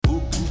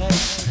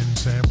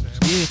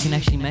can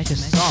actually make a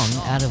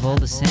song out of all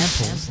the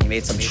samples. He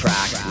made some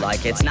track,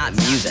 like it's not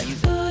music.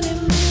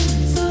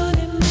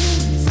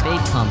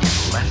 Speedcomp.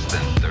 Less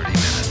than 30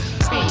 minutes.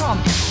 Speedcomp.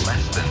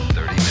 Less than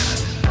 30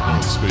 minutes.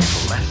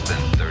 Speedcomp. Less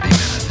than 30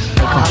 minutes.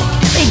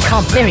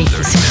 Speedcomp, very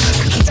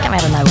physical. It's come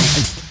out of nowhere.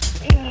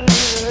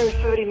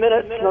 30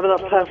 minutes, not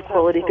enough time for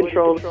quality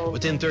control.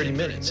 Within 30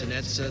 minutes, and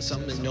that's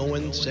something that no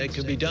one said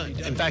could be done.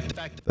 In fact,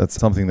 That's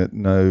something that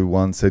no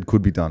one said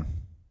could be done.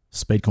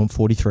 Speedcomp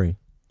 43.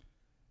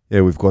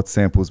 Yeah, we've got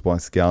samples by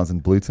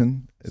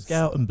Scousenbluten.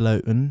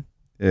 Scousenbluten.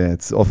 Yeah,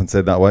 it's often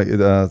said that way.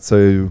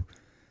 So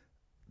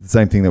the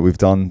same thing that we've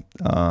done,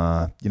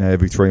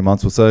 every 3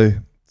 months or so.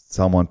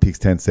 Someone picks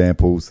 10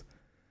 samples,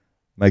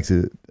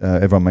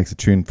 everyone makes a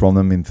tune from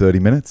them in 30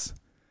 minutes.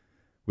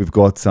 We've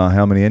got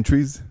how many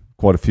entries?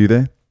 Quite a few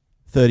there.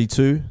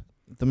 32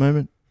 at the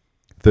moment.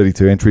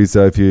 32 entries.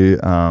 So if you, you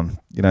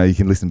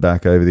can listen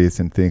back over this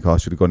and think, I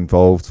should have got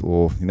involved,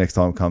 or the next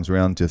time it comes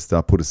around, just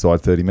put aside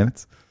 30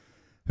 minutes.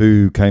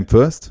 Who came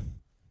first?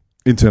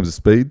 In terms of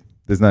speed,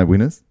 there's no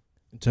winners.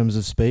 In terms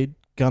of speed,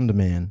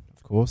 GUNDERMAN,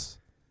 of course.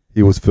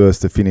 He was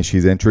first to finish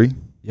his entry.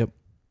 Yep,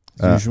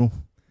 as usual.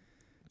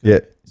 Yeah,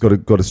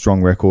 got a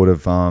strong record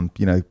of,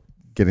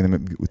 getting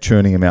them,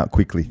 churning them out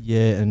quickly.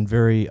 Yeah, and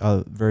very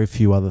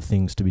few other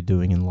things to be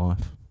doing in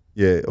life.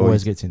 Yeah,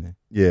 always gets in there.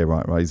 Yeah,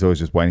 right. He's always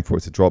just waiting for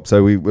it to drop.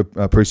 So we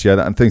appreciate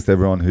that, and thanks to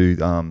everyone who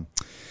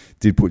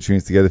did put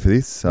tunes together for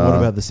this. What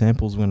about the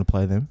samples? We're going to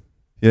play them.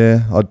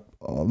 Yeah,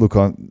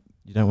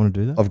 You don't want to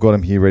do that? I've got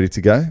them here ready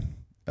to go.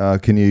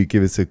 Can you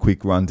give us a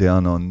quick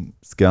rundown on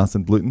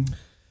Scousenbluten?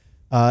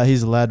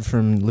 He's a lad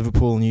from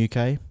Liverpool in the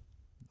UK.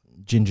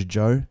 Ginger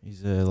Joe.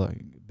 He's a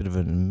bit of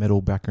a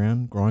metal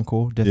background,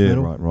 grindcore, death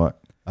metal. Yeah, right.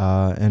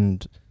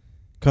 And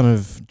kind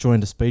of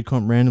joined a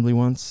Speedcomp randomly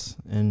once,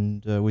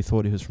 and we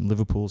thought he was from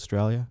Liverpool,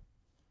 Australia.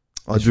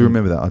 I do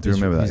remember that.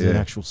 He's an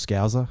actual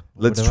Scouser.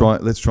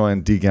 Let's try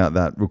and dig out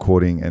that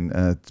recording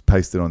and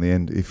paste it on the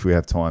end if we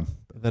have time.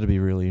 That'd be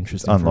really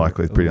interesting. It's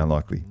unlikely. It's pretty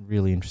unlikely.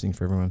 Really interesting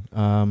for everyone.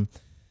 But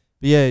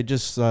yeah,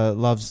 just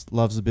loves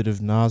a bit of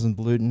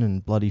Nasenbluten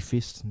and Bloody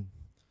Fist, and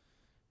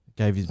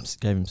gave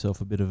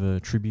himself a bit of a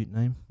tribute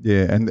name.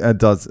 Yeah, and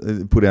does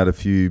put out a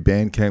few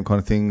Bandcamp kind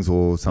of things,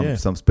 or some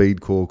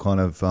speedcore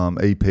kind of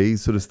EPs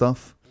sort of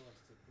stuff.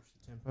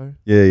 Tempo.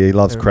 Yeah, he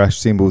loves crash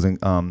cymbals and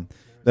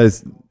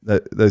those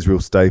real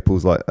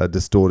staples like a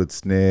distorted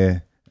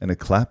snare and a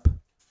clap,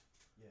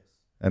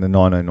 and a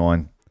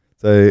 909.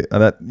 So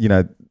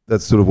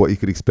that's sort of what you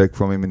could expect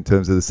from him in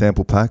terms of the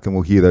sample pack, and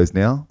we'll hear those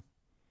now.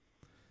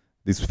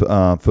 This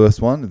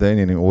first one, then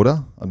in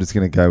order. I'm just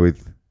going to go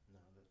with.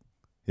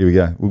 Here we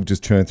go. We'll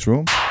just churn through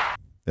them.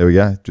 There we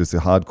go. Just a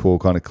hardcore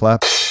kind of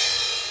clap.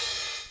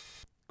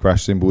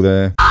 Crash cymbal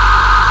there.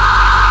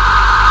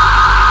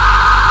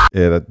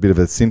 Yeah, that bit of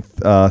a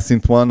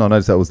synth one. I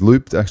noticed that was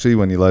looped actually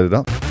when you loaded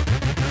up.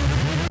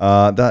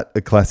 That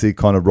a classic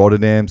kind of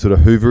Rotterdam sort of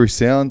Hooverish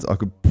sound. I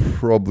could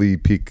probably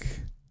pick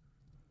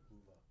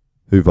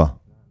Hoover.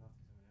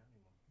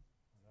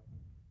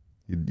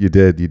 You're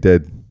dead.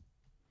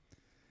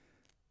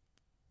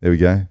 There we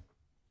go.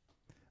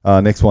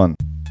 Next one.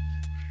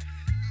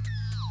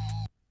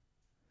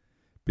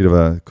 Bit of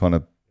a kind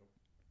of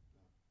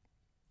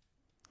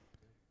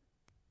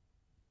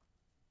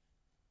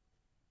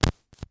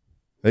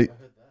hey,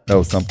 that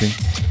was something.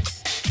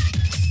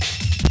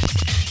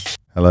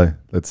 Hello,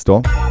 let's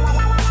stop.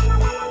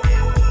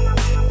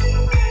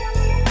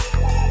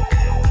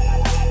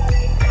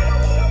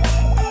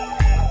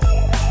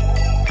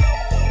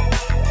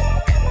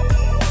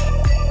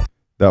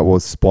 That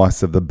was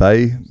Spice of the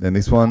Bay. And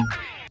this one,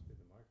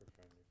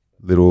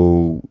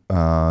 little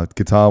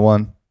guitar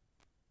one.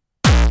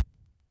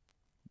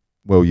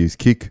 Well used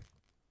kick.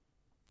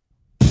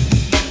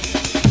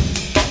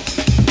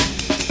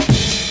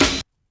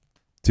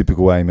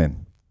 Typical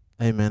amen.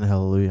 Amen,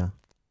 hallelujah.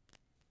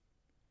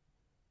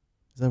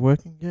 Is that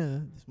working?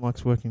 Yeah, this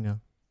mic's working now.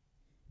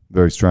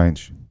 Very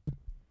strange.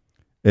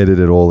 Edit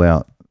it all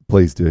out,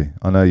 please do.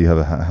 I know you have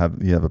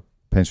a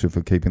penchant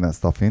for keeping that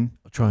stuff in.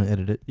 I'll try and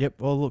edit it. Yep.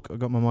 Oh look, I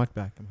got my mic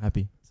back. I'm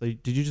happy. So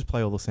did you just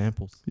play all the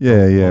samples?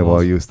 Yeah.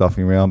 While you were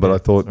stuffing around, but I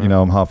thought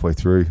I'm halfway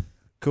through.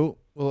 Cool.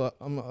 Well,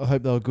 I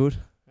hope they were good.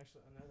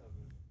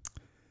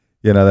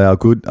 Yeah, no, they are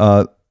good.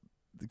 A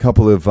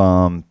couple of,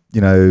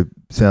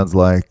 sounds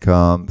like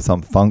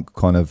some funk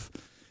kind of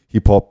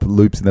hip hop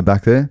loops in the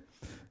back there,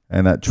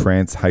 and that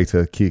trance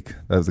hater kick.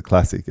 That was a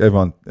classic.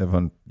 Everyone,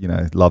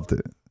 loved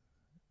it.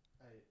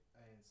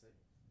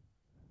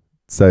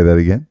 Say that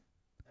again.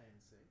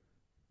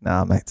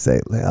 Nah, mate, say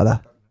it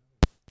louder.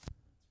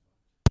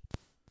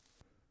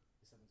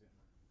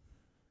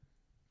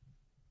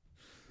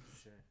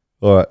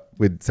 All right,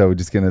 so we're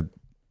just gonna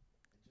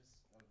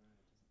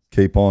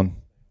keep on.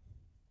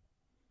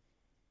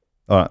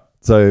 All right,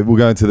 so we'll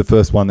go into the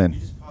first one then.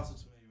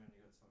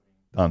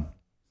 Done.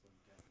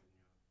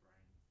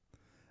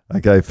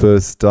 Okay,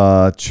 first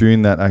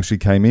tune that actually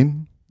came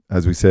in,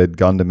 as we said,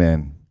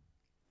 GUNDERMAN.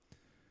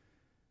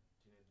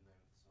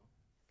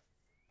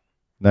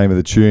 Name of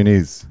the tune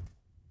is...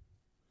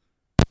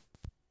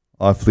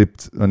 I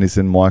flipped a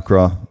Nissan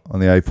Micra on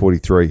the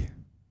A43.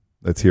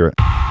 Let's hear it.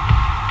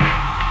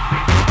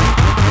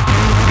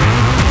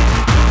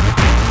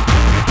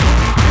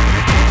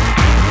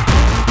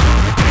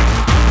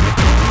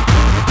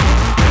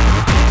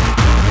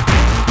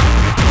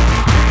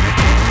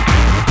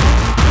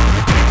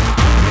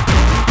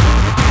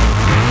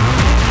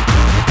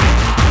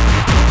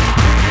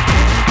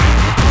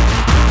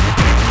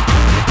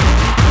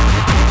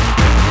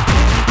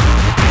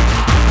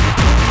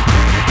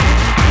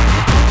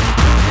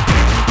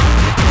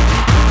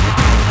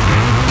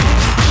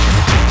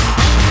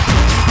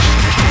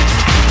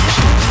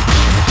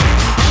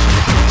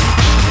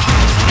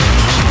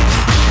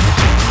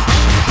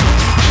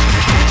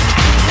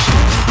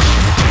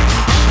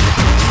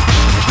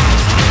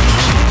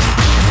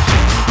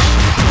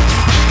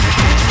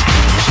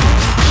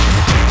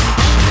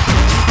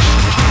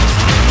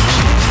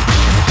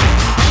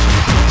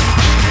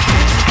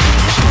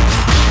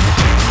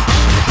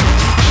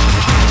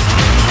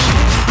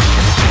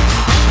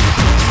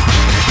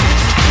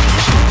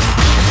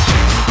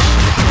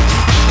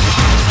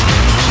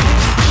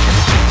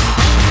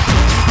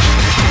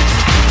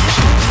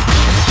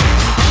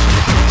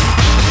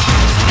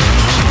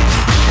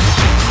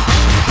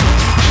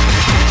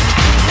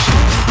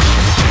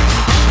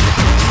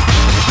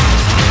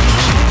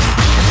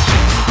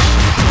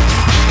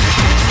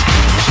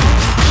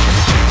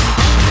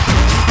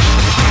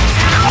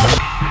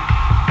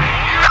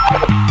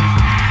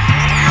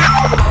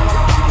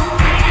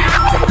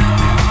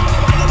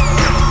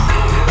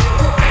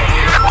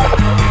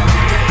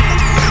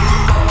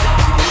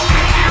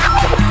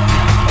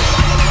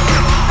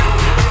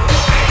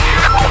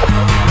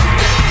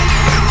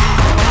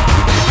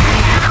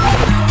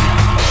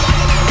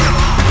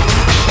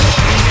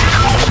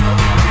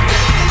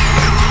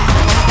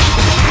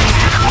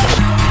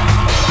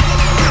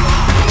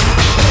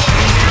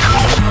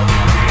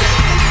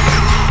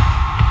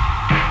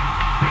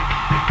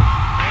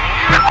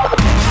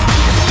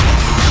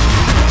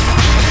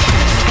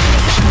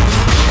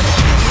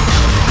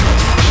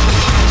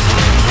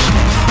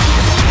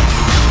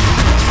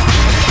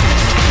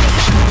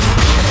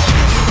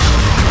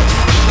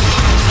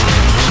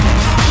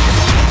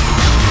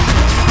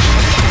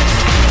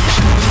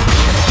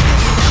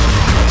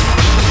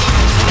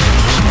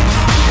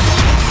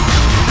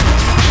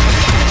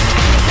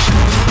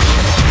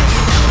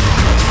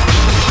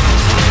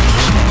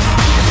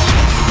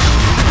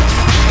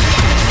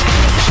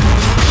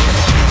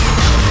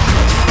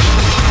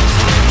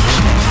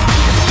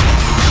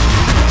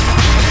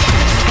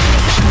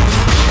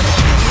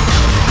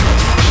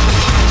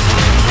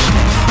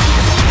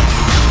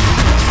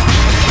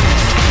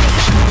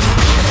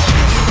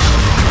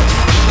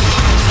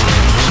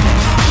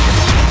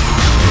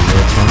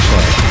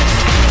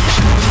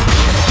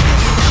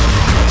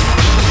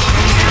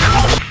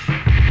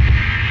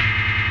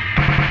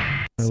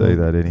 Say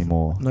that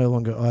anymore. No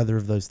longer either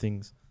of those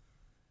things.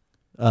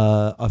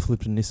 I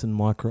flipped a Nissan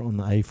Micra on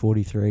the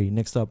A43.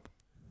 Next up,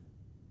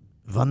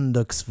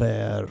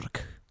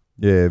 VNDXRWARE.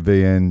 Yeah,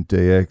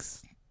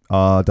 VNDXRWARE.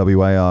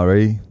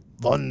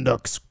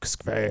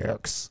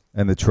 VNDXRWARE.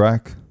 And the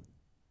track,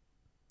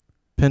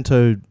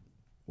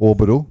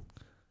 Pentobarbital.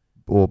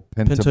 Or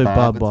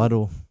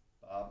Pentobarbital.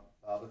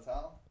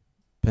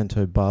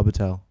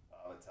 Pentobarbital.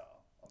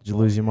 Did you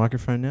lose your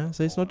microphone now?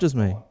 See, it's not just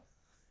me.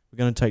 We're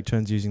going to take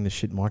turns using the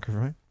shit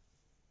microphone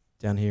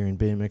down here in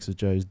BMX with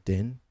Joe's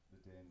den.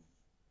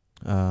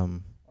 I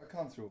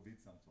come through a bit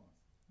sometimes.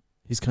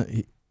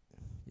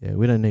 Yeah,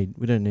 we don't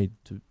need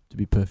to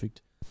be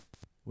perfect.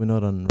 We're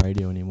not on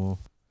radio anymore.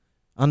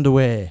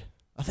 Underwear.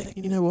 I think,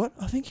 you know what?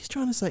 I think he's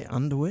trying to say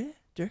underwear.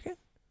 Do you reckon?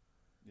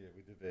 Yeah,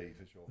 with the V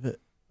for sure.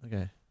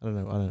 Okay. I don't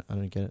know. I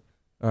don't get it.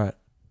 All right.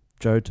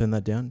 Joe, turn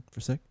that down for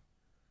a sec.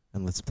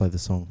 And let's play the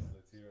song.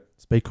 Let's hear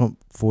it. Speedcomp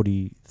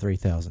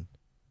 43,000.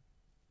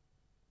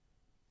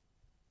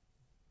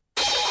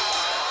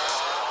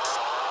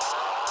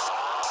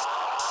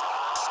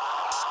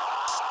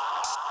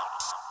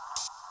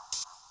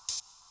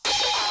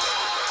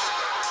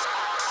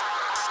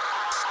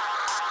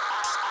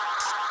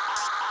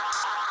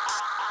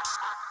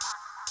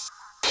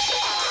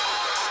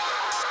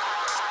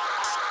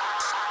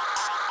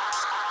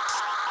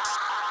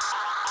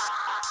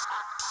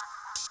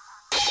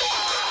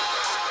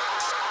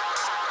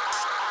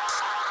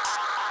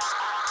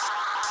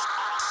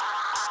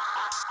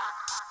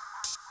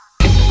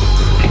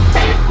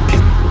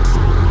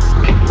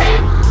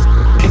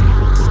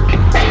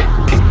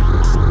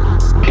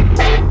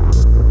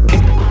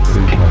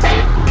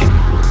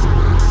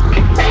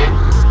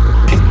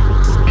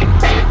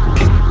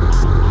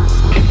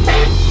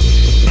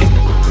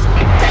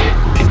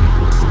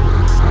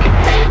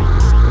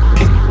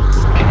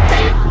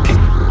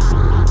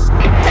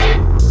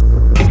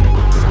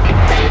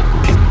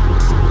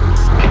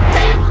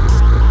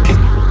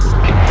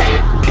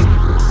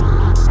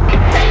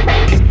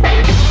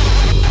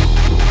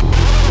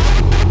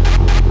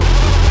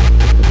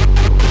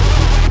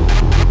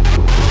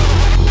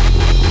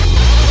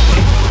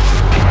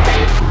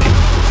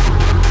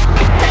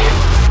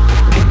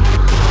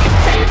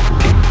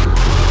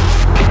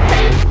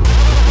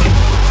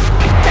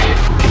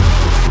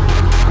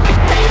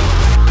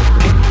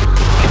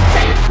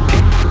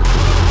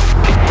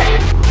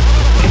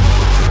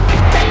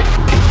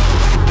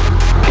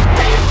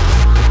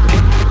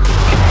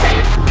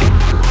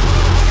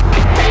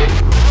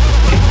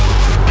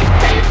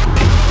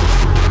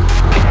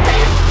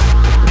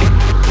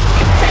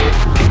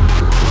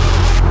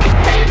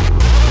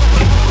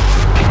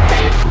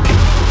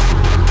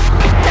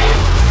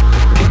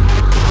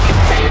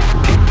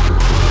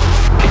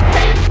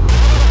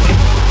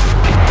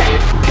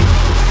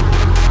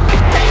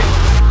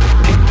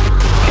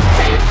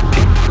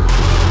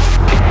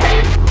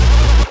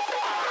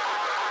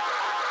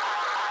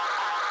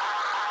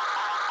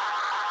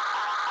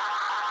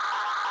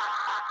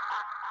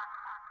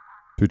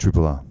 R,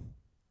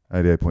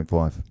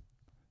 88.5.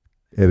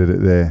 Edit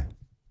it there.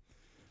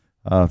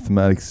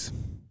 Thematics,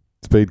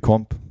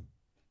 Speedcomp.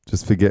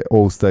 Just forget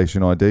all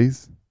station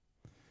IDs.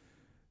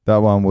 That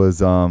one was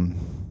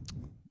VNDXWARE.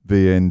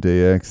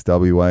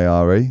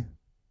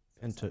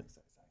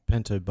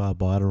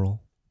 Pentobarbital.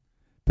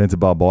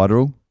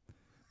 Pentobarbital.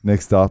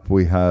 Next up,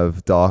 we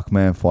have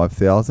Darkman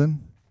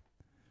 5000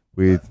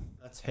 with.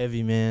 That's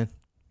heavy, man.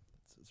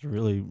 It's a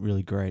really,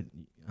 really great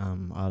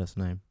artist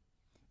name.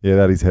 Yeah,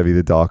 that is heavy,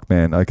 the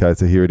Darkman. Okay,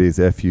 so here it is,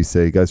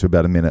 FUC. Goes for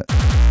about a minute.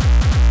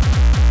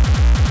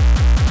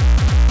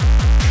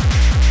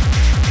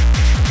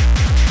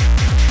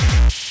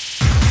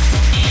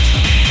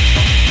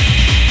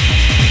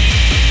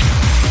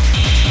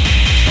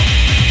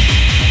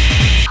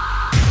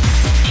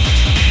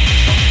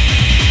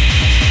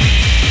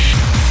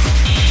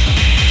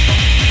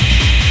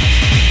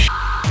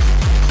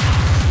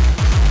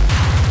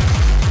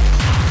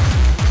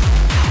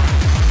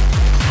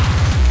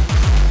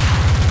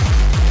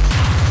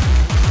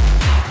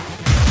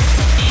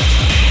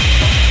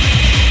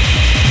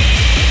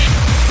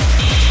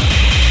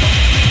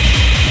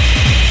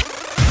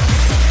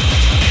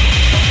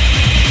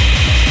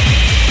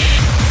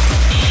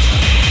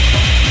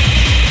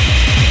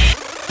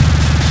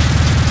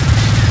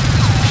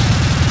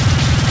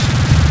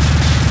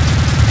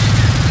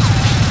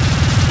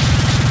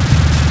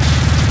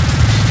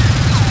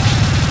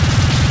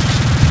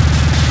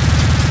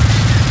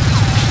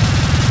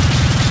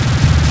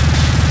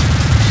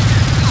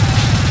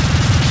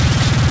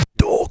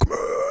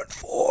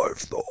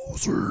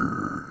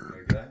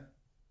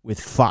 With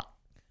fuck.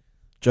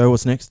 Joe,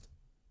 what's next?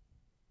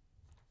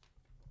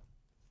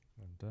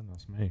 Don't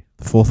ask me.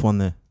 The fourth one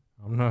there.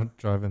 I'm not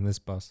driving this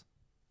bus.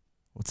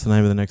 What's the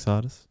name of the next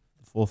artist?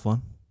 The fourth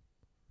one?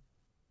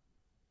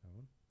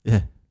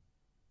 Yeah.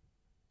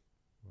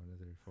 1,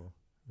 2, 3, 4.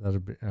 That'll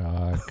be.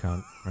 I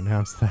can't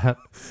pronounce that.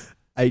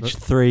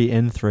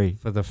 H3N3.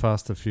 For the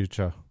faster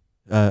future.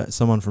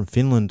 Someone from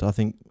Finland. I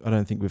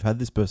don't think we've had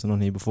this person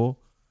on here before.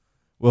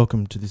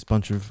 Welcome to this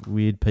bunch of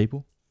weird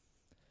people.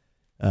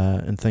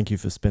 And thank you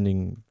for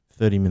spending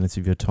 30 minutes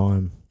of your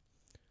time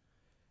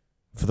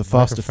for the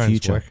faster Microphone's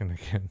future. Working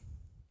again.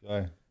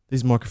 Go.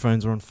 These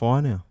microphones are on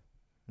fire now.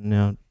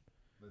 Now,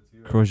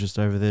 Croy's just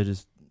over there,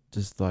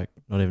 just like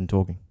not even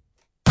talking.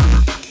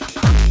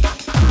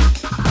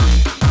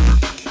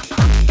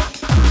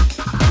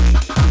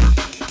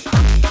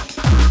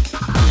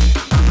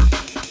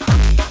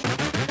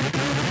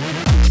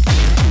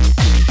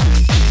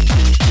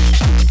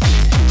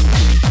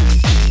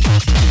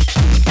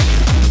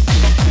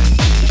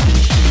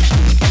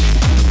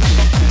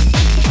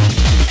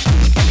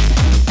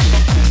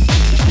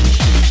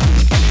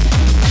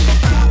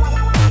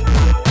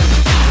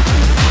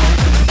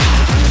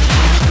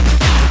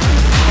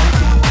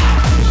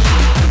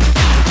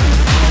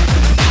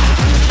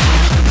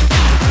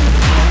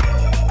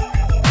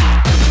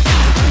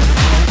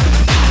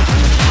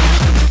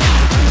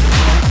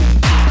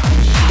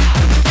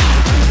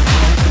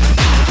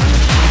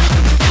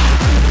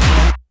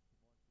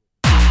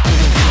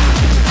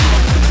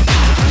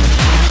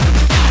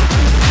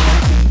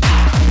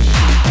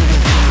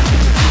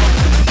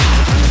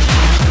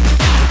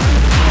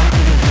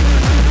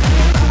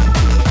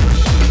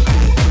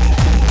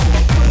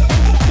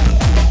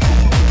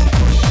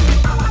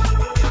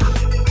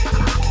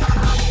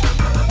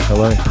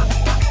 Hello.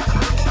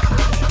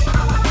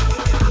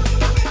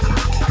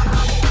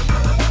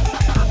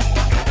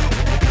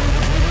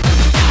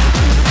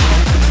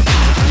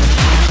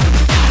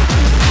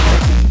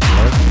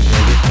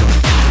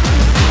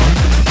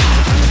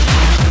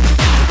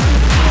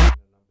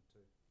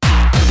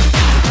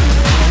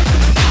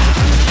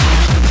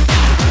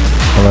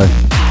 Hello.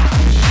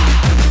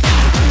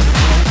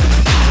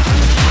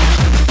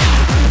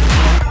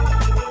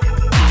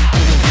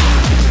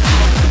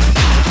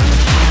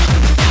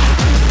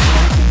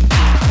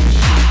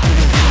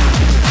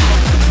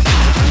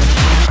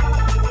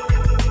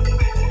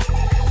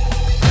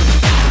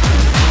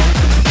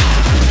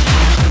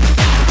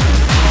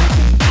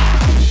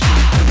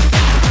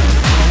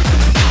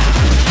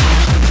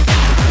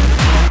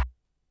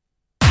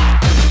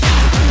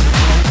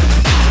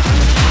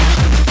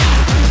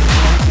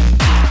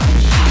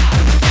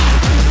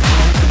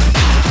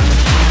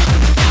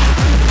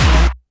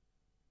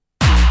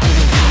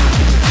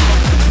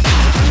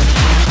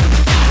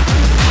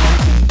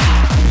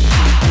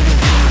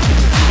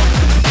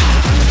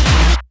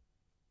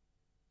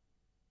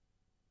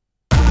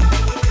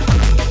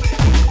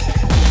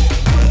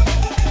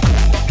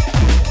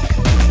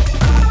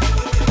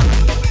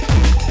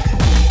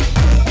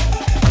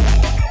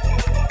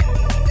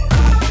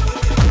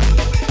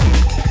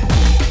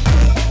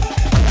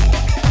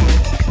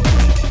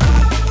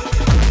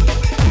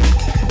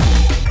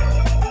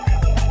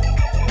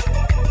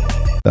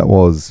 That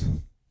was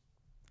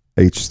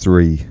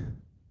H3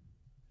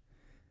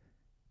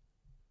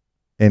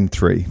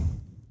 N3.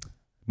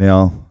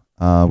 Now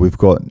we've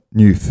got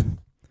NUFE,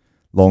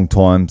 long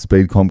time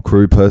Speedcomp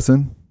crew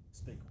person.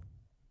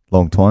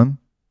 Long time.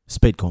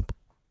 Speedcomp.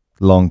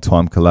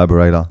 long-time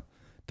collaborator.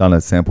 Done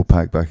a sample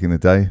pack back in the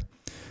day.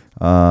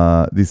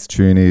 This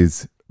tune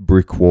is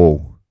Brick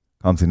Wall.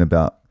 Comes in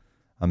about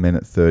a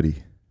minute 30.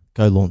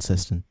 Go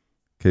Launceston.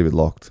 Keep it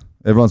locked.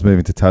 Everyone's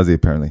moving to Tassie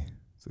apparently.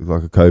 So it's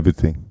like a COVID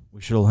thing.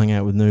 We should all hang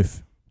out with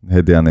NUFE.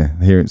 Head down there.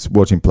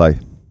 Watch him play.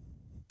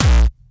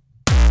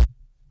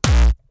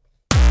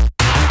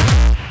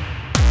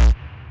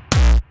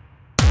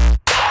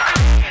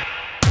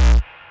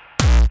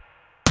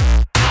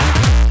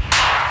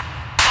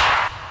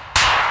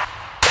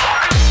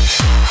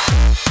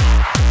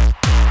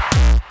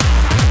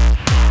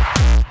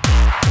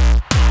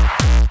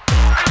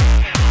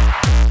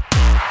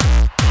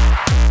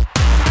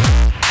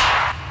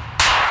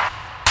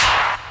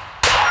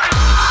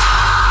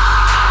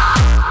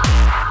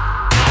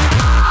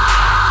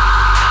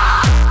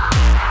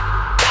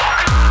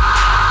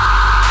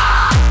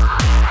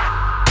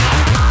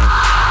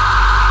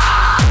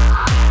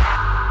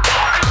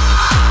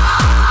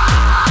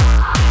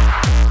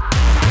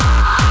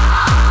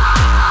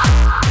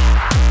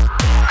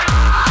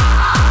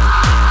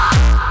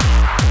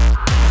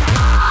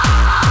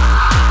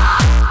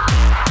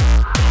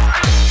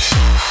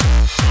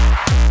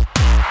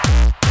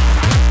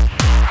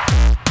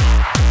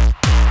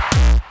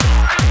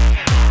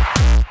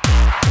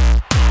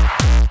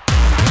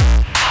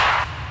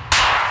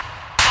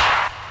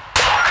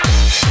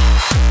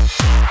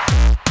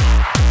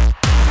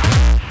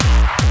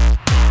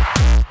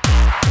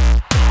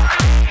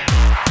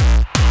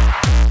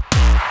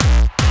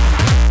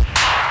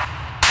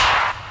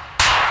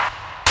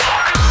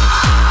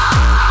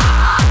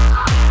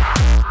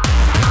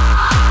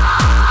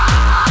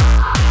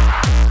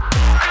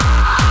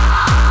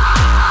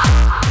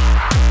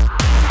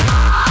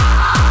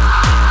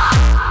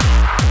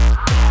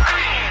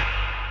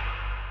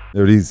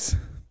 There it is.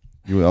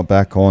 You are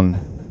back on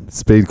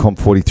Speedcomp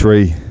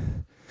 43.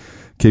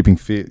 Keeping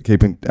fit,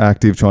 keeping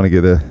active, trying to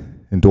get the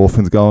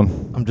endorphins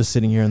going. I'm just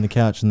sitting here on the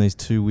couch and these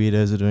two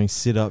weirdos are doing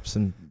sit-ups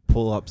and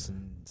pull-ups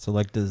and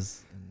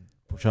selectors and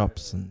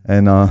push-ups.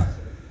 And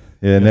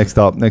next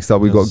up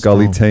we've got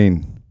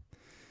GULLYTEEN.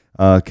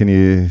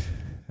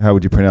 How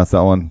would you pronounce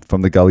that one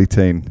from the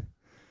GULLYTEEN?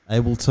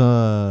 Able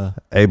to.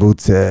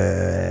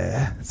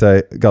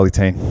 So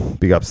GULLYTEEN,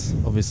 big ups.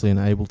 Obviously an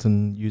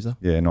Ableton user.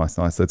 Yeah, nice.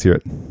 Let's hear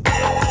it.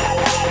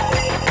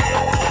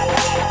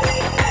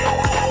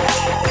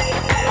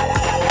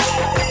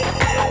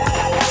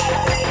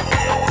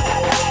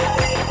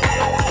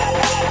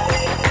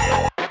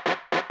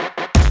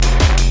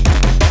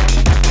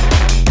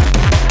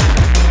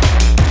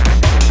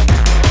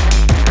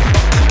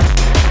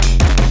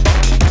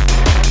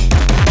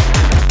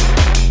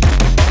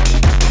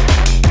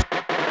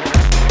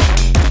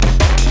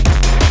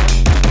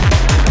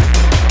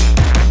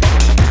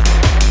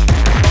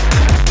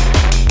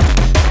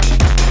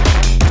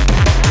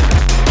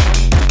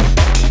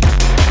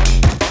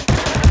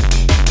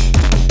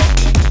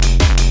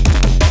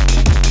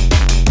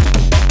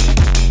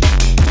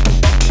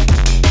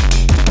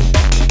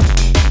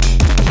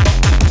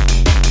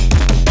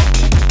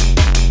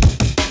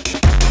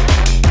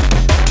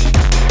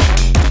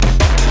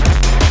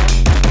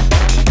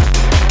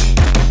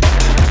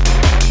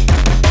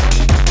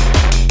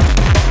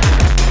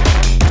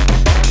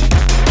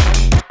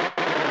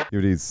 Here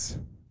it is,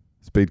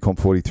 Speedcomp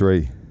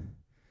 43.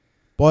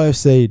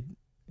 BIOXEED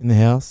in the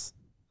house.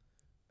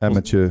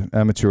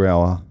 Amateur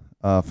hour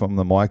from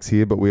the mics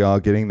here, but we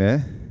are getting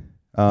there.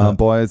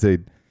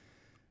 BIOXEED.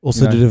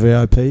 Also did a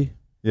VIP.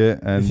 Yeah.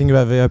 And you think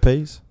about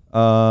VIPs?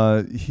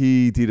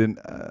 He did an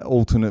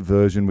alternate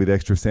version with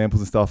extra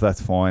samples and stuff.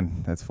 That's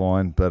fine.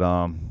 But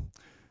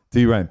do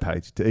your own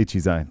page. To each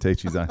his own.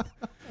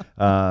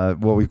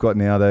 What we've got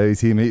now, though,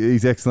 is him.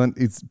 He's excellent.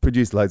 He's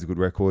produced loads of good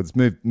records.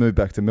 Moved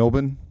back to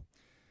Melbourne.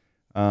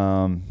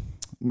 Trying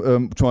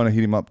to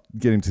hit him up,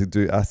 get him to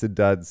do Acid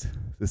Dads,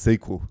 the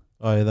sequel.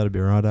 Oh yeah, that'd be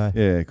right, eh?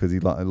 Yeah, because he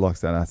likes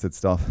that acid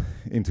stuff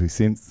into his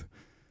synths.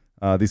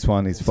 This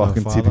one is Also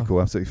fucking father.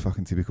 typical, absolutely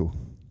fucking typical.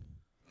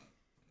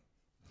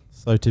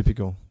 So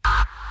typical.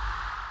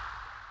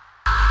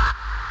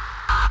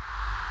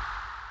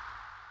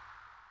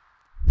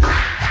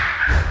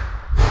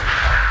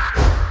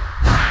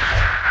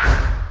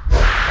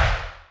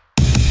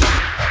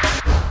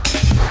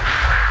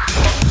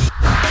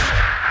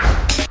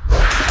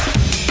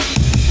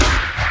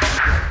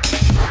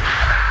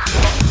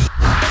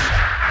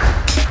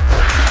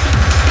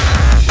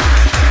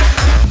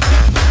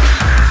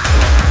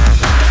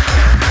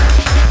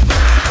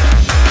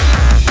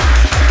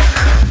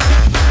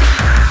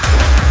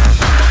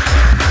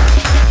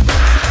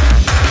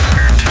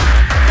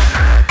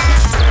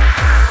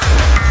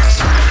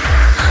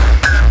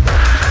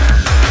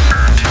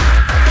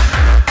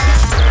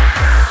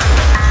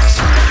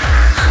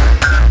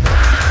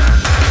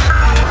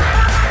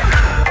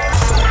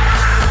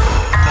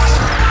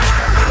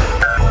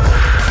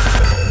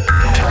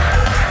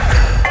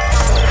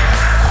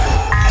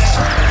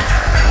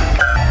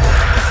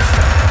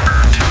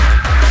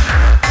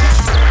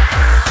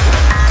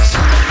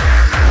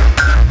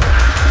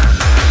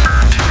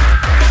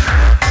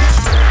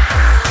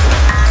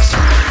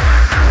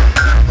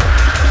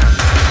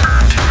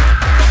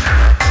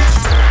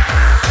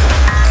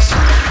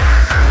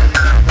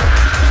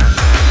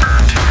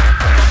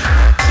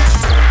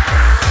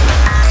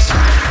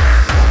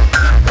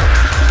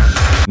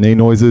 Knee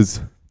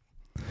noises.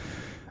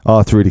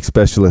 Arthritic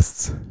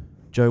specialists.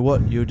 Joe,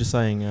 what you were just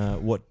saying?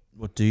 What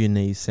do your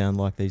knees sound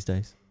like these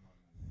days?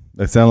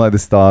 They sound like the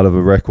start of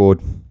a record,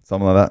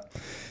 something like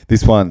that.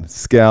 This one,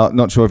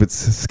 not sure if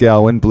it's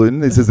Scouenbluten.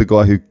 This is the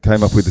guy who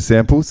came up with the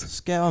samples.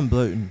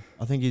 Scouenbluten.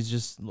 I think he's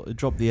just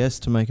dropped the S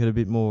to make it a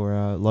bit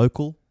more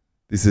local.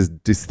 This is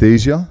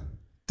Dysesthesia.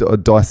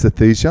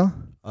 Dysesthesia.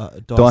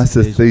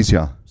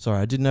 Dysesthesia. Sorry,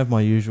 I didn't have my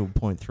usual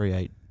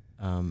 0.38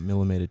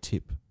 millimeter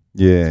tip.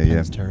 Yeah, This yeah.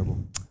 pen's terrible.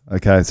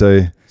 Okay,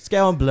 so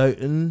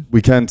Scouenbluten.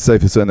 we can say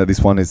for certain that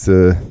this one is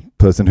the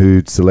person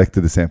who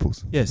selected the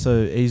samples. Yeah,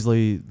 so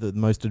easily the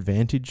most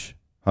advantage.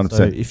 100%.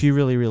 So if you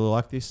really, really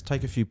like this,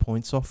 take a few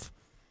points off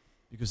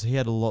because he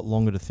had a lot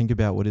longer to think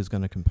about what he was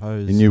going to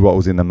compose. He knew what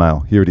was in the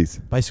mail. Here it is.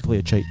 Basically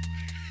a cheat.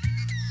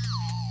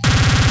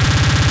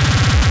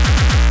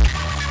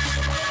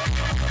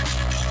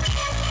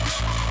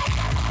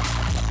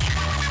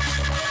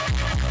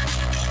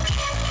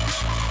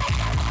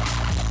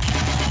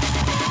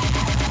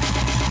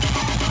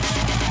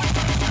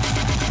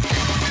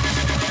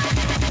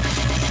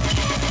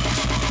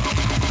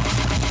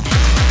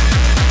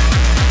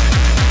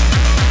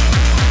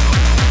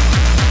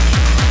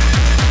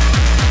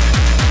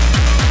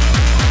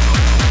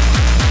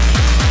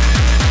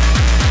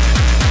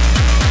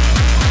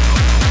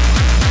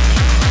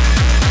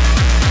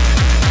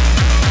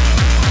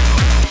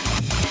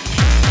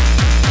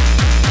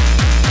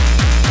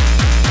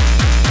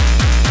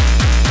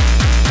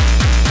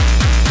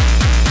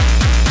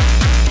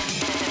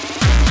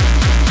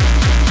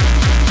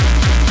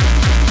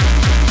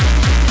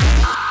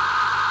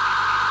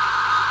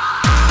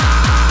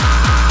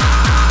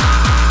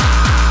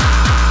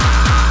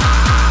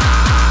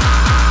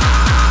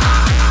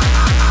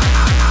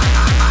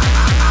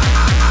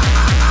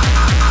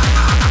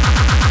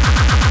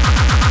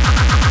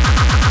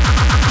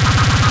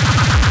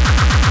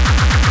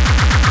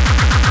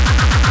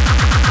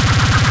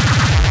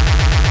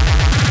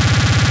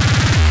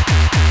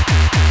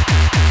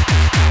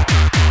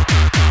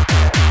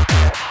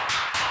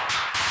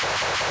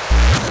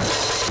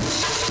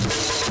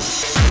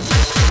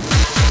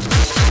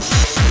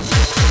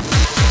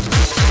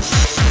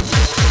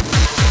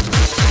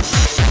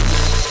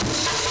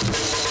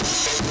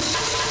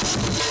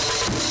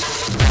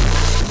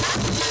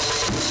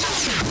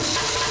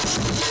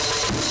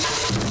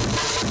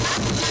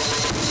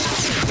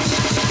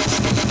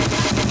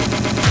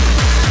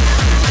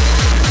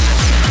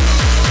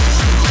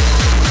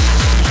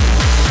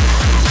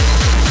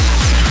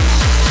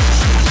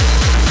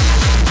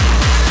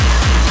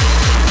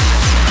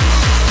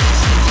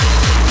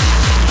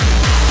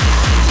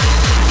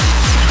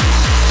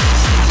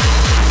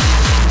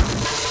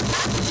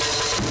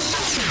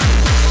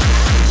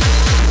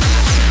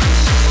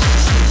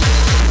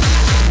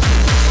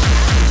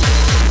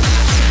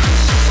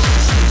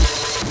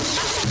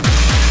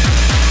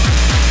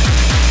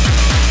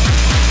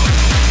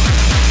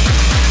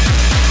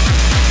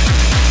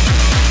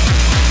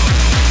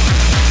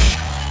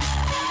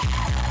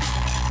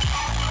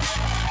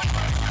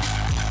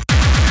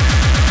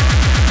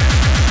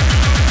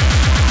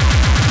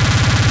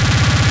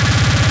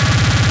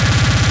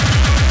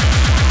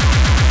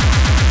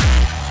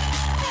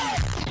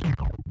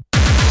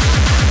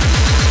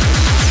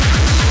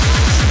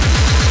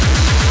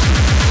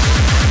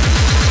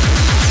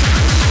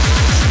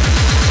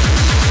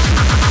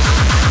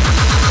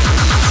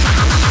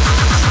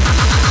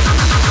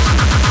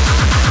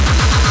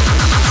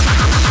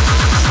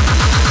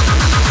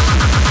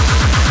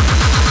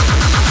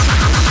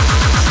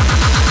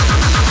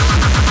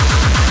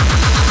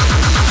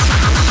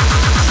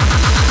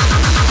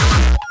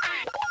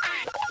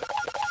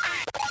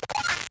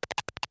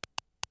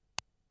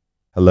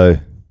 Hello.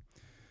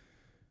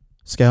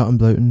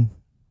 Scousenbluten.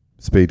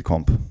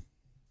 Speedcomp.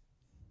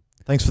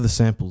 Thanks for the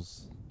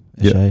samples,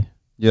 Yeah. Shay.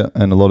 Yeah,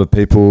 and a lot of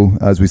people,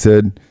 as we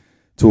said,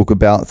 talk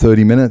about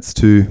 30 minutes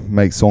to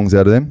make songs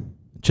out of them.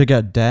 Check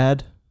out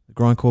Dad, the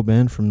grindcore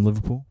band from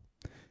Liverpool.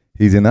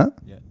 He's in that?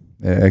 Yeah.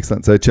 Yeah,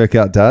 excellent. So check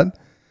out Dad.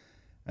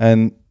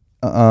 And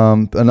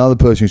another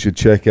person you should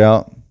check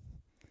out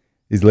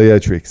is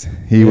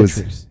LEOTRIX.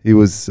 He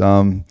was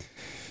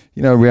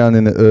around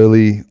in the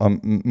early,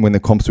 when the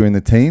comps were in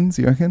the teens,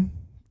 you reckon?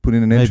 Put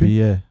in an entry? Maybe,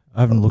 yeah. I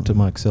haven't looked at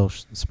my Excel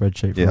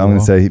spreadsheet for a Yeah, while. I'm going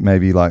to say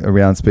maybe like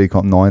around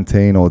Speedcomp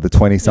 19 or the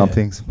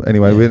 20-somethings. Yeah.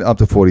 Anyway, Yeah. we're up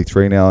to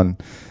 43 now,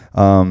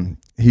 and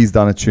he's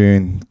done a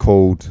tune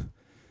called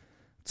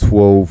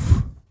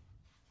 12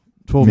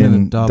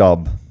 12-minute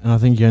dub. And I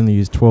think you only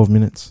used 12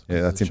 minutes.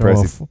 Yeah, that's Show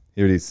impressive. off.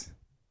 Here it is.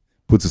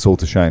 Puts us all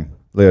to shame.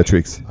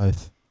 LEOTRIX.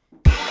 Oath.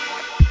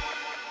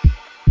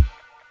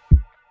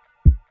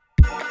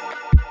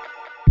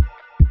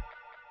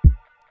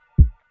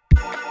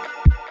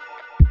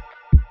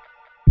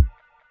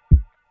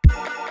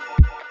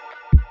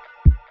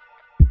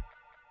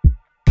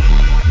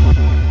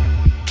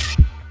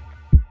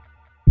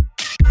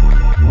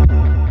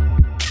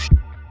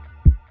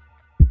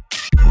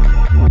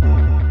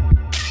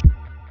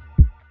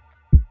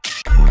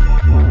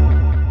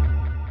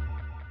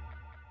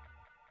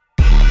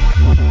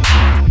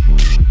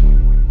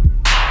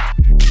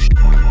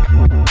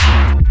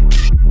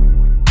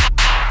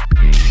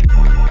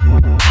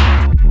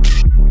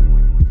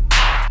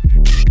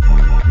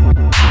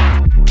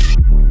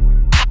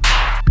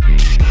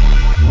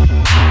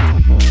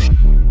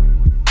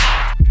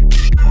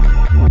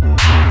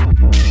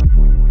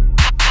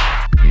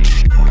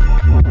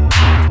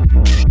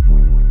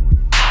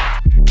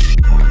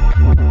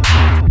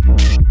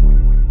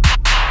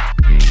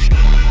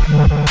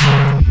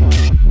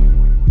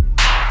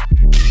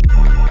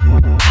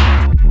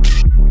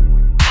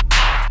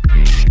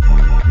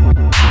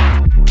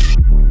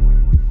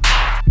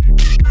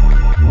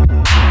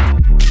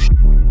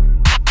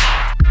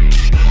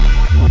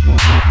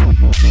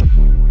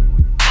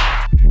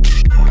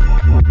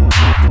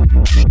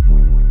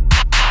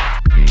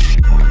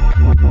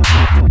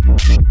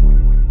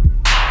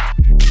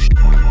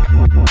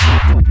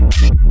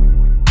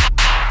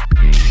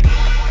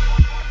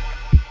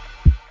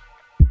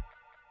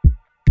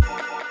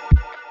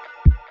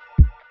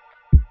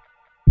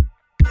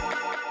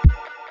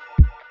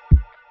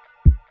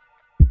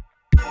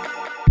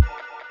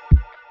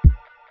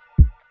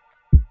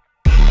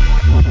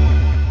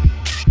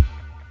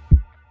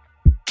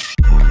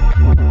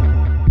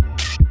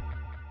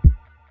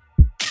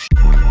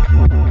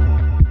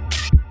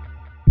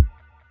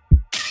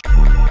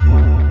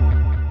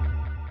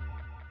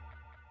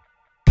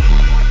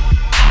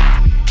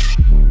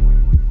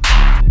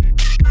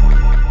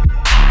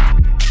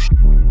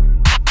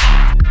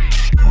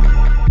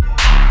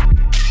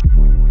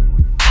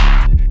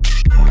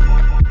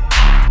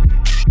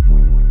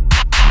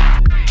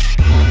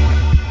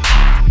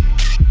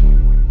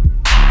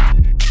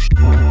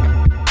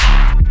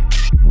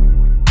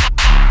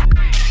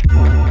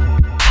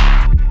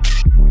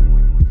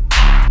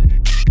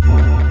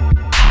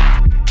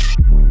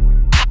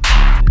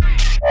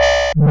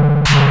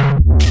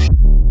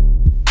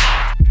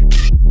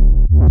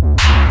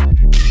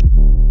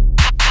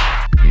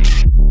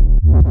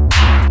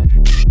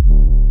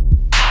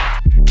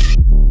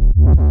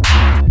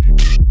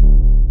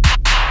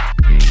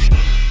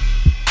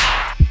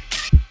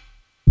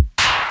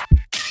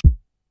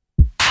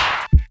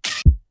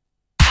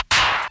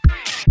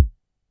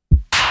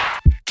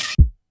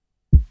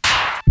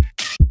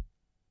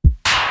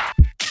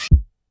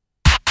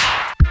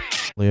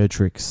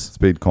 LEOTRIX.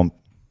 Speedcomp,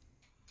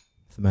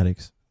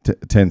 Thematics.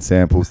 10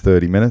 samples,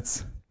 30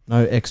 minutes.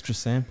 No extra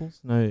samples.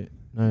 No.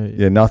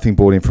 Yeah, nothing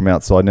brought in from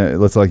outside. No, it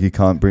looks like you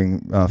can't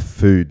bring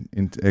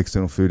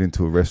external food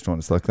into a restaurant.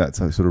 It's like that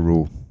sort of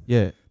rule.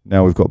 Yeah.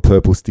 Now we've got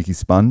Purple Sticky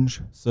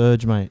Sponge.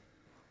 Surge, mate.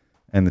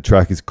 And the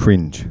track is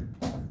Cringe.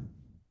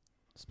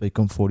 Speak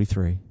on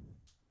 43.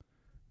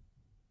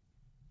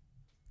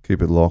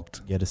 Keep it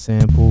locked. Get a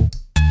sample.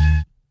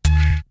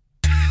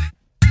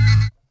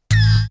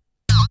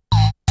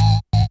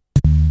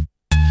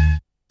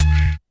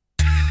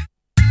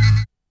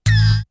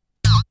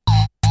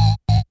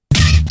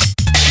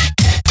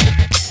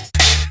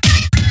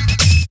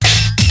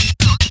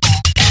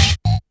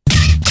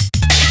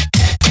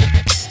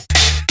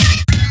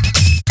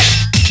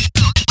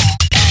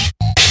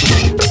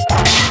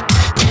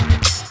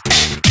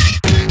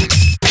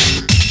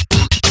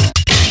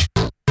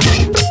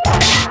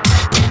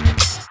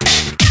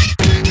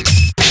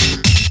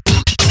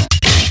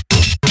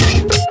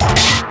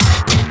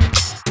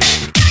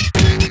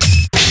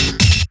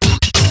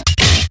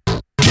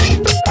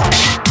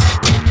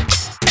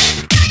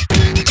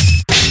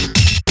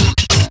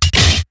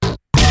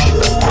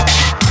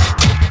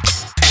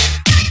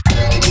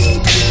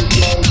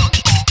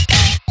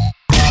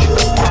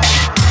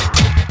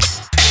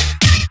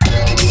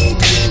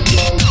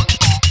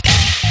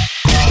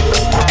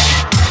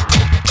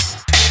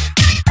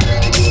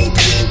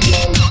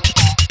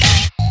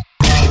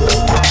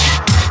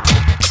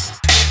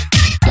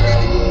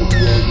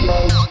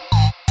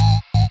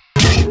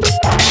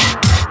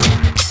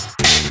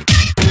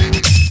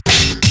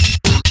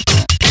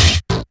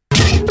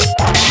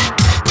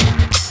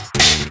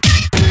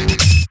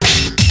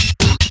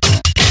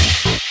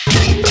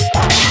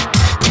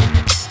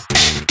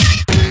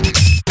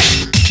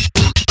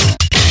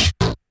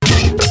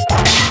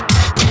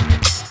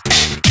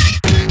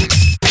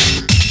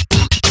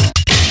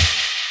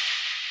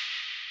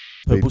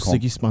 Purple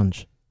sticky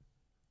sponge.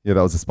 Yeah,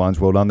 that was a sponge.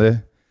 Well done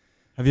there.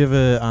 Have you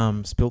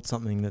ever spilt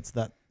something that's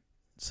that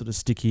sort of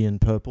sticky and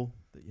purple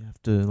that you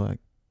have to like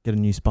get a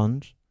new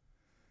sponge?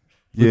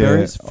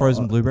 Blueberries,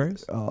 frozen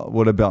blueberries.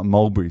 What about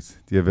mulberries?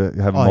 Do you ever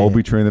have a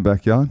mulberry tree in the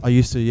backyard? I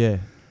used to, yeah.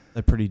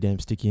 They're pretty damn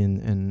sticky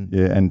and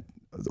yeah, and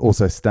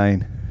also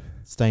stainy.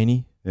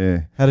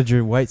 Yeah. How did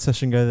your weight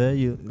session go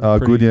there?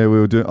 Good. Yeah, we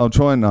were doing. I'll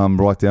try and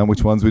write down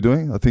which ones we're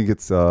doing. I think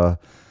it's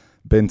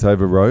bent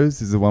over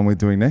rose is the one we're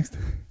doing next.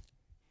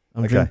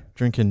 I'm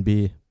drinking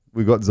beer.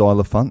 We got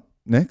XYLOFUNT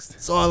next.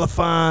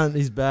 XYLOFUNT,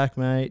 he's back,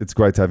 mate. It's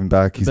great to have him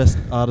back. He's the best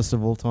artist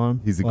of all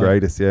time. He's the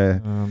greatest. Yeah.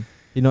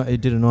 He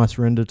did a nice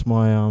render to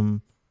my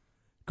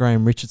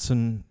Graham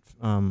Richardson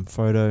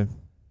photo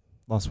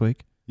last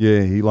week.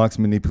 Yeah, he likes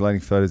manipulating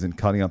photos and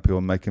cutting up people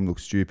and make him look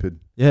stupid.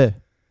 Yeah.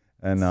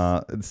 And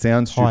it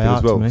sounds stupid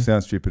as well.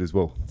 Sounds stupid as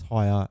well. It's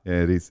high art.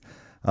 Yeah, it is.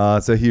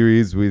 So here he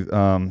is with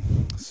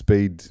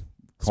Speed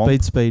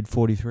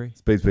 43.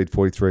 Speed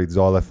 43,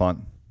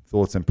 XYLOFUNT.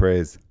 Thoughts and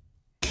prayers.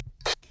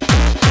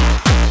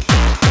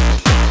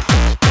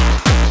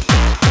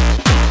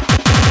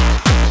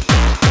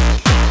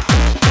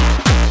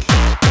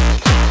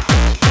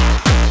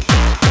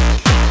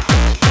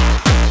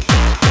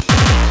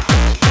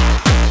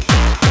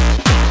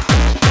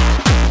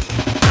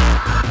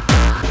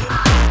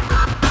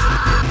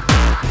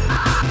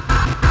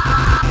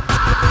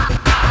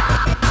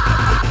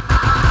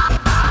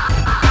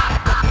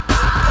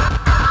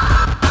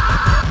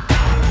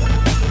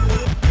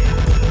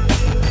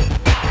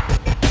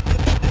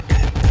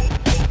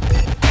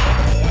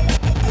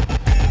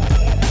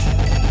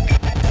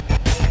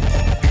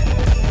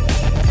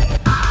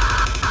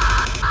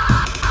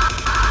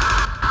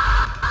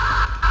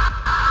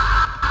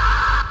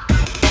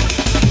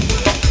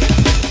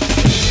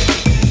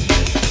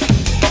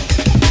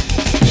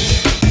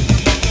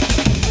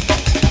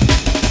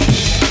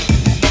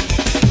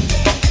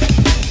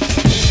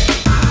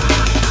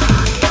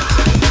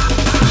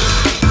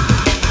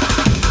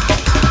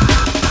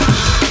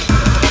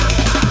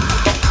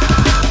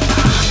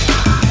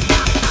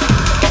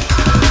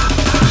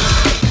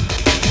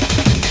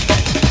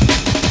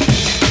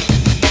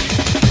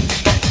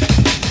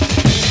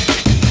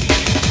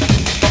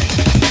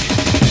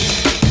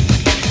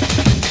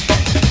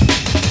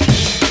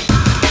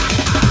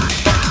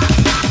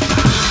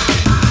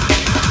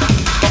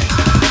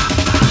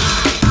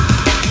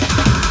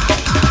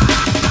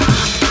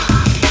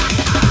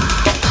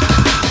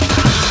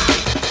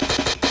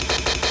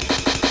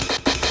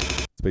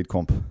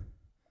 Speedcomp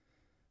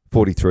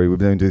 43. We've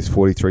been doing this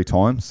 43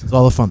 times.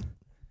 XYLOFUNT.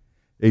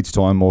 Each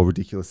time more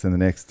ridiculous than the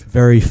next.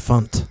 Very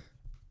funt.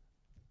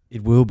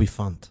 It will be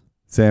funt.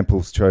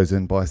 Samples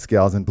chosen by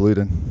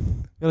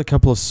Scousenbluten. Got a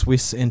couple of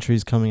Swiss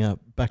entries coming up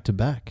back to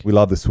back. We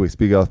love the Swiss.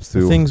 Big ups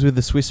to things with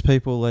the Swiss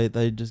people.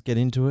 They just get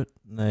into it.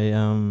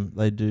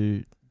 They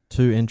do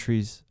 2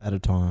 entries at a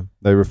time.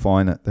 They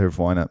refine it.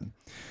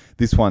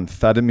 This one,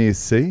 FADEMIR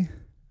C.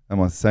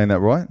 Am I saying that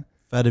right?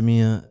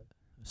 FADEMIR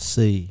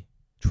C.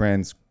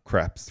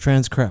 Transcraps.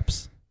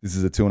 Transcraps. This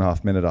is a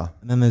 2.5 minute.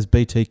 And then there's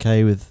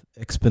BTK with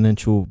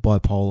Exponential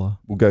Bipolar.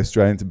 We'll go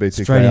straight into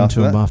BTK Straight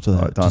after into him that. after that.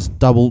 All right, done.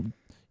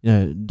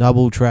 Just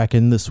double track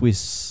in the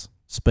Swiss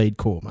speed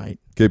core, mate.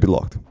 Keep it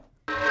locked.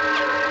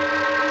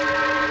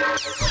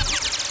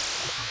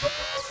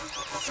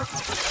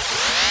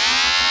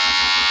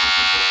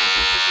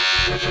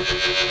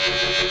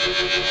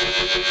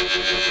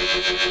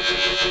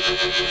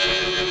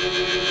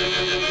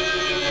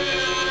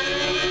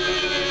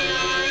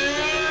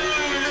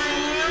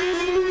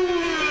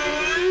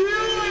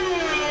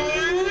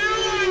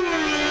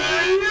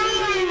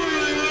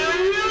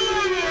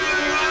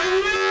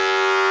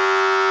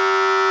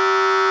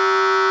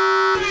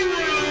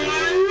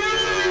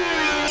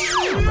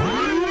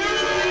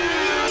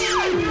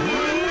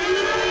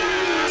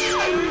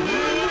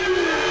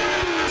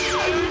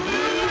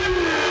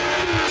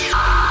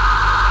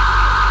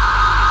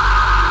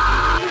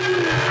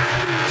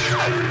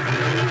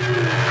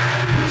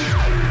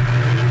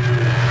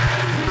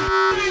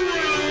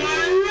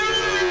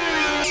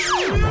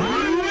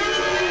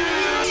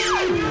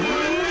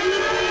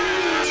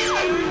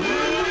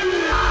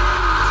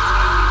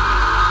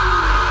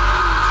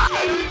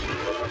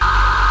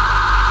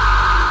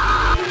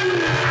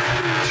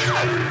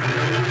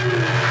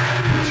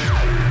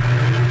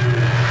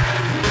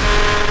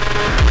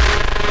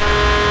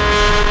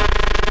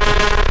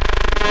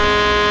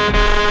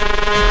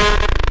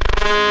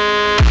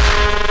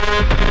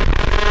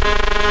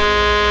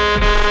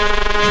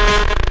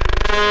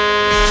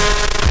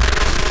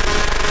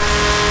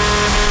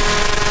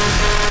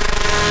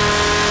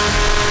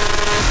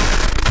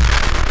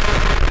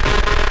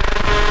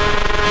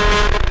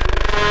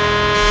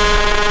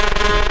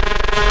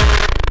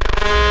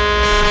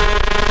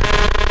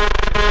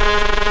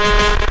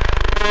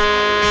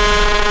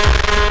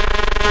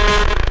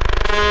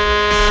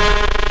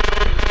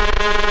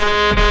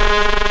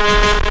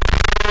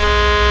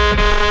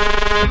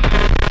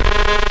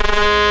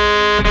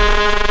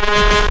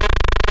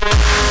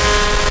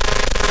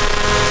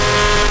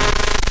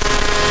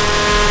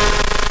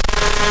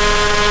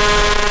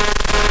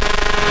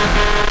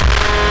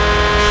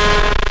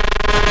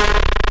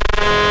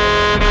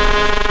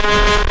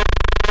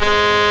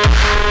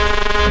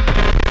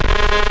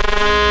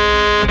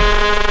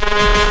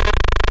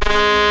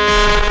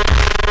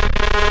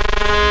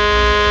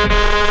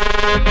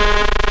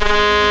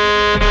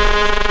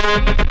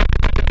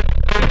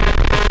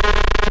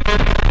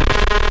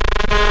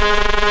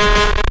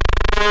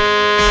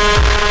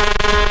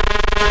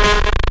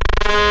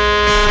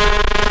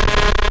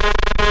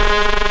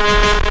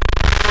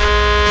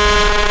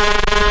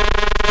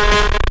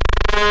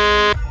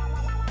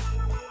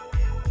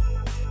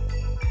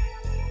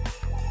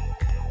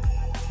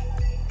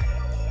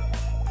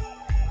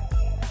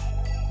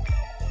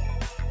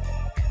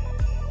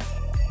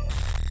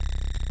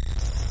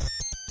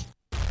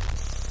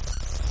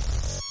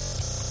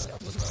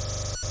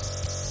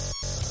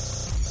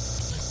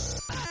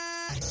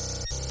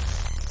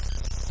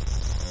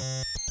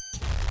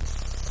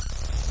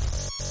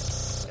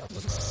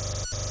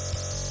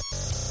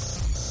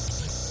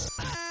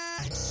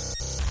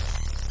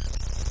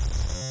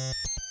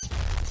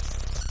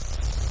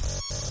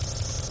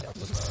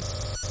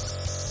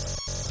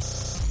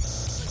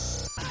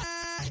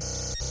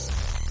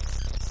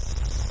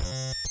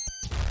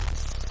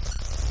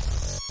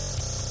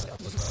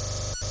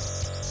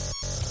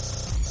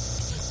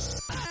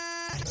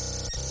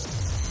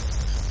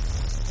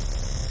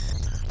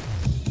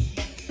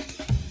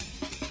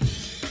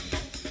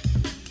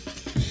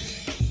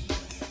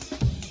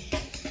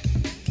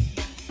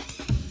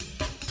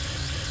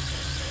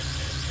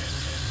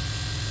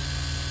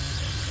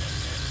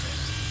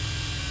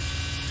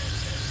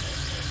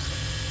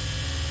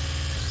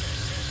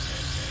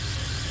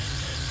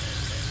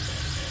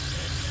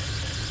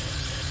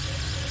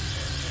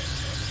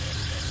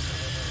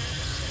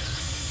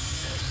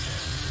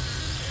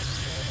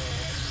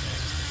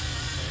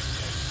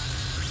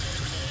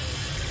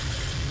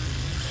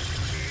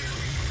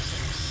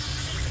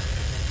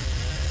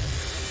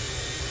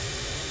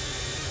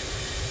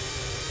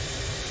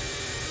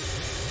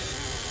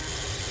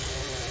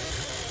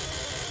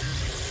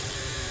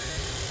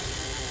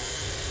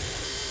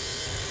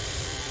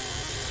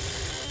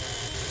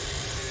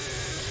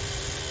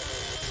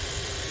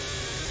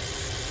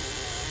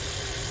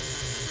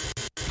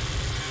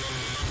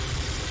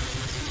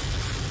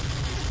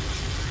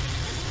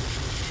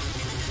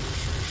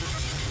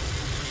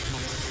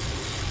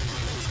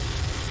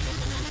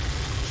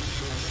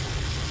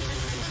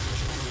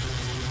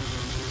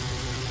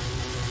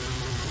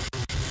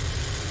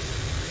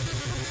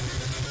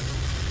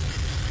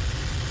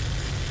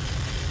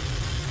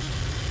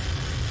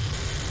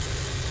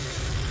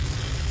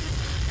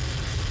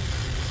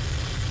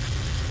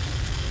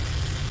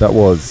 That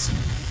was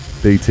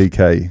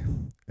BTK,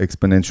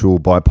 Exponential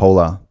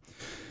Bipolar.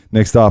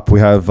 Next up, we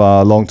have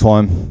a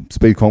long-time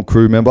Speedcomp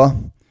crew member,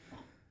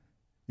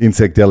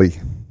 Insect Deli,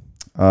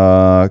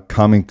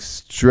 coming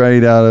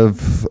straight out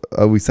of,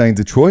 are we saying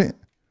Detroit?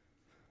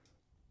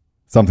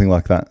 Something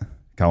like that.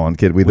 Come on,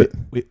 get with it.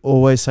 We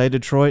always say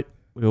Detroit.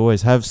 We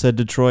always have said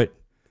Detroit.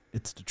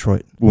 It's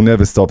Detroit. We'll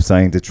never stop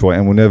saying Detroit,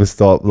 and we'll never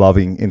stop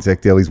loving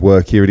Insect Deli's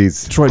work. Here it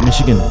is. Detroit,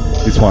 Michigan.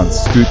 This one,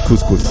 Scoot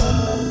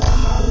Couscous.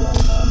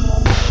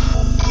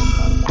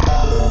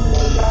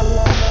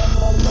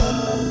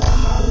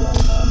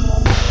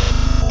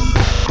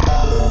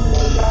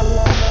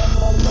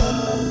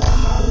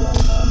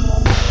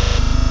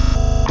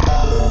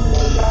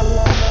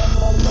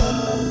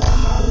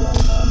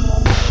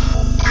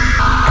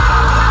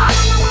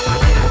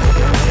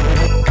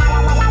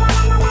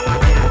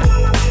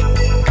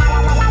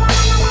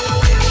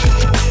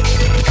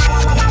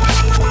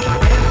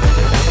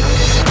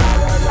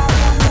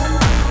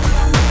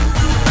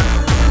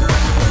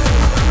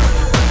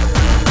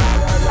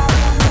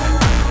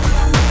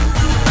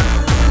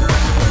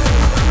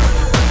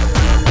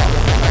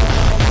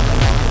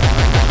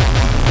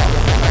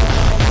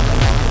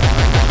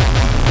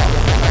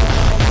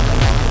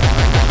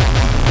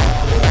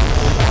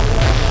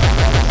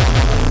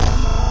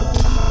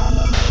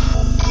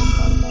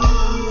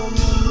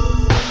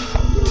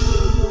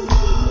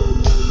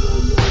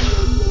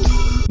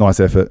 Nice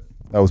effort.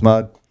 That was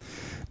mad.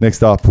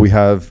 Next up, we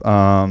have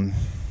Oh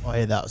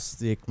yeah, that was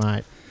sick,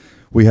 mate.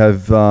 we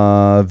have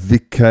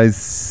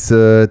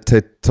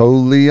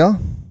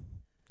VIKASIETOTILA,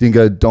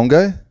 Dingo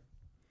Dongo,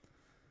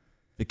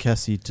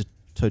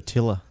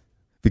 VIKASIETOTILA.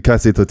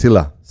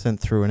 VIKASIETOTILA. Sent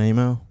through an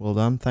email. Well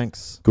done.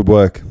 Thanks. Good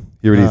work.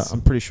 Here it is.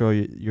 I'm pretty sure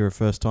you're a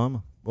first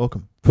timer.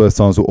 Welcome. First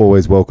times are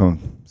always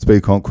welcome.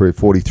 Speedcomp Crew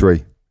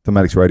 43,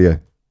 Thematics Radio.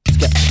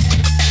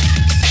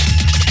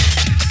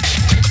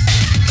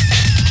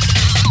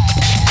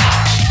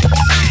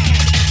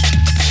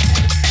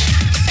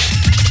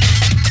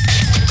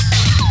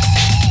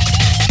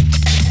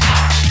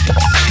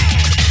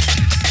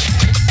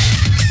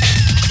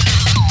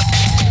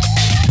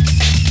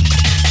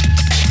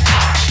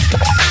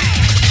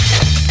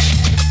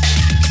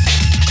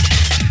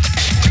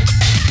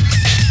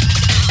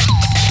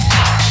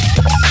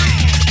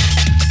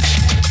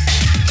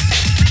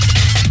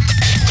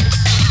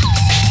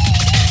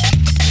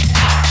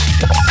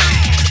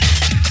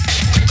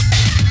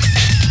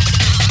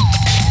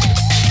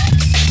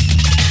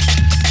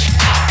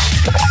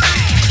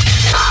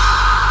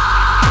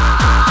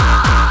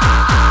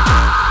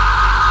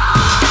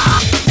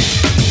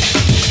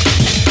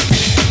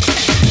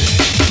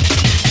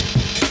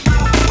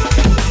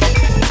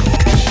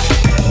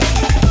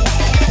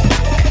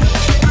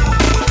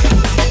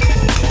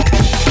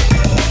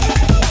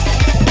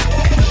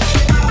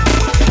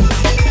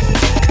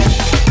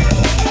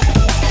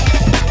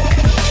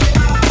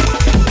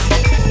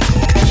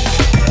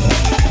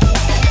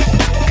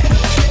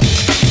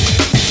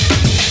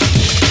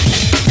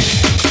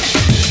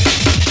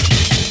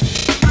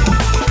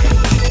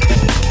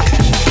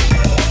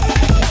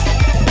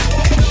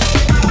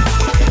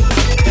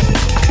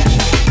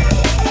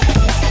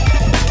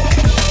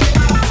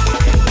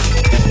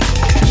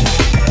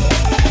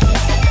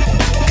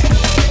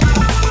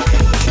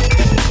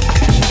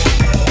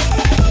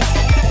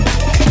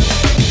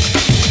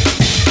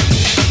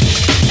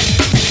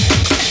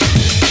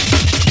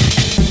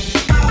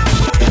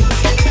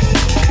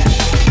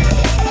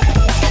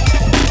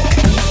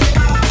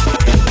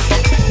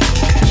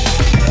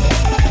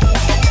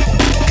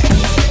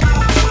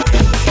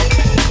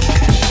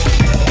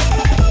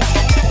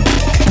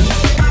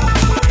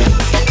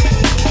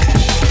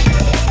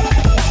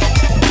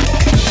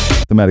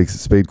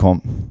 Thematics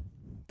Speedcomp,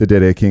 the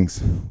Dead Air Kings,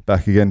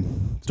 back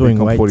again. Doing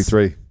Speedcomp weights.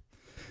 43.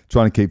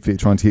 Trying to keep fit,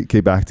 trying to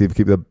keep active,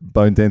 keep the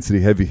bone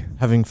density heavy.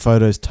 Having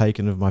photos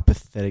taken of my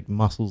pathetic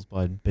muscles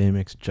by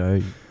BMX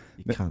Joe.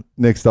 You can't.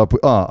 Next up,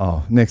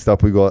 next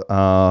up we got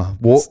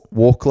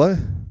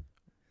WARKLO.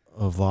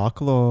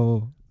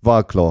 VARKLO.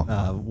 VARKLO.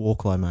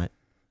 WARKLO, mate.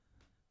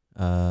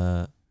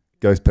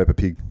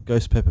 Ghostpeppapig.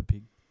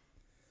 Ghostpeppapig.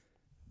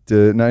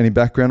 Do you know any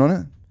background on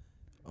it?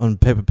 On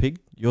Peppa Pig?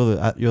 You're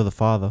the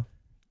father.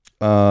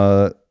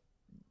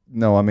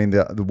 No, I mean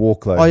the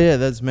WARKLO. Oh yeah,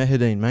 that's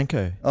Mehedin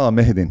Manko. Oh,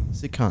 Mehedin.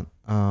 Sick cunt.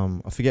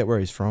 I forget where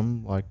he's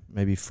from, like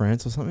maybe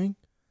France or something.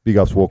 Big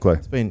ups WARKLO.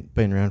 It's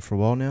been around for a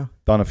while now.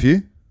 Done a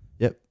few?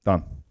 Yep.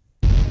 Done.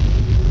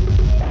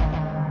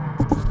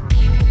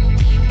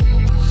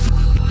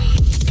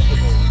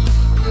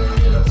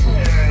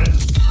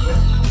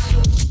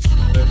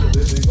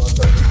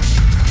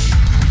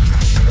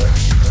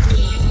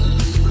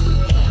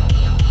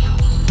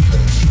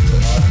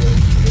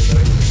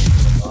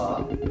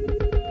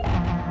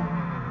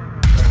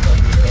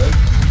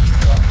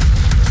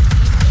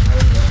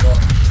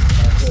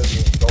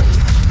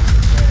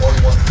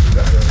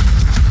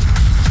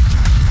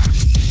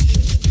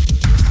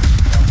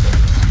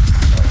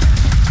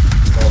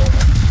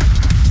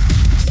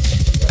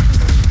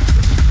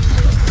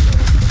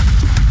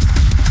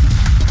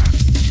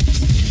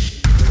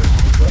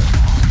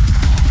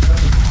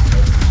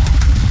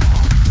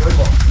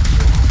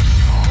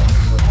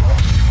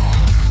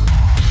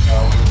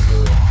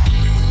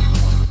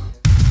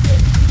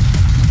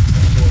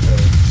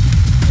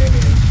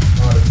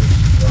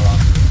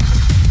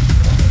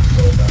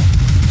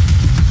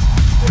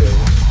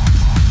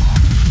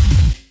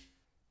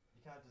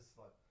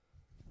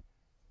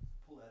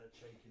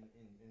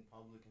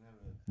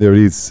 There it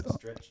is.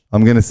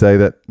 I'm going to say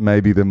that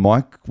maybe the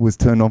mic was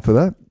turned on for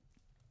that.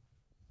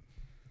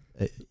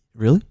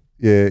 Really?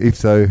 Yeah, if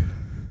so,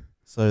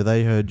 So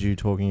they heard you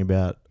talking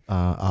about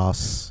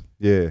arse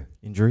yeah,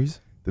 injuries?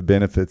 the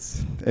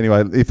benefits.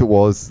 Anyway, if it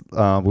was,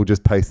 we'll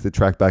just paste the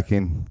track back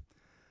in.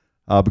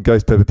 But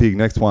Ghostpeppapig,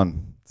 next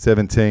one,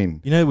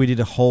 17. You know, we did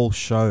a whole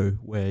show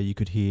where you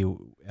could hear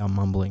our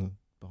mumbling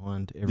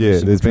behind every Yeah,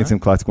 single there's been track. some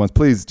classic ones.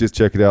 Please just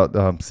check it out.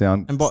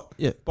 Sound. And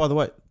by the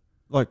way,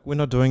 like, we're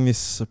not doing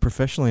this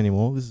professionally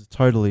anymore. This is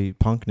totally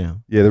punk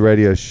now. Yeah, the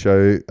radio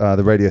show,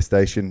 the radio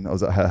station.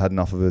 I had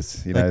enough of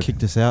us. You They know,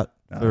 kicked us out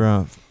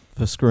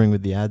for screwing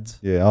with the ads.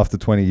 yeah, after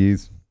 20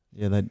 years,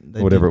 Yeah, they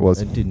Whatever didn't- it was.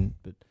 They didn't.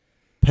 But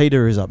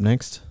Peter is up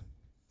next.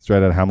 straight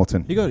out of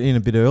Hamilton. He got in a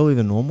bit earlier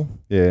than normal.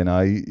 Yeah,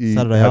 no, he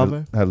Saturday had,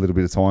 Arvo? had a little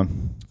bit of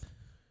time.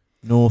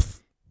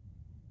 North,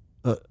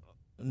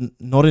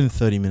 not in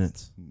 30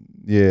 minutes.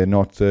 Yeah,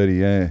 not 30.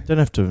 Yeah, Don't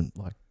have to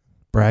like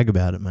brag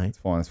about it, mate. it's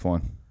fine. It's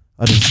fine.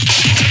 I just.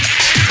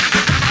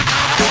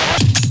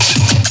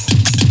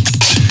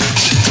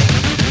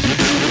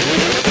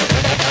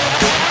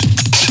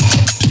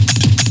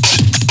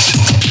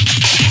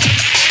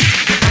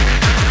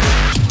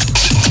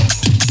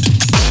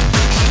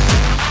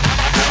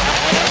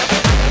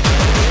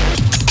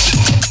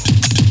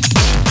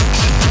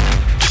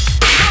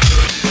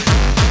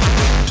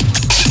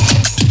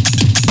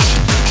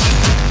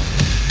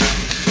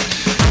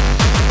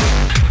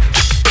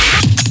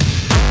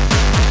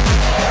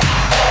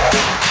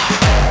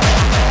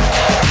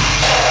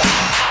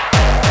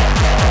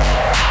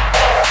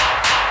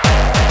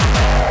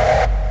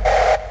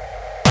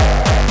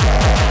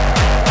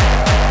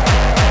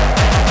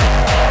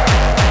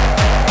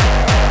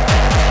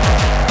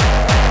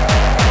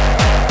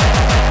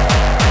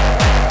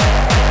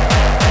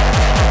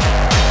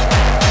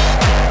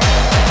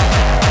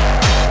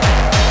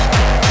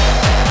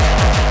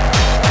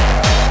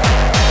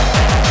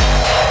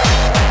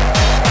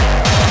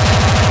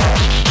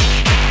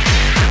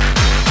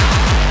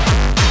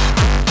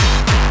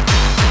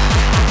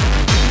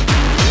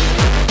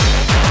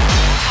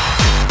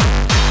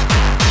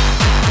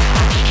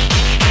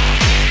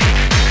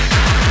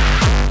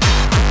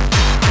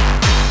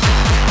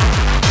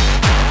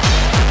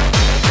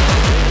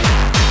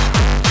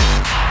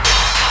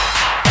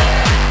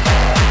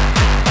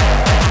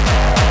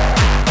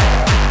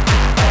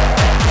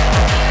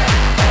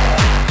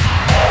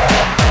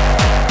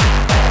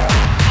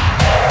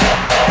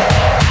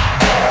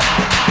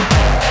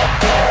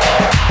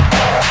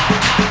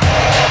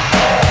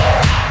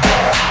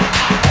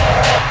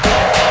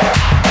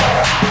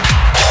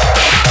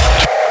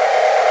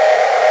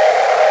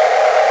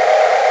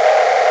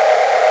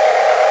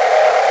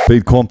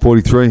 Speedcomp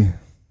 43,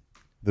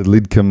 the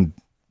Lidcombe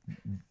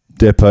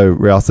Depot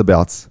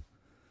Rouseabouts.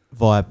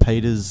 Via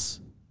Peter's,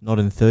 not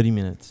in 30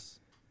 minutes.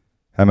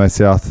 Hamo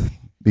South,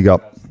 big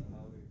up.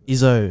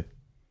 Izzo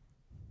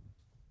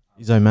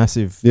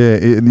massive. Yeah,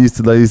 they used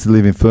to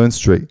live in Fern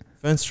Street.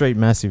 Fern Street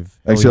massive.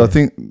 Hell Actually, yeah. I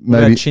think What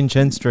maybe about Chin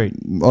Chen Street?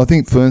 I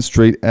think Fern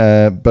Street,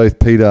 both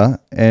Peter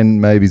and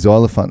maybe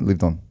XYLOFUNT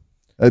lived on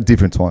at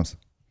different times.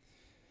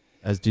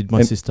 As did my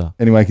And- sister.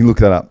 Anyway, you can look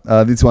that up.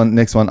 Next one,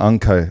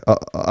 UKNO.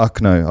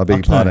 I beg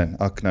your pardon,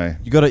 UKNO.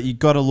 You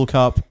gotta look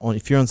up on,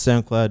 if you're on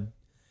SoundCloud,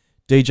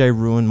 DJ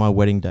Ruined My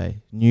Wedding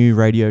Day. New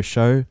radio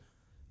show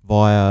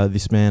via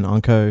this man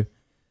Unko.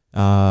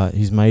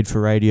 He's made for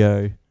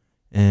radio,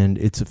 and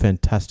it's a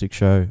fantastic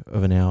show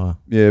of an hour.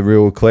 Yeah,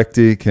 real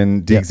eclectic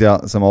and digs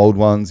out some old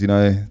ones. You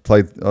know,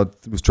 I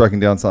was tracking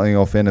down something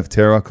off End of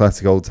Terror,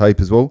 classic old tape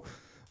as well.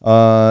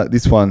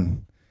 This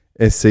one,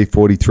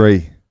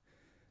 SC43.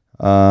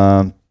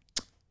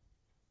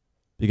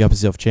 Big up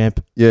yourself,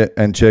 champ. Yeah,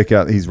 and check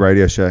out his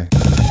radio show.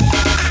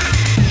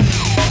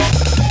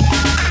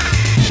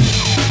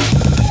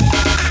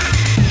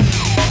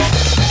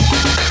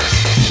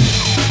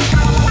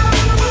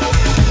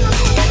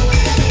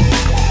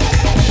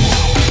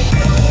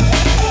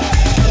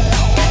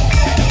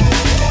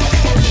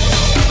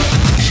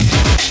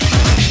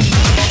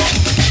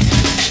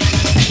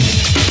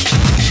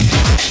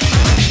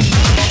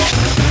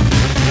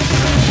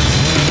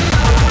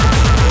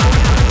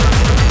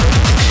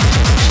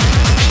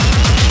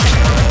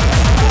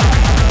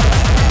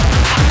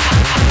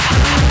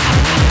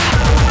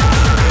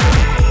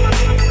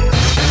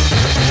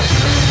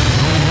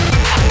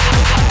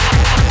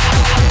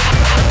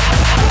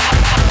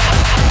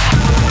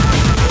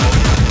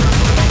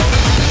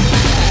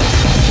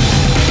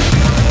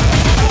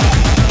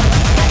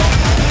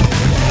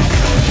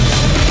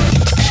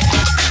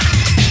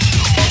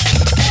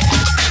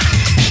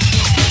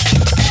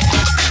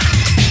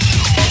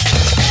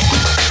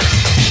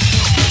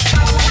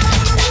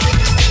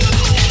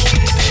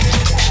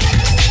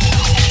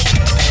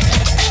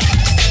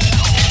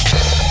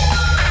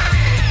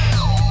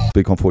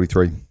 Speedcomp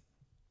 43.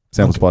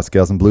 Samples by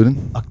Scousenbluten.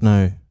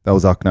 UKNO. That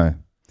was UKNO.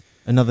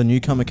 Another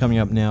newcomer coming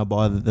up now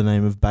by the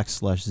name of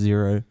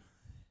 /0,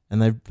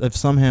 and they've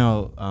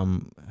somehow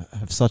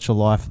have such a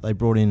life. They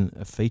brought in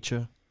a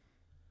feature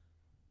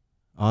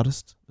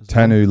artist. as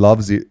well. Tanu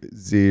loves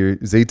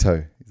Zito. Is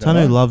that Tanu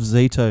right? loves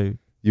Zito.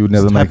 You would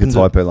never just make a happened to-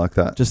 typo like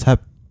that. Just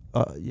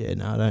yeah,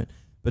 no, I don't.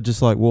 But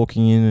just like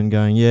walking in and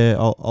going, yeah,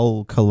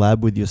 I'll collab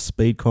with your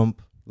Speedcomp.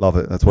 Love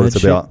it. That's what That it's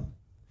shit. about.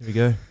 Here we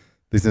go.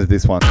 Listen to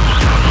this one.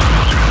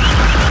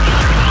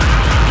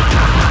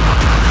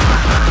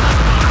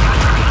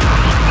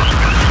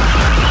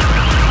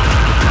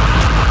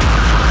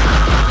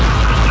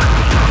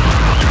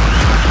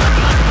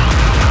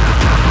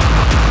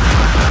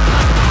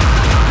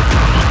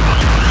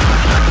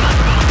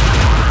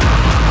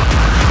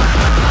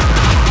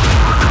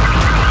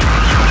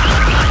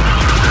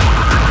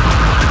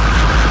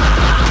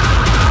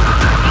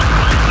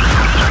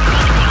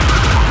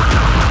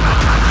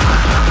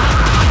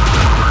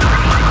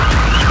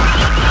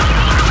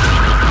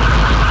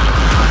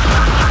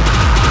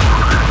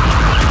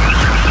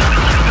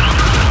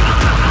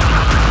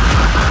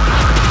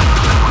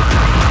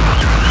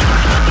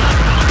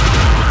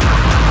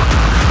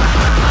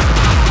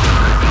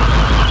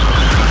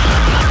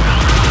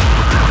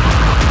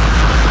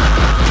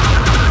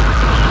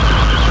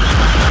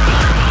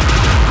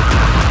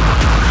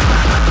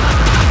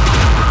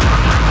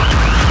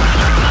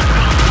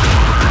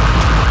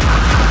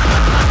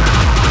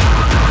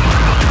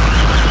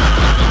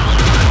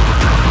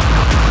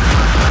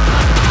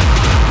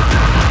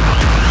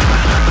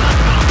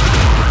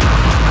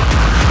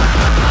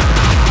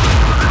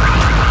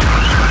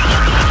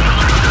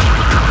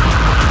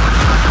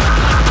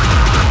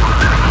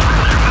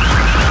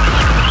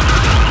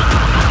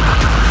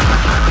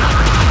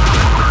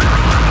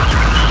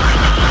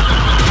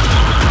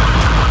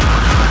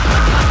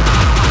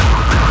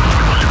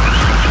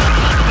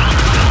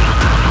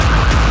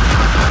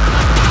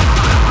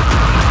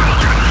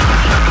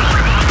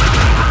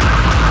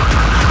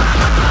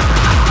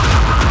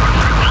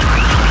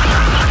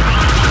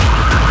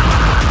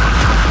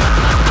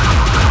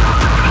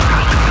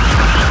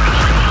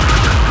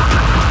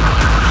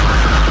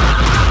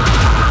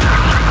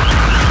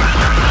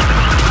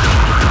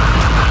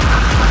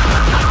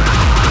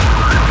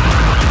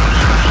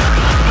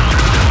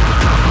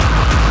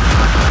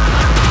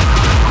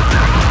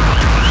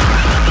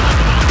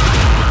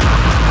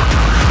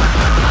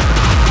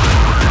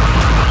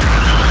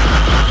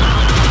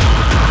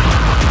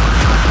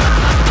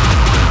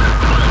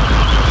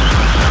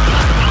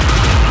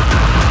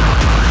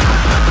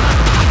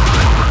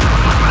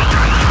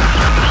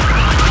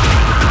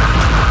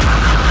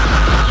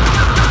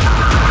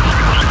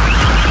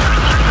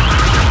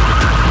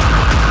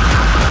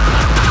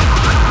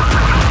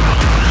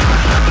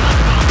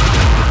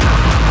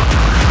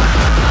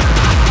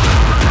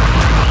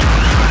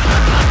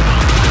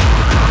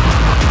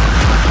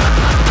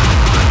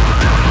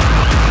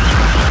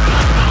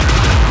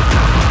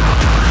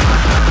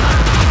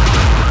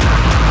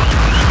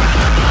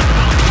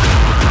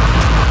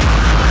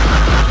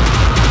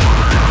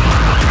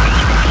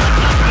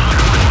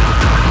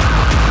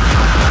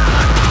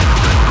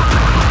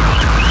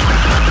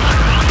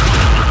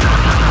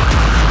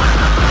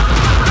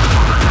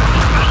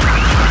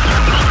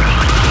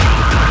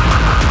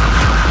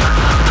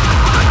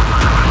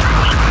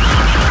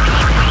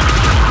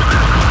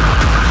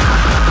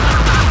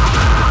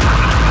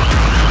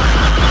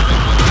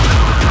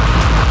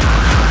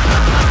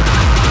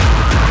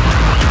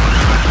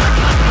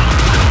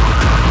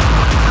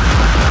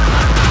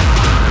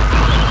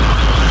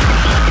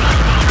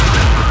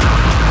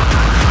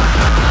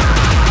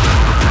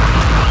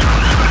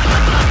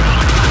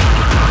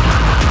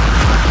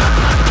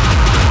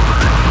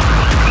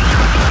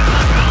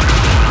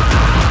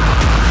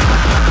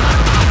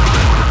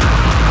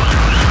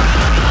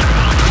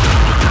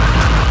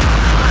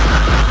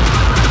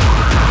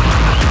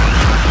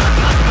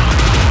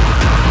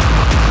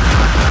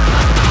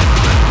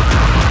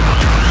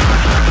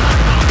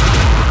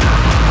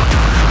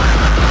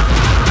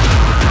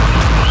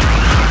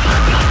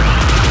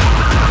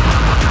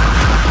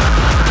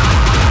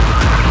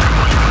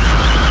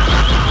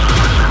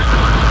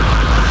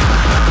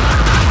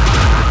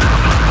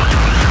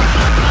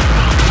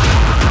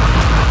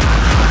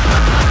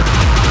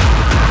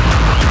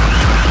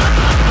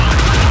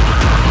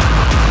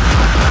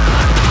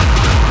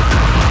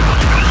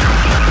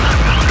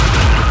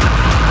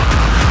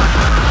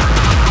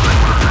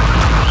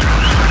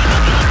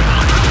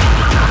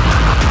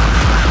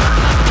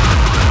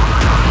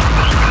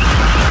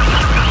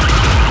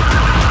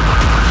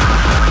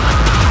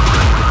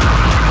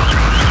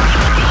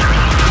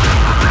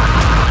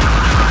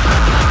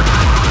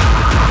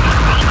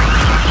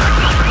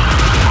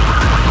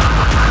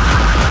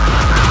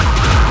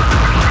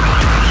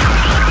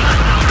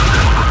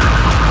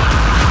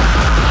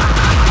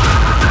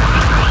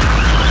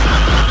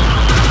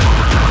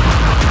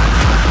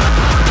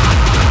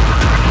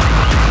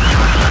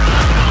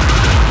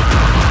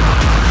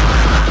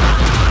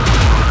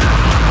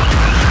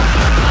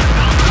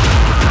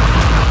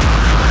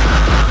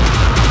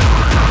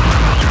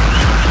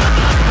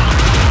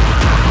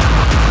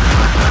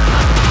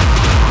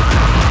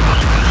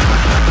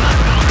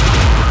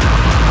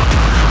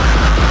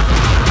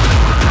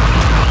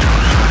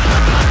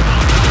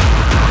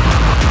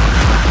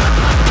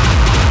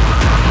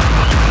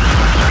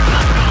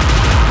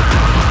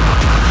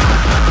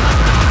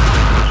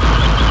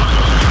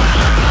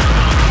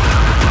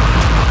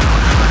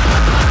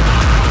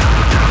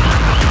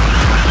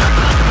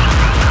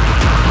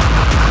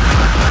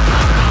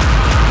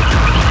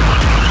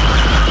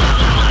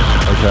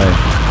 Okay.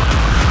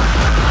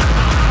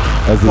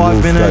 As the 5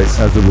 rule minutes.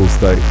 state, as the rule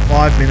state,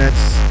 5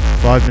 minutes.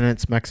 5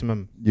 minutes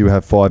maximum. you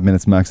have 5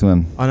 minutes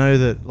maximum. I know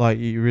that like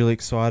you're really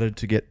excited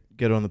to get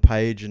on the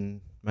page and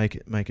make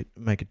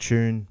a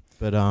tune,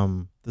 but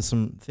there's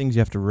some things you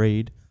have to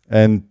read.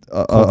 And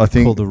I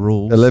think called the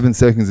rules. 11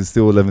 seconds is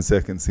still 11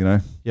 seconds, you know.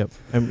 Yep.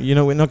 And you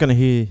know we're not going to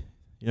hear.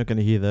 You're not going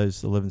to hear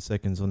those 11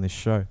 seconds on this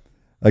show.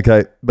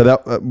 Okay, but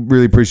that,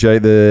 really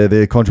appreciate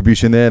their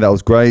contribution there. That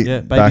was great.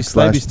 Yeah, baby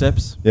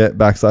steps. Yeah,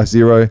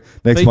 /0.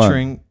 Next one.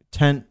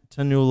 Featuring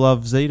Tanuel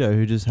Love Zito,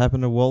 who just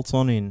happened to waltz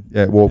on in.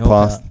 Yeah, walk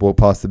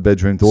past the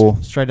bedroom door.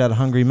 Straight out of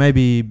Hungary.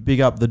 Maybe big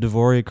up the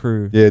Dvoria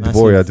crew. Yeah, Massive.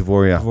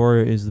 Dvoria.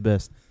 Dvoria is the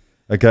best.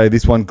 Okay,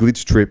 this one,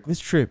 Glitch Trip.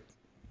 Glitch Trip.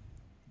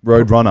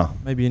 Roadrunner.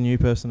 Maybe a new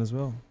person as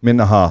well.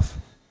 Minute and a half.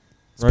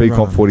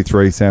 Speedcomp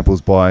 43,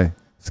 samples by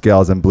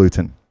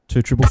Scousenbluten.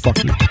 2 triple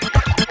fuck you.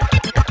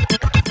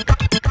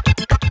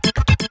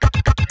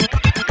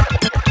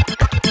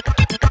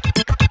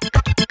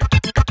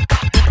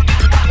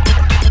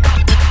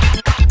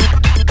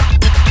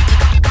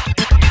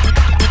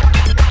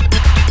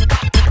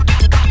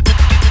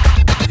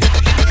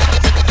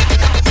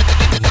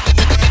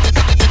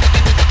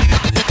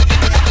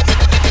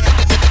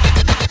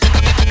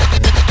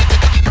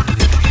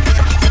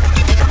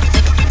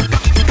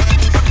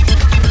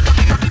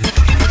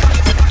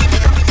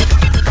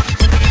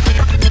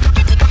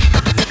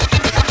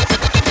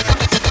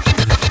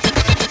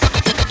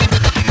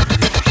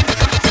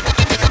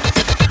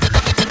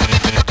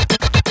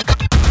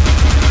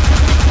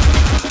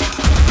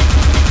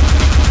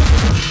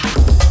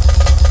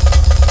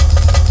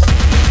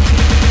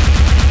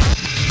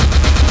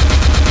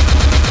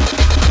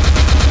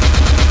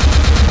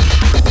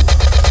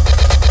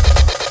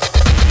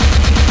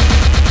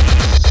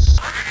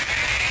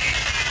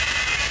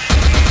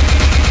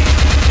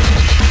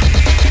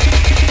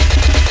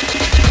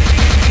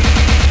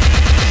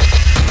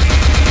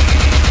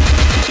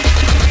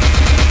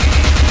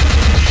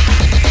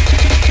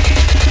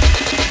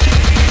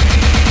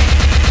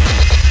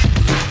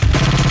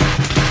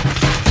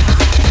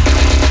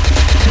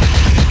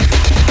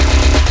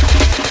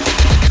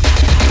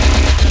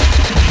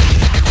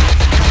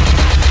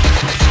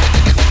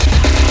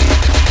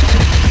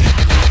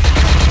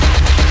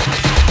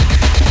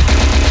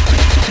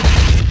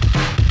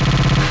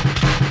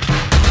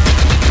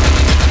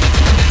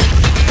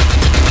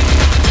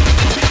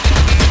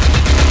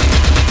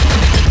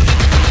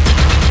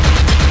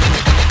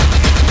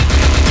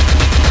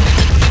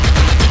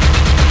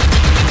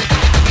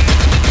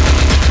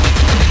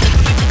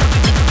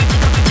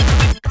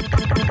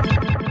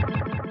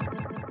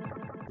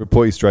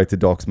 Report you straight to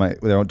Docs,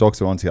 mate.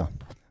 Docs are onto you.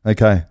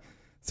 Okay.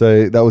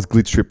 So that was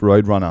Glitch Trip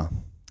Roadrunner.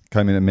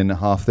 Came in a minute and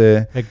a half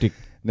there. Hectic.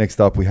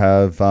 Next up we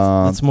have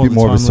a That's more bit the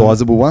more of a time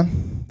sizable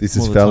one. This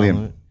is More the time Thallium.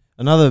 limit.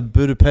 Another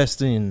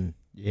Budapestian.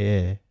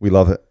 Yeah. We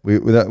love it.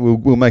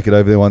 We'll make it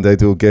over there one day,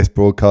 do a guest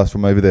broadcast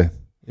from over there.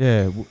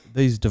 Yeah.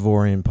 These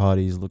Devorian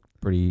parties look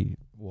pretty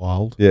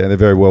wild. Yeah, and they're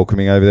very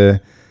welcoming over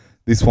there.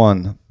 This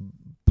one,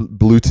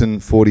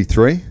 Bluten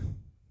 43.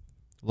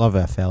 Love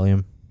our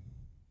Thallium.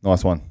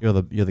 Nice one. You're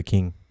the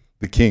king.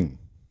 The king.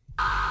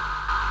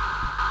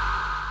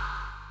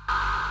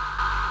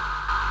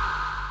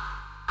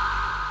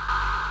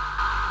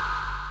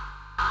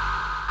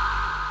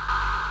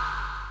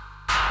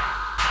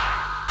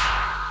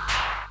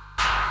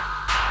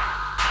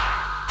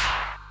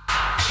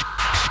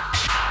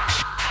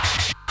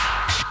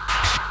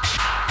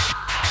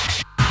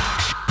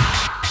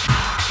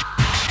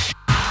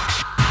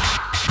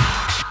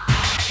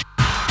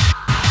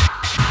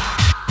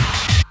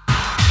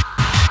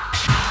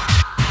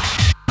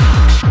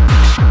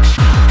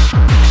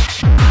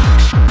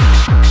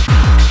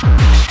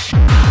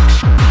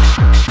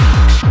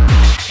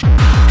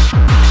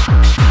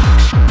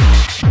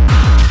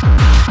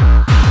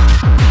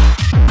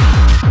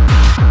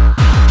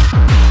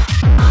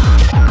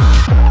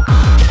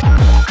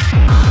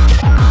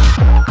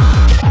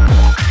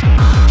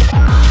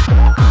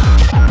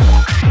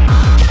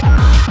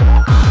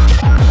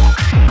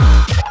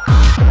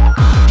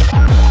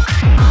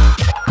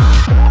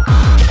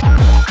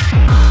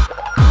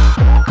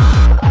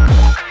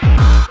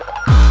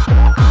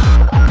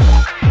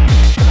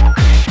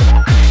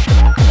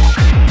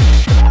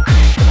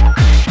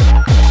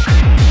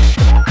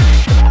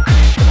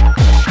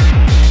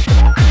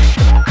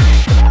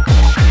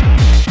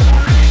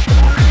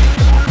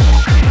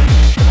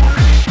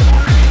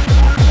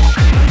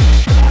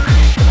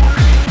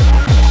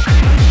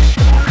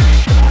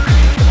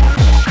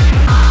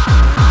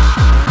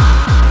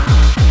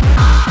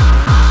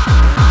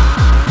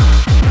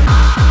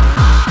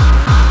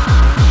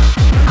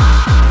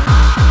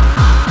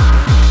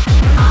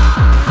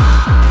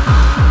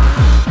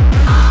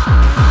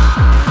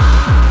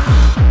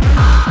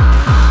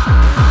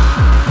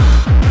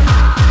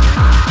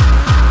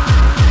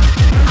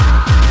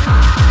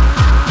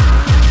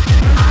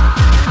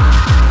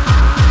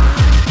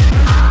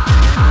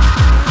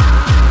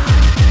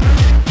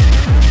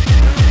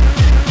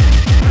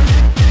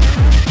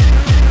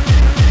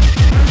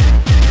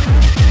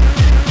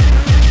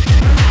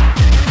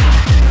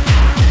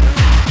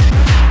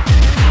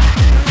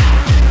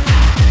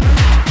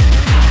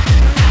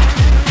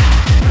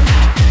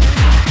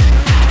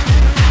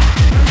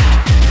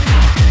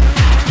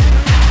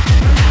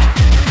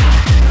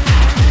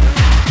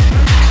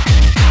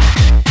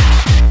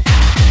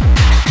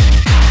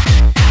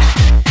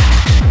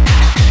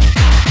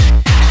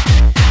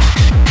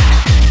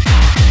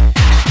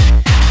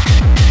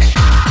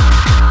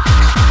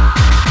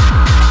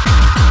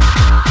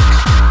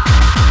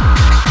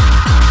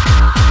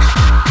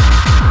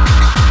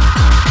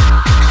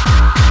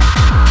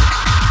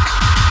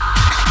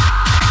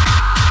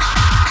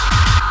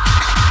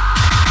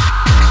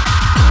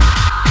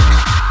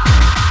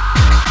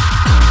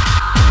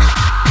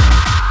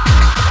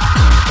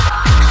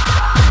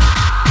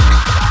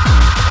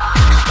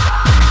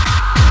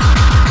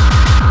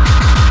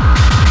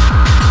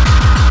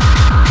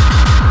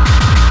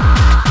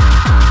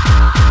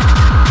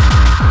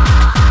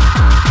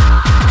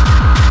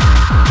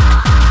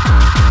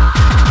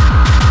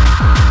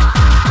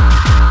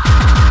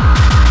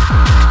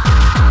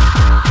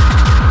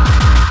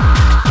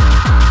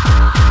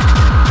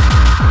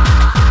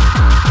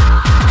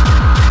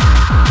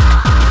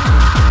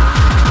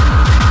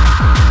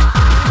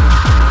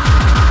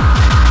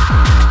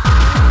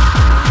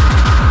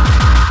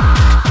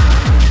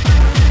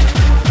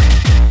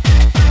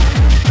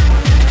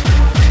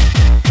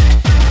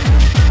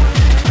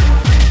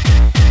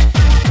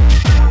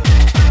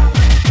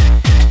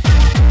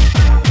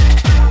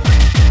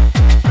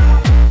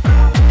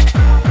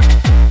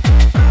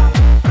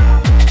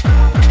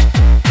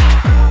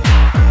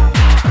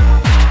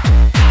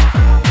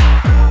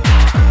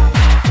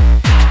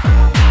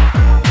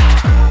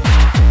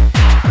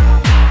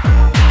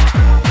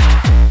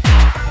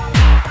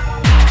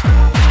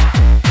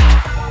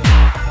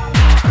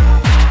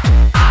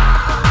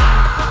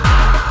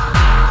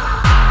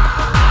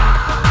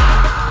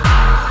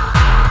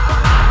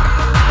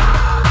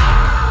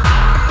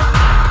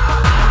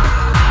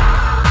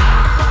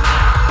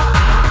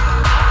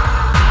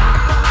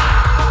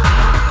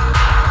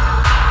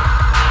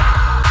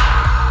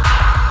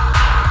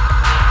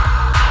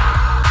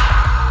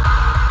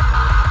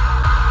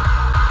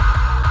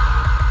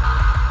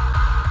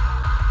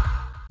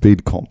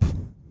 Speedcomp.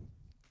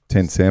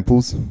 10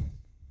 samples.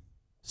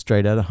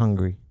 Straight out of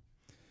Hungary.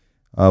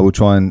 We'll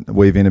try and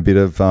weave in a bit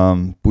of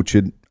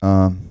butchered,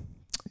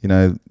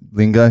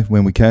 lingo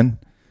when we can.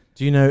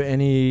 Do you know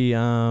any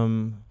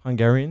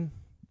Hungarian?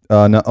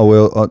 No, I know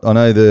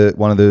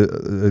one of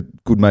the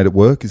good mate at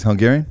work is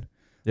Hungarian.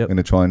 Yep. I'm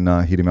going to try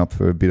and hit him up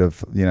for a bit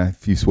of, a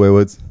few swear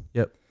words.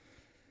 Yep.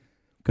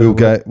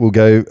 We'll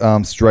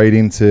go straight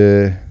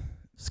into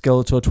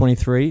Skeletor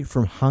 23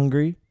 from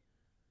Hungary.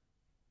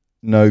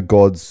 No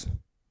gods,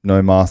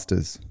 no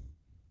masters.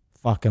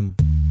 Fuck 'em.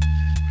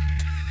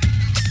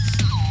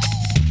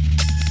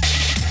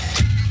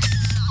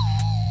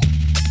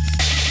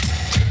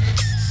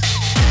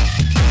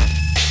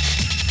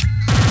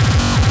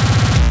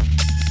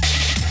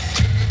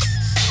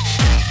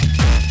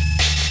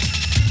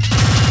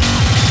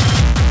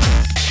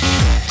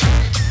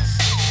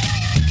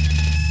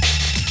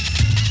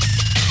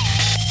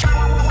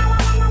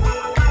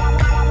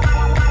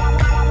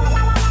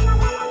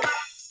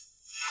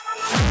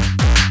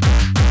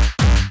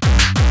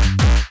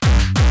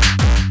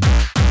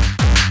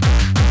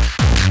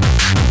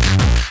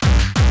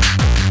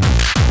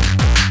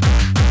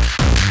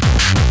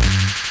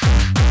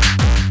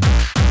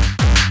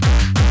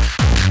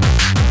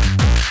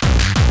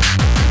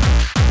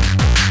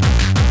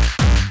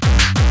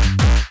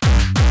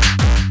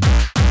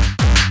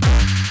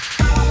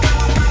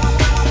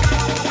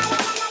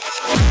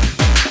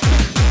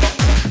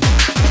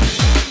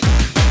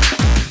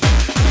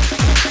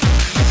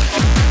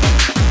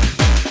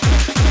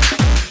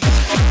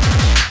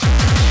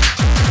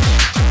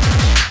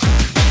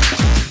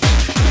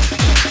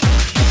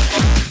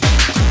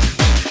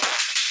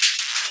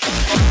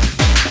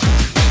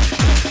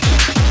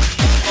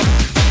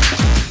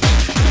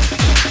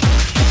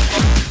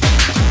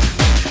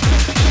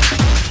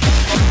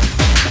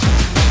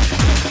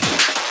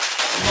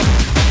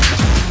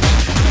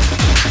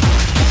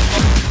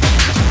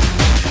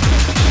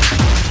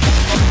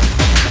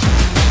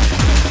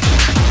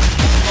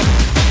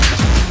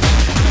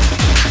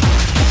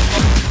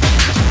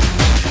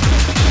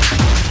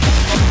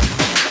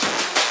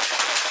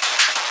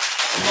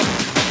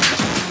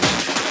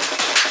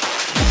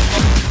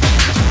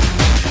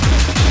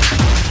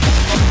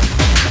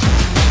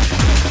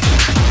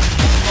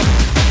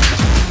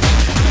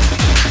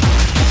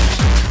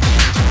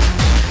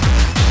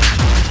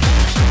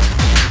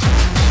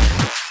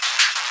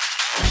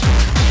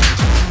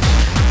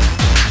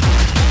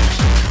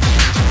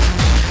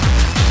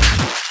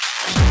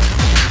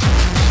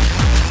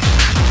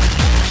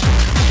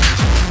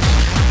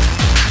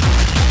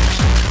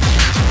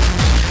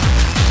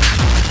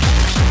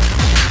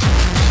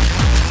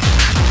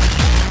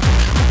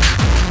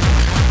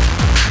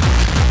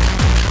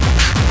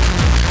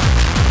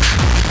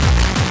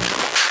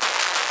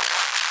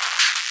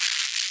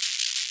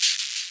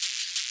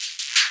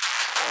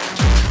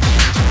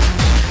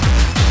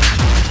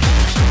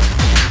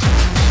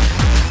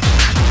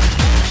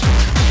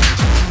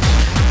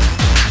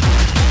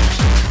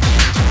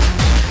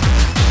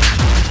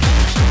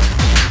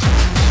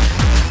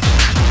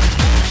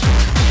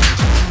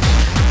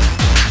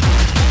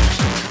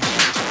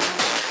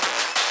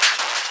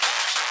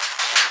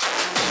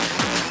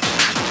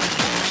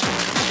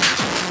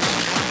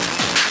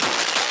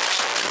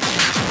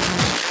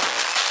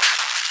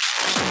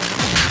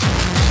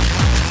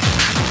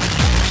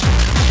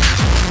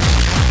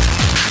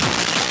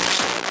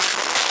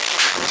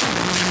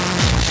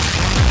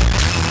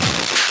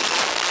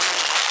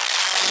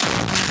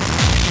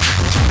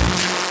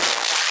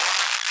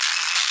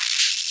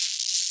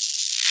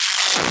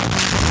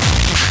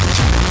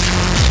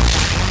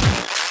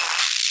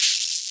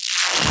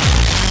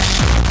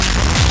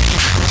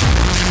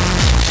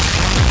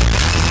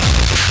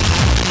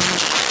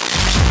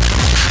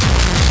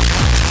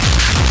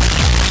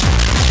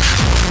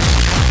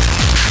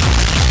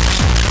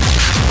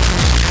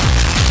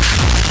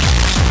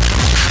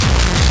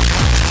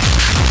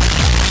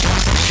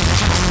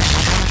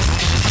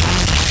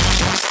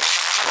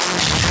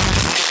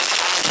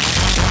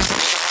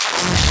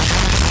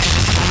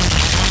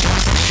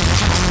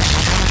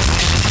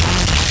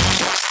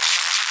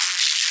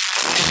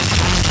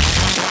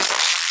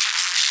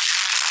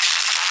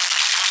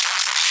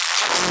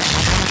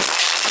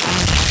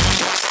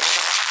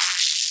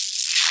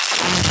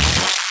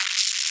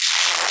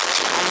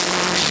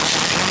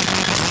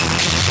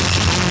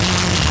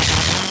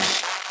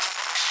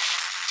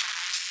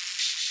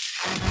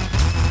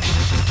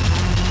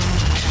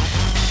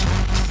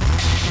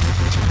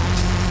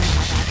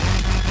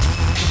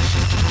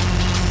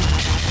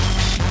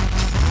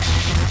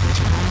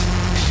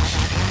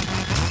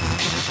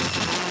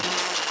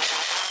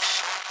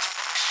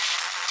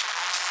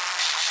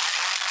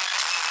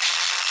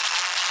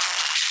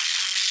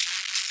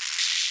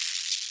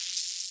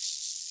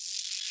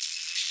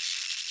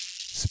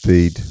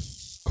 Speed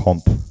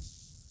comp.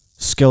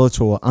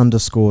 Skeletor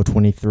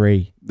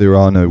 _23. There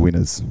are no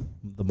winners.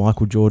 The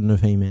Michael Jordan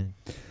of He-Man.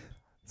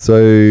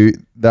 So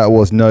that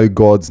was No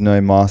Gods, No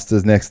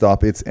Masters. Next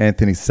up, it's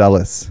Anthony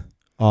Salas.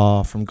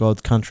 From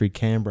God's Country,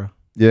 Canberra.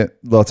 Yeah,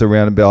 lots of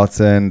roundabouts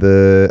and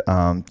the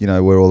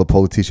where all the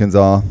politicians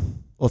are.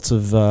 Lots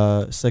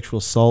of sexual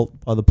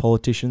assault by the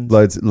politicians.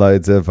 Loads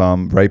of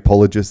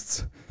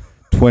rapeologists.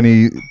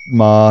 20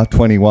 MAR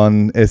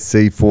 21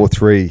 SC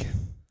 43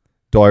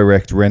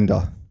 direct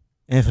render.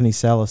 Anthony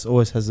Salas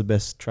always has the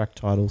best track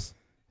titles.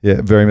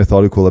 Yeah, very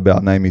methodical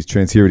about naming his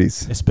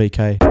transherities.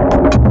 SBK.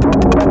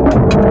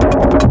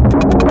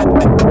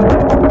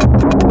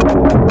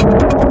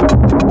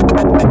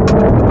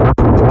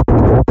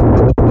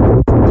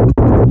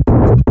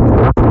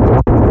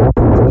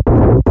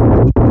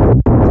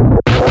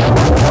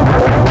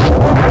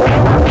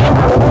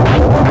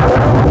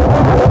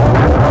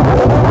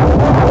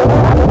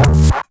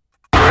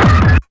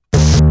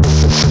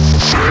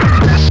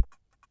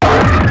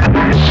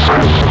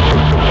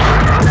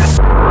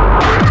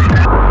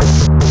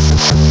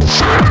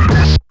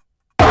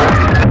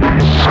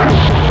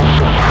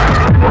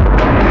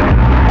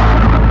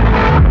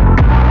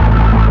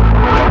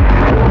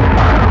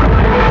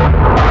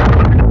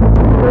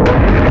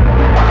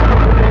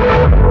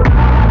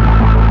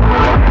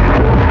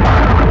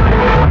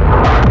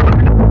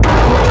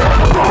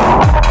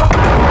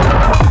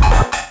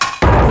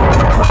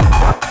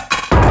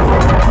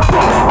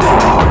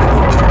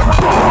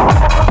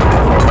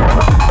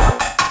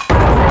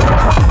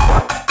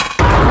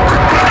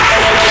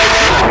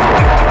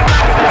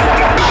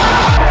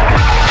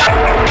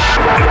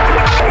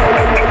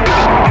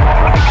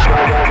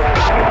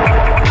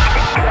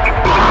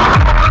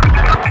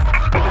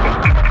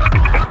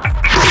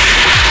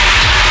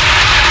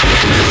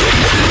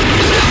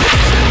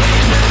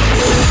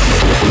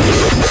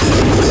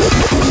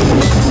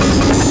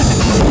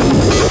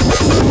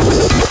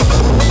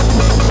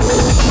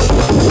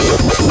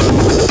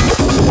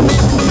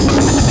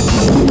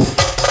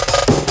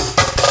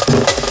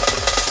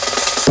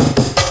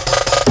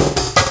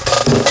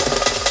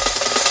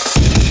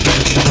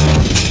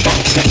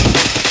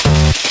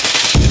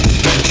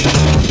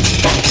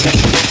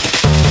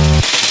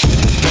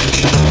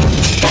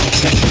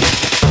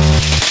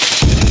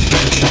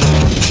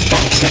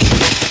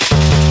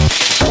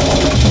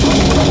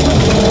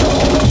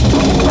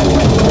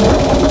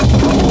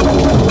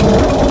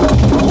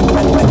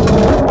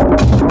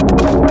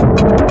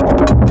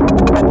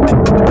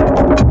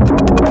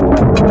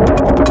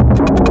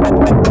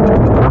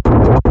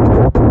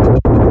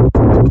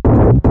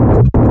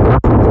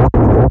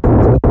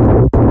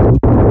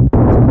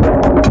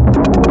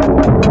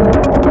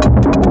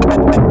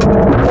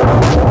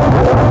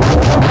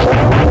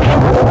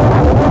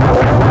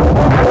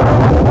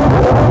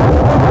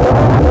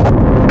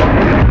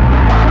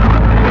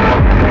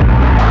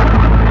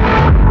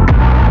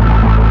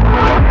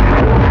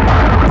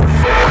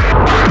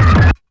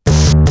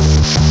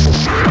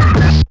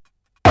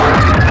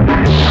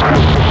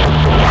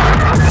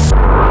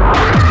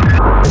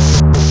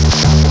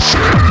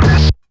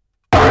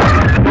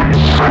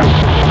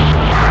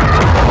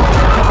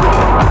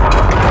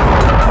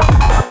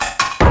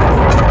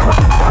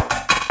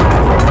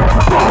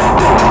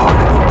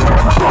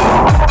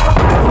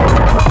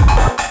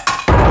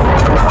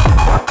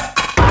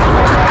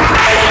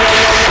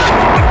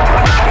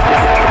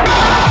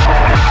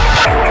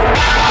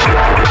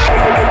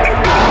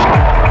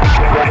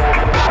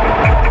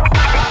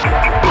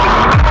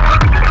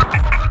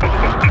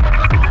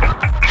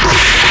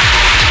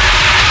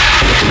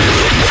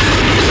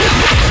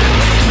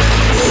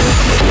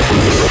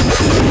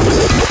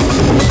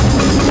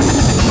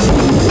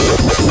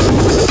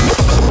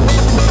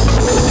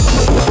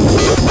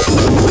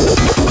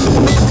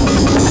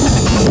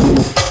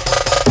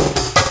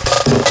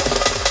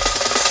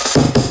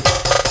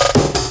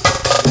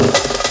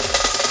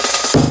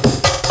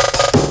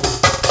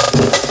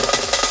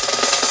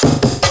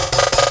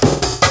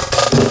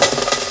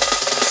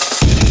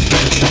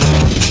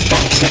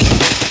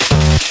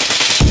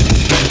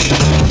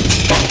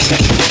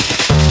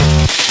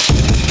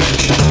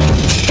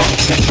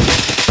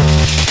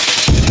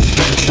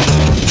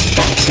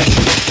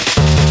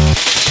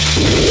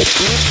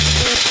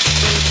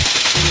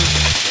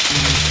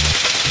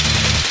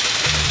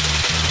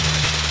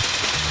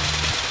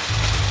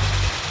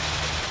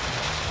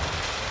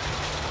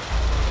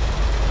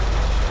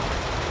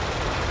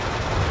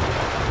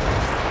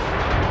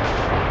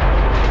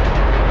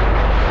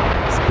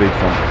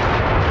 Speedcomp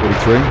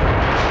 43.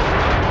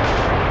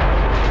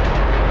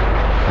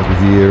 As we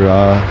hear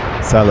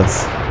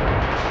Salas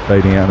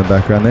fading out in the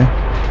background there.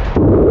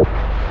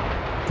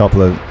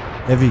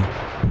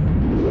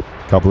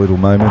 Couple little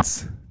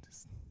moments.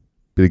 Just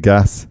bit of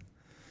gas.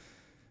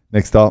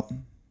 Next up,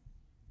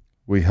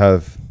 we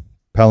have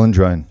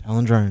Palindrome.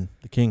 Palindrome,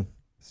 the king.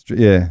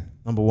 Yeah.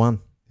 Number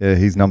one. Yeah,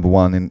 he's number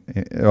one. And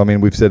I mean,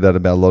 we've said that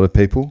about a lot of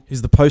people.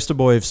 He's the poster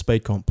boy of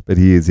Speedcomp. But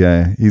he is,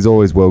 yeah. He's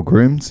always well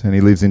groomed, and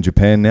he lives in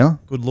Japan now.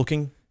 Good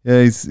looking.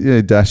 Yeah, he's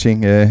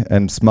dashing, yeah,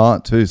 and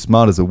smart too.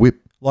 Smart as a whip.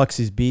 Likes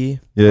his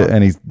beer. Yeah,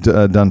 and he's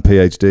done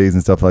PhDs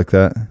and stuff like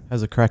that.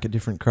 Has a crack at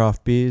different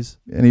craft beers.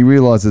 And he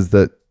realizes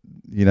that,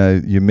 you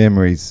know, your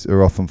memories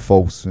are often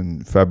false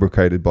and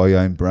fabricated by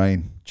your own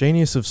brain.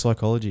 Genius of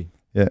psychology.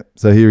 Yeah.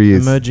 So here he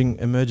is.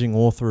 Emerging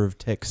author of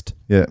text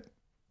Yeah.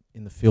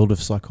 in the field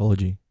of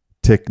psychology.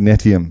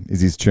 Technetium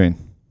is his tune.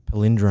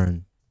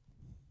 Palindrome.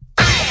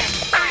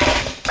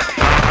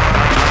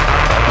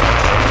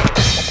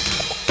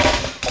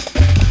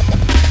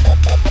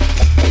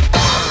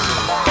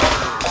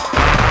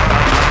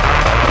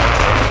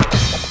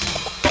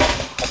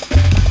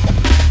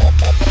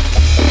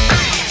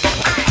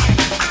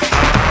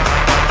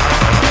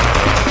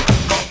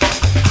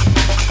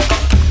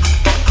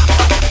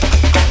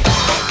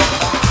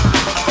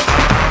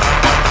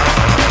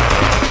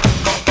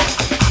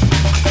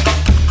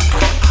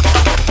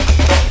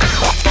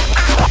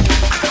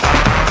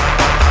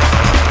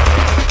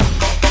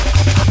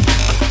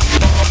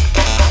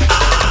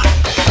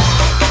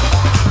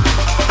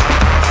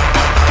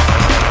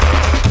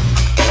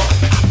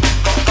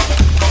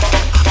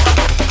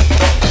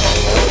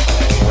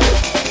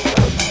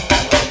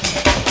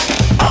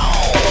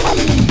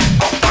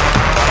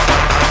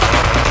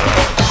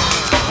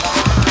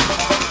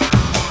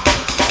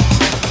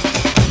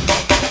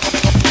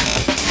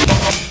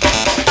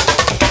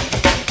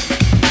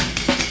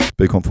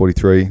 Speedcomp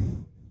 43.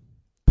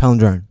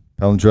 Palindrome.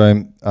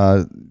 Palindrome.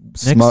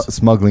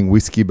 Smuggling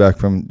whiskey back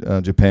from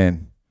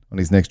Japan on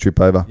his next trip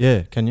over.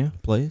 Yeah, can you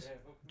please?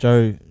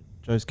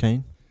 Joe's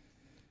keen.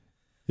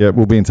 Yeah,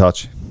 we'll be in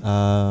touch.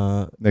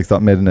 Next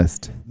up,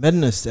 Medinist.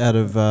 Medinist out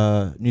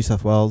of New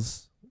South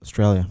Wales,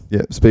 Australia.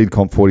 Yeah,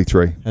 Speedcomp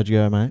 43. How'd you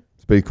go, mate?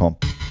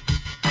 Speedcomp.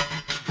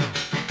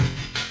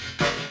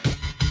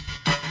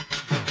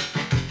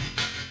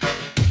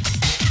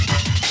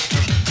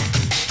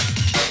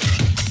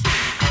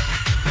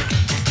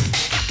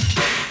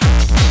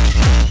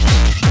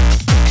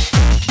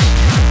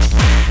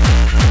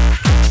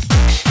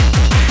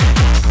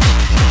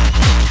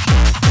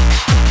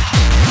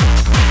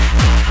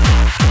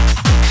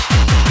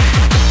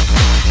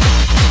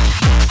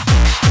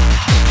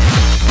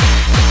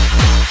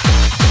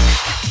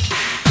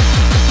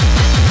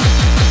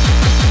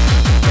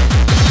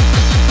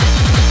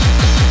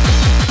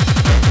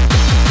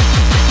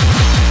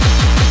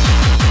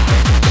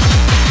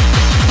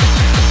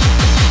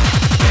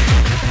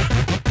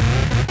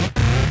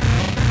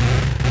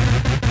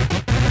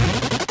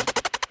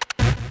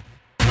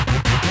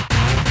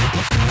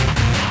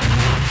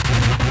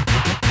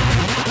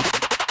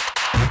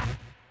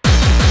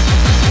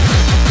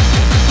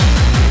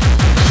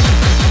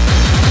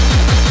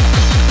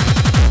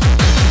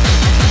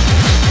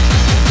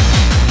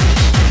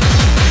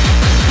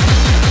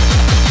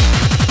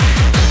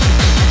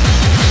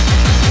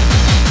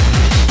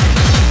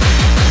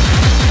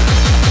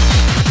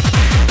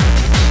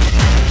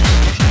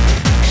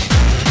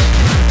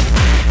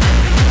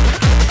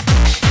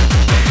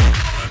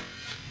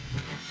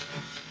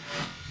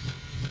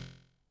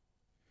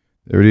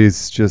 There it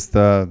is, just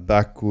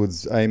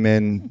backwards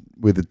amen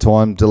with a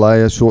time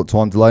delay, a short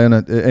time delay on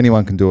it.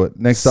 Anyone can do it.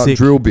 Next up, Sick.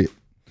 drill bit.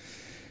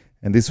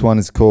 And this one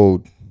is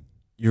called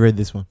You read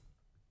this one.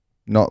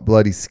 Not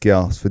Bloody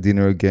Scouse for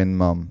Dinner Again,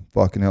 Mum.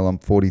 Fucking hell, I'm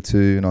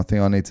 42 and I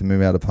think I need to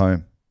move out of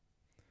home.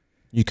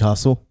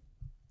 Newcastle.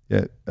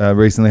 Yeah,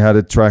 recently had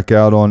a track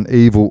out on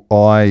Evil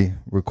Eye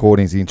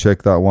Recordings. You can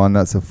check that one.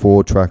 That's a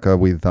 4-tracker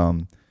with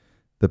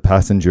The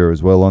Passenger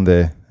as well on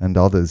there and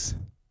others.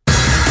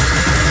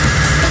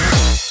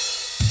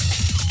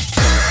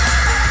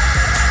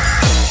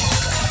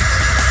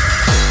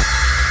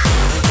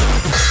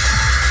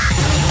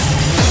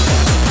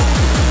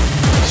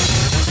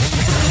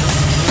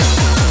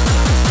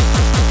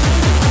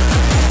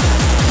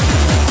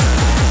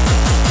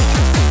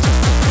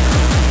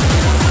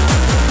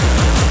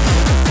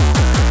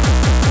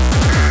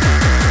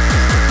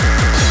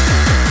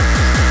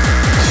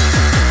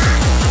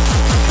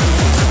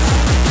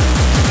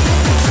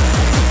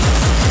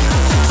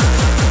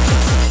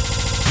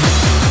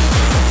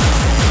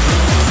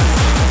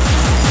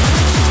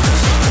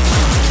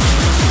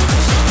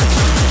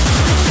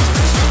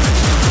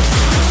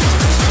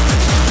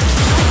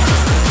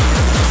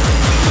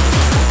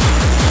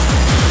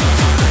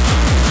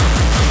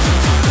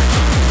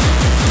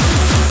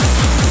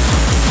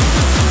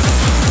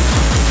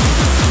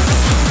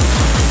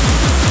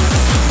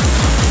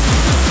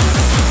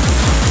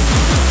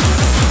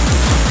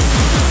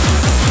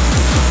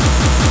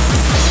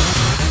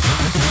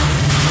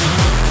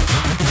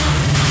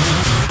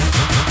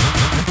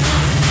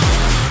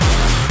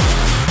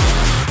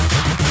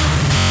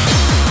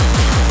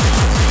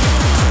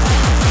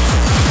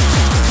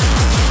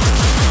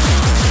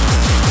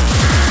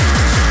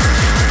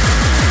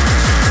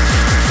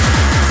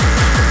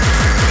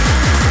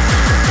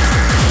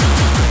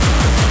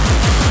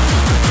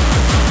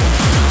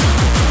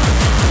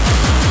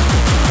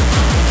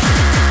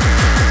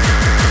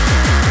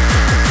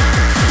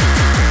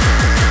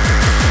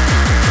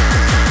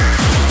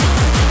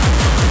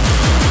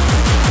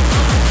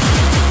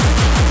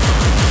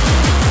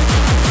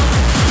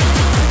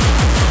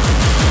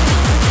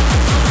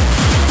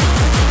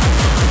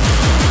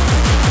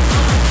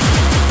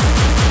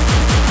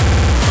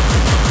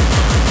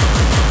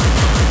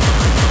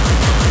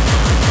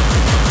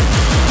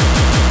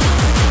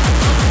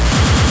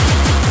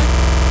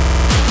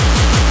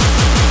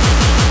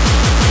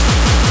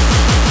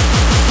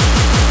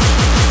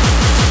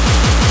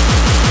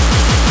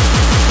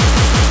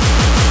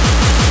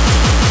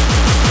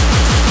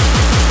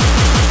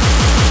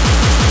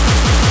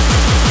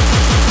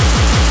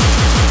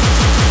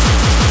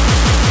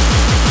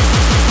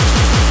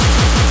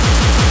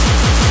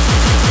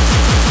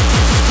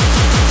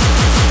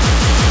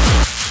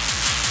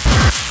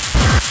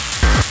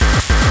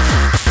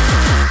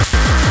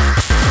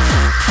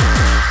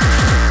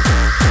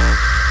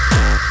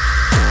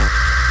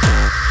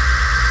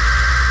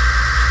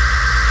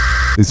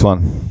 This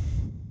one.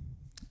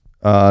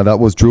 That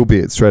was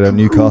Drillbit, straight out of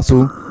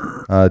Newcastle.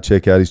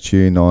 Check out his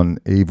tune on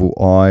Evil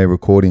Eye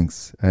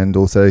Recordings and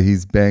also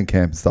his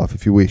Bandcamp stuff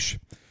if you wish.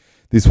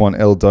 This one,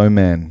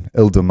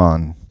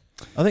 Elderman.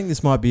 I think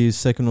this might be his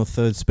second or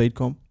third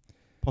Speedcomp,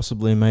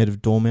 possibly made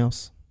of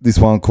Dormouse. This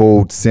one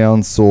called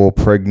Soundsaw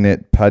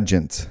Pregnant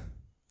Pageant.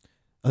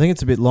 I think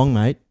it's a bit long,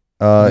 mate.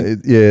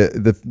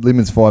 The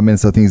limit's 5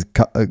 minutes. I think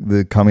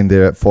they come in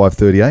there at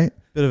 5:38.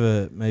 Bit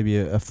of maybe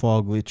a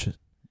file glitch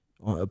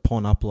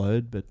upon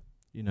upload, but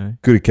you know.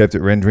 Could have kept it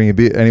rendering a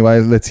bit.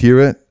 Anyway, let's hear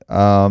it.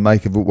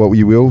 Make of it what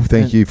you will.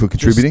 Thank you for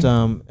contributing.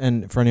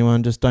 And for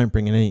anyone, just don't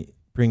bring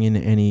in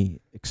any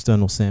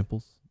external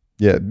samples.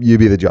 Yeah, you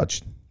be the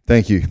judge.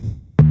 Thank you.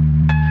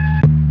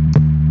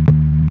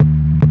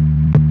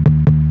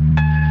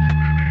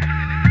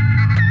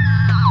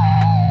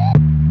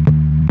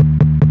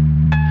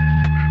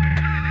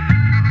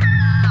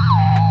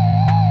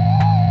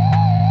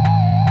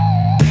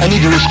 I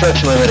need to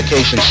restructure my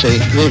medication, see.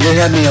 They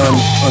had me on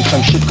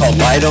some shit called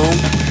Lidone,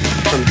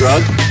 some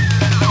drug,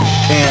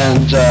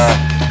 and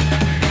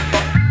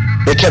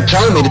they kept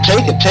telling me to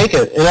take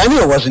it, and I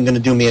knew it wasn't going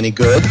to do me any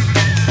good,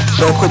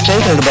 so I quit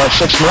taking it about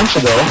 6 months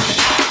ago,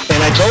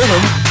 and I told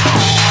them,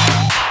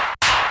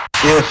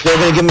 if they're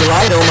going to give me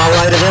Lidone, I'll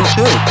write it in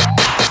too.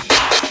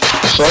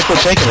 So I quit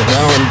taking it.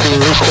 Now I'm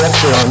being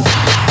restructured on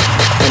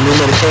new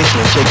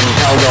medication. I'm taking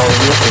Haldol and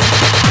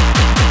NUFE.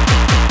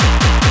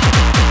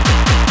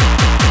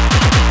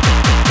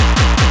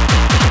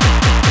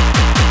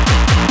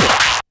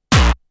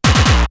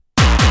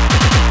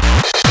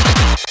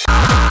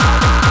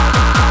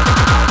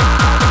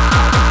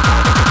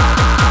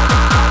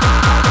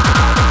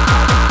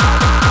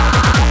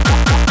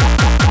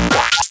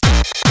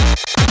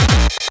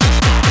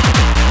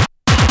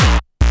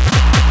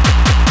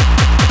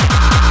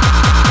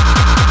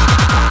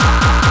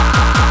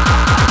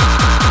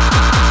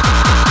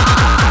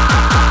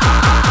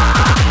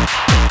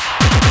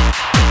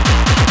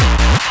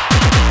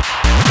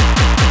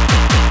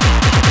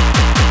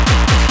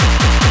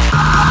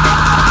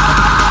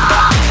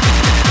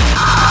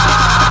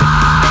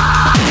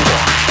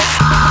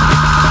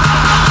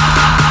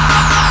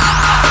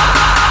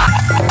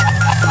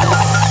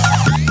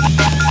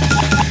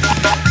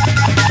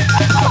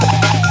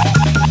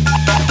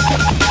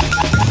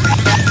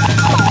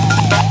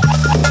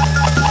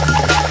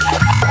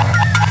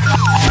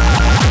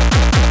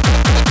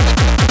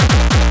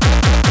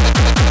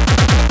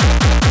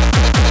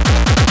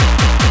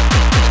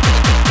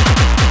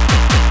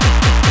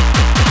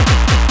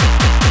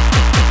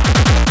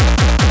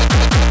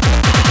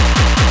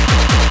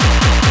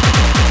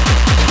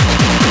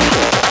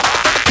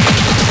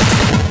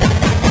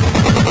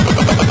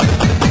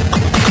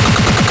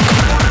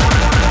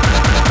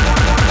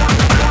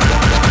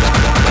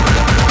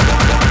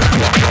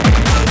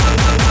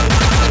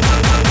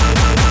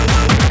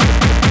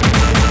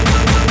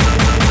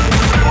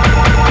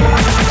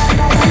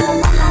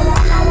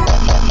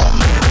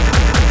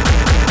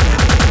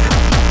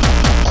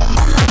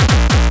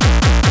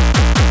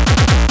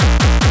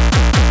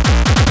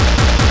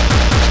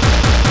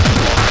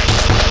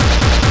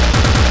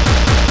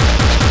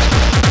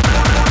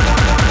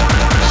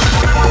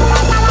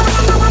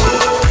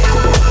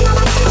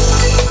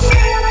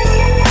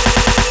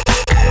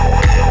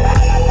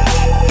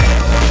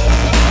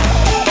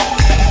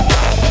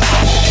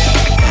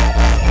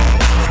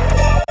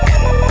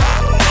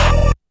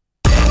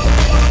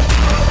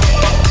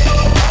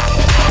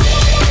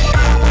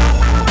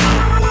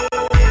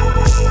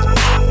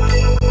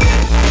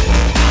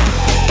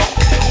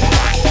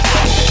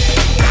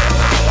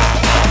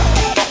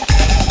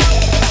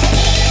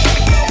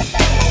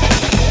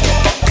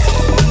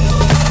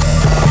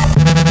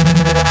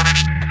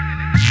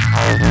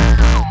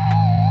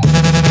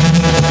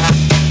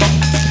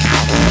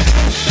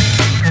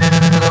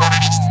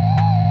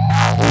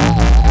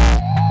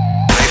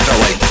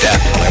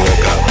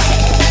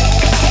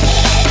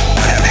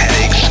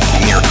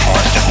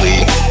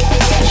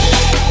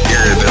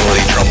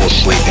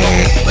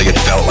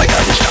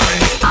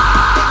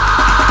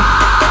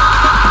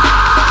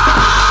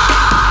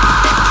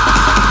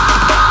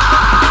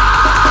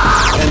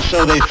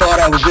 So they thought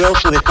I was ill,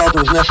 so they felt it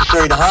was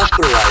necessary to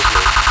hospitalize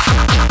me.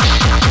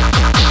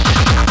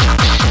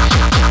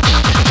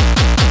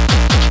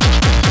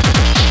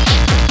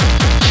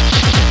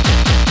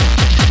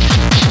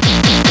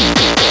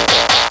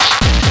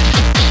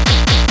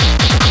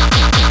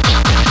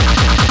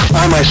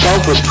 I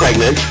myself was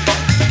pregnant.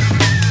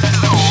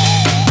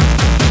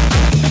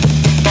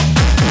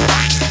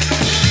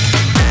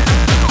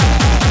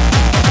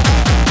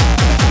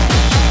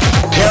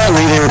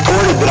 Apparently they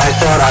reported that I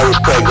thought I was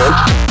pregnant.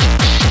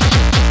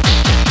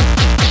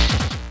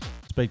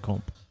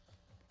 Speedcomp.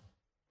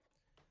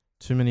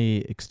 Too many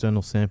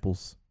external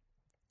samples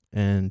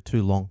and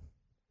too long.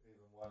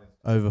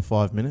 Over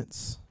 5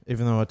 minutes.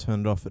 Even though I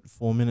turned it off at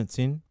 4 minutes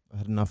in, I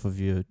had enough of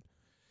your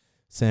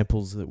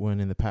samples that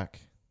weren't in the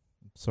pack.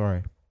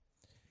 Sorry.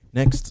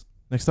 Next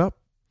up.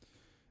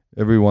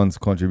 Everyone's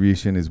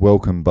contribution is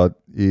welcome, but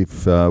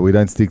if we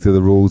don't stick to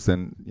the rules,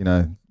 then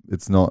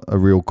it's not a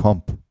real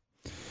comp.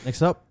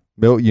 Next up,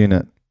 Melt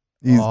Unit.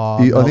 I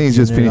think he's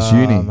just finished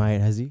uni. Mate,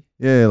 has he?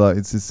 Yeah, like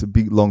it's just a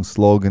big long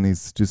slog, and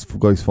he's just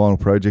got his final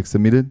project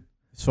submitted.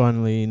 He's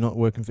finally not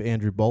working for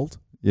Andrew Bolt.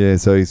 Yeah,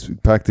 so he's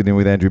packed it in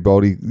with Andrew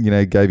Bolt. He,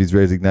 gave his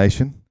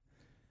resignation.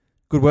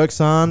 Good work,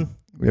 son.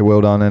 Yeah,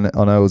 well done. And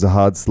I know it was a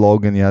hard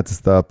slog, and you had to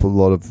start a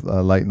lot of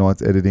late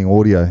nights editing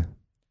audio.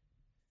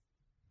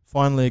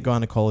 Finally, a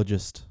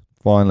gynecologist.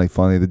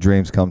 Finally, the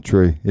dreams come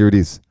true. Here it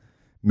is.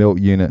 Melt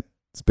Unit,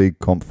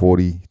 Speedcomp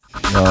 43.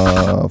 Let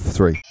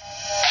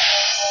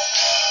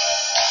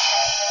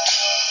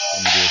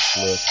me do a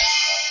slurp.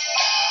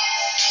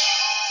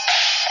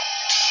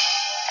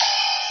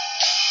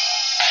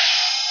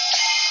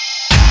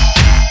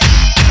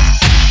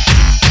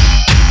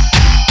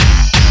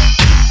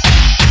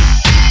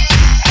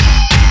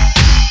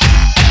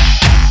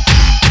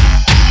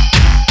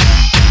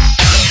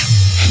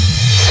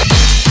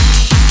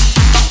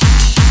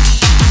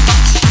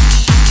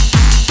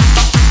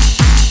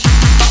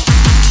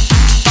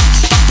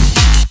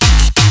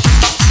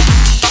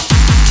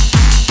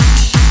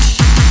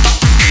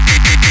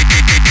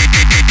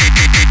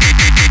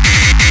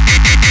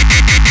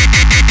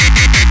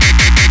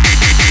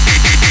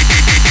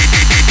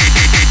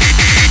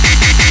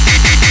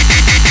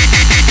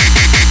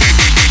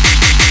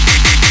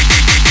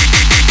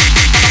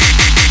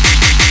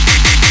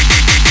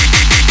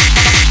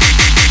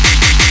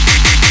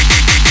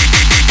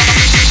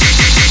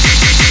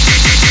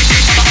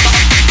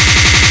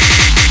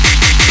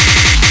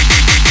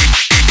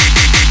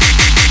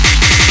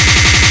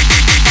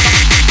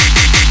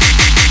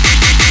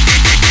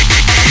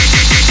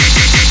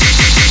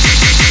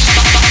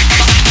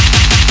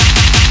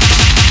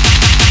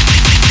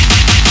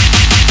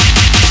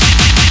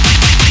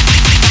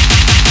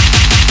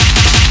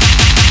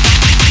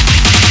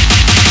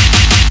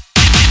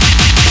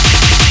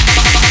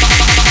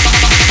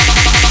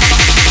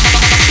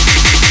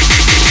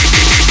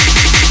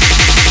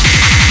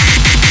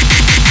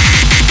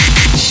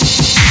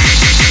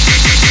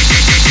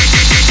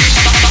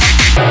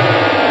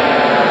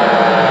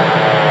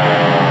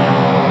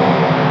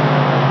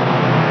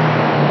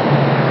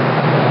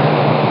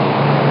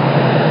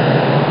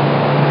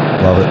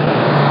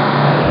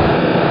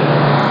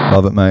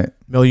 Love it, mate.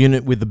 Mel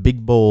Unit with the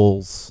big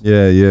balls.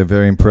 Yeah,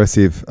 very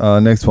impressive.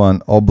 Next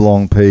one,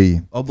 Oblong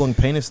P. Oblong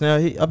Penis. Now,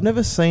 I've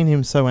never seen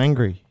him so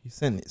angry. He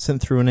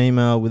sent through an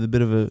email with a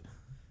bit of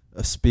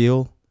a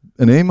spiel.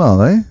 An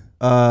email, eh?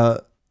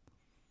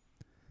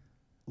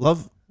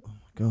 Love. Oh, my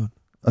God.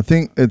 I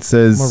think it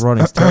says... My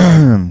writing's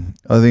terrible.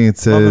 I think it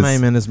says... Love and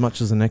amen as much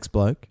as the next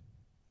bloke.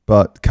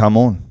 But come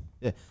on.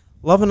 Yeah.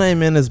 Love and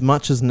amen as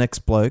much as next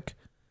bloke.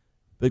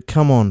 But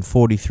come on,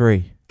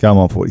 43. Come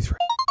on, 43.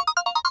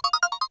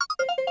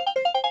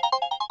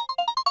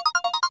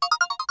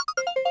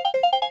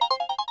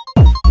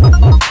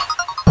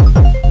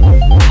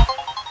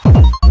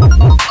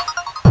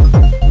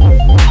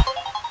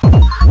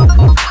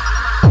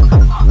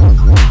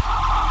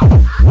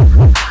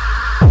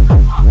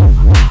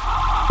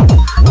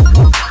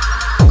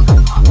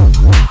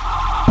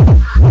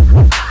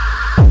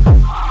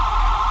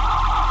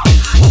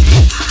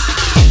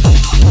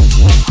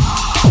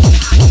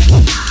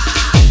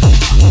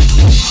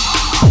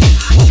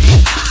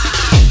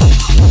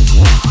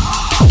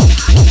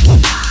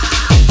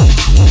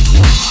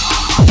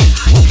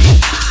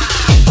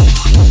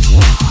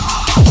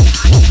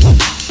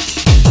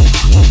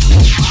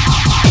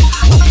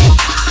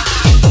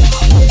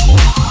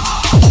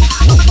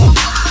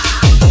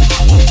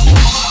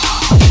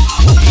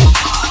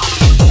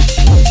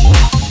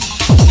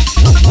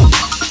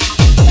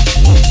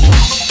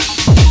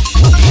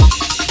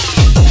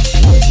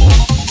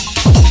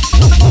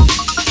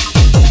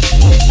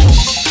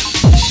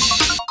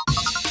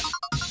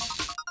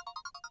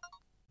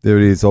 There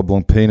it is,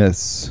 Oblong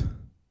Penis.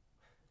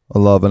 I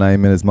love an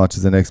amen as much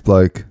as the next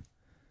bloke.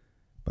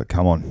 But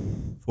come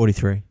on.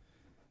 43.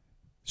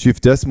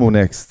 Shift Decimal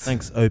next.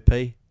 Thanks, OP.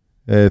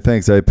 Yeah,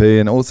 thanks, OP.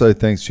 And also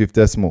thanks, Shift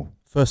Decimal.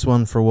 First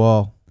one for a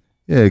while.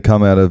 Yeah,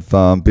 come out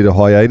of bit of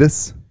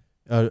hiatus.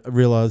 I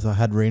realised I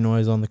had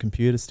Renoise on the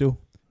computer still.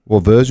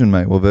 What version,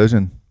 mate? What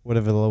version?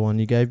 Whatever the one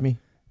you gave me.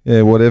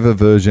 Yeah, whatever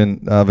version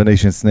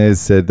Venetian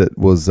Snares said that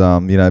was,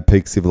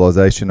 peak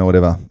civilization or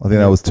whatever. I think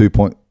that was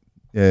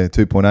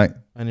 2.8.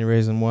 Only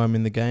reason why I'm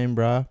in the game,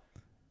 brah.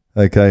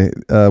 Okay,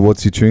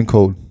 what's your tune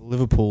called?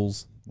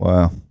 Liverpool's.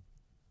 Wow.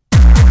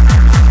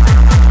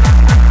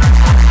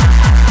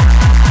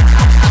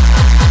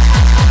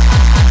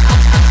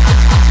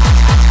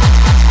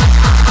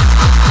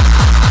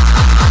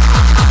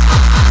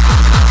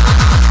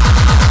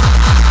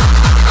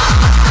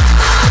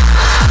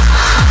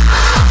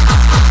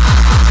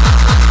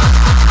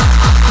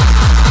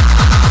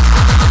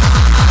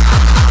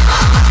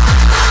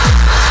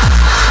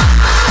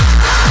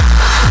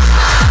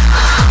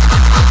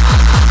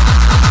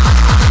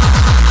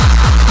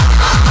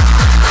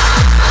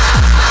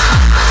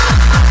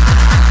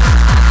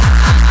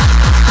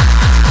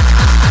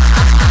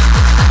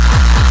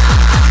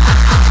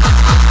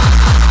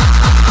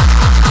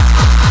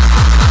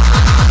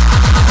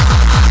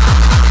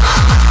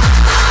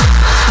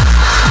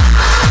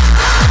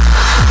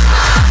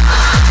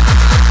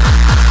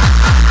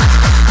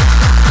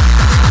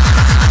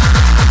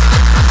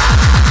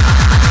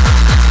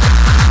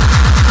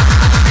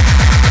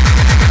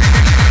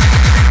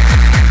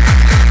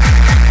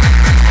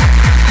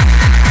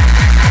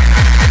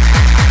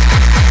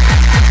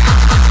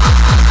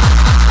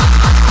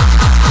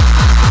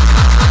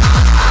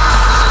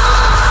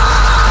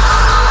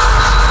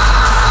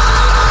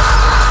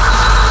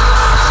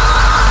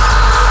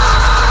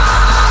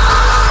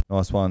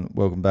 Nice one.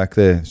 Welcome back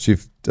there.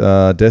 Shift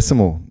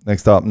Decimal.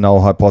 Next up, Null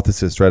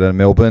Hypothesis, straight out of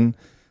Melbourne.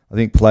 I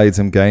think played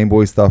some Game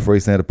Boy stuff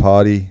recently at a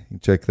party. You can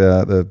check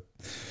the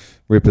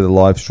rip of the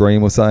live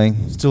stream or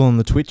something. Still on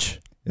the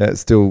Twitch. Yeah,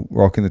 it's still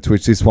rocking the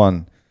Twitch. This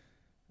one.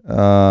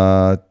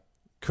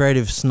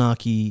 Creative,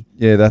 snarky.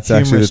 Yeah, that's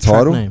actually the track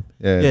title. name.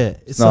 Yeah,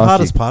 it's the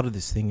hardest part of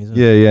this thing, isn't it?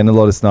 Yeah, and a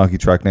lot of snarky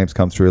track names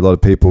come through. A lot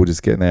of people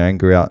just getting their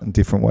anger out in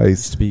different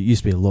ways.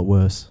 Used to be a lot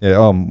worse.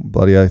 Yeah,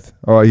 bloody oath.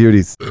 All right, here it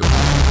is.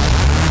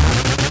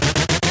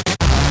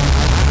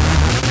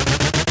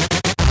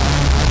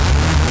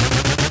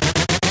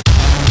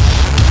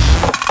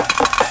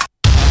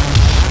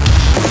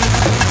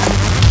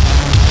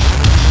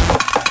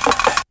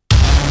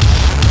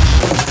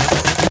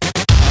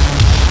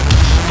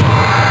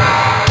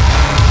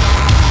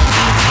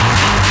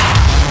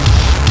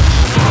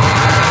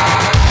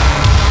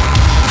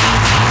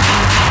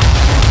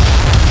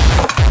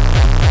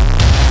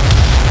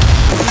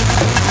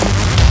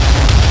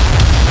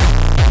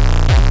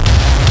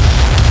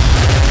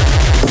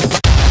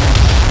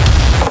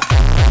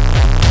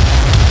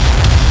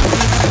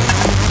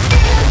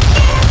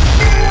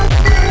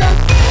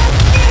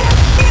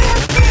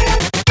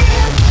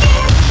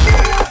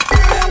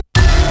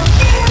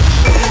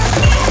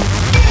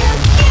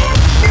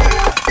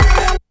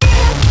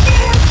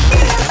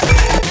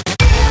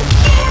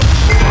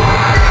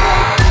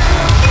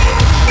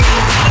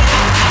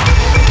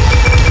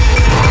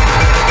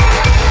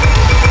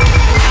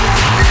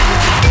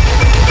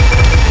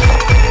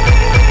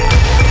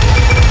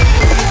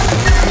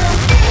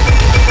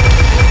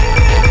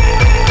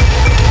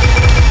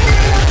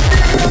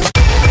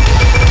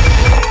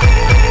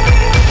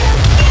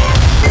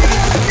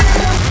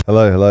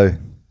 Hello.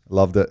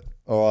 Loved it.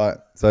 All right.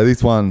 So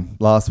this one,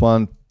 last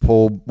one,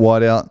 Paul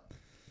Whiteout.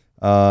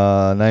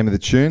 Name of the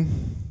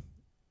tune?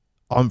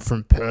 I'm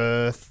from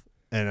Perth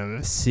and I'm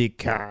a sick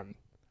cunt.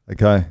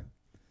 Okay.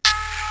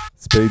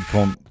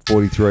 Speedcomp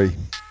 43.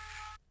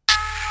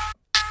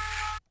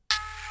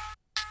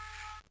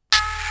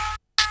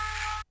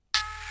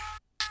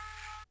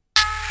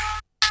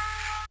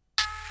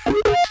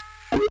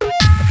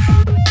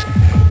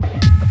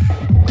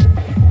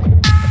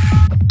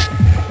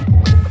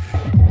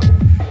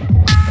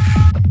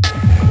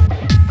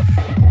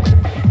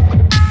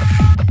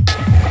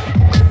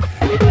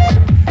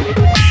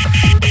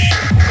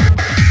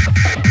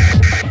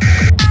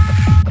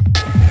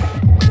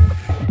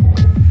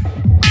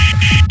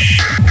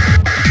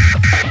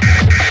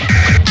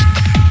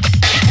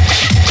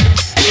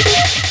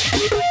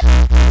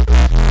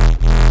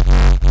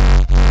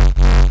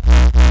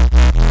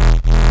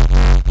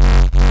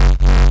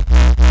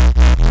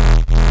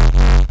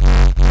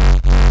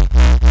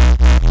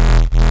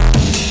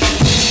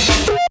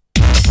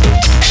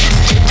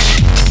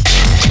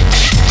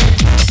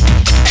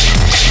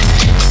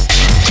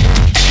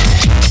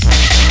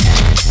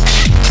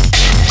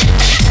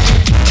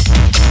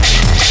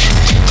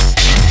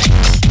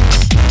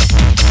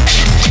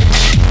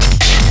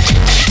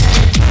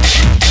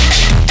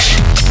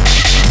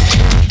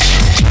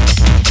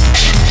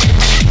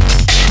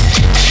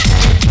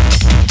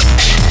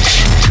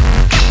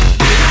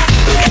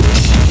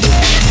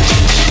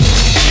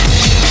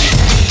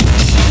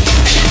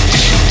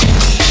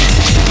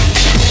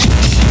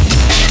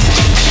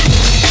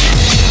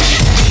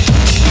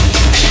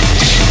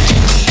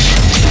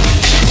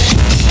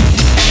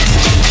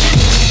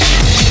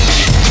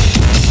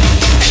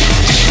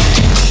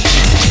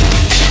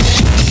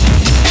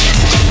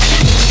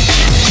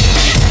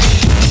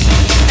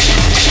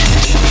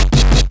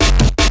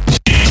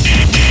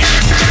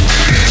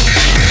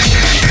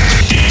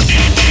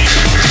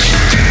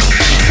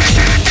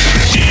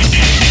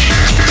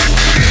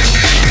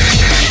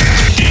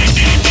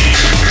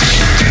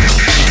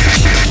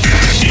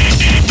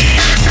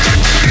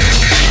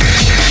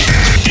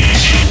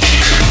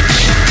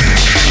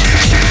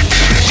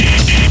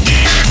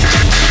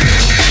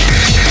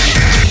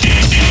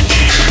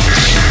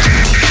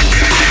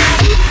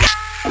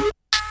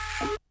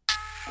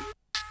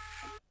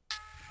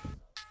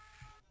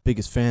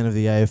 Biggest fan of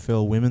the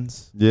AFL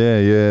women's.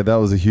 Yeah, that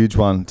was a huge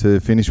one to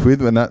finish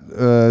with. And that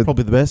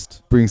probably the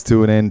best. Brings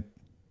to an end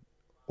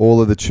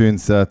all of the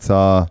tunes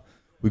that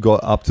we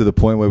got up to the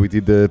point where we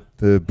did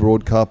the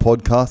broadcast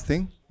podcast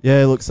thing.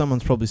 Yeah, look,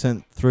 someone's probably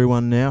sent through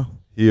one now.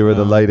 Here are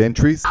the late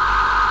entries.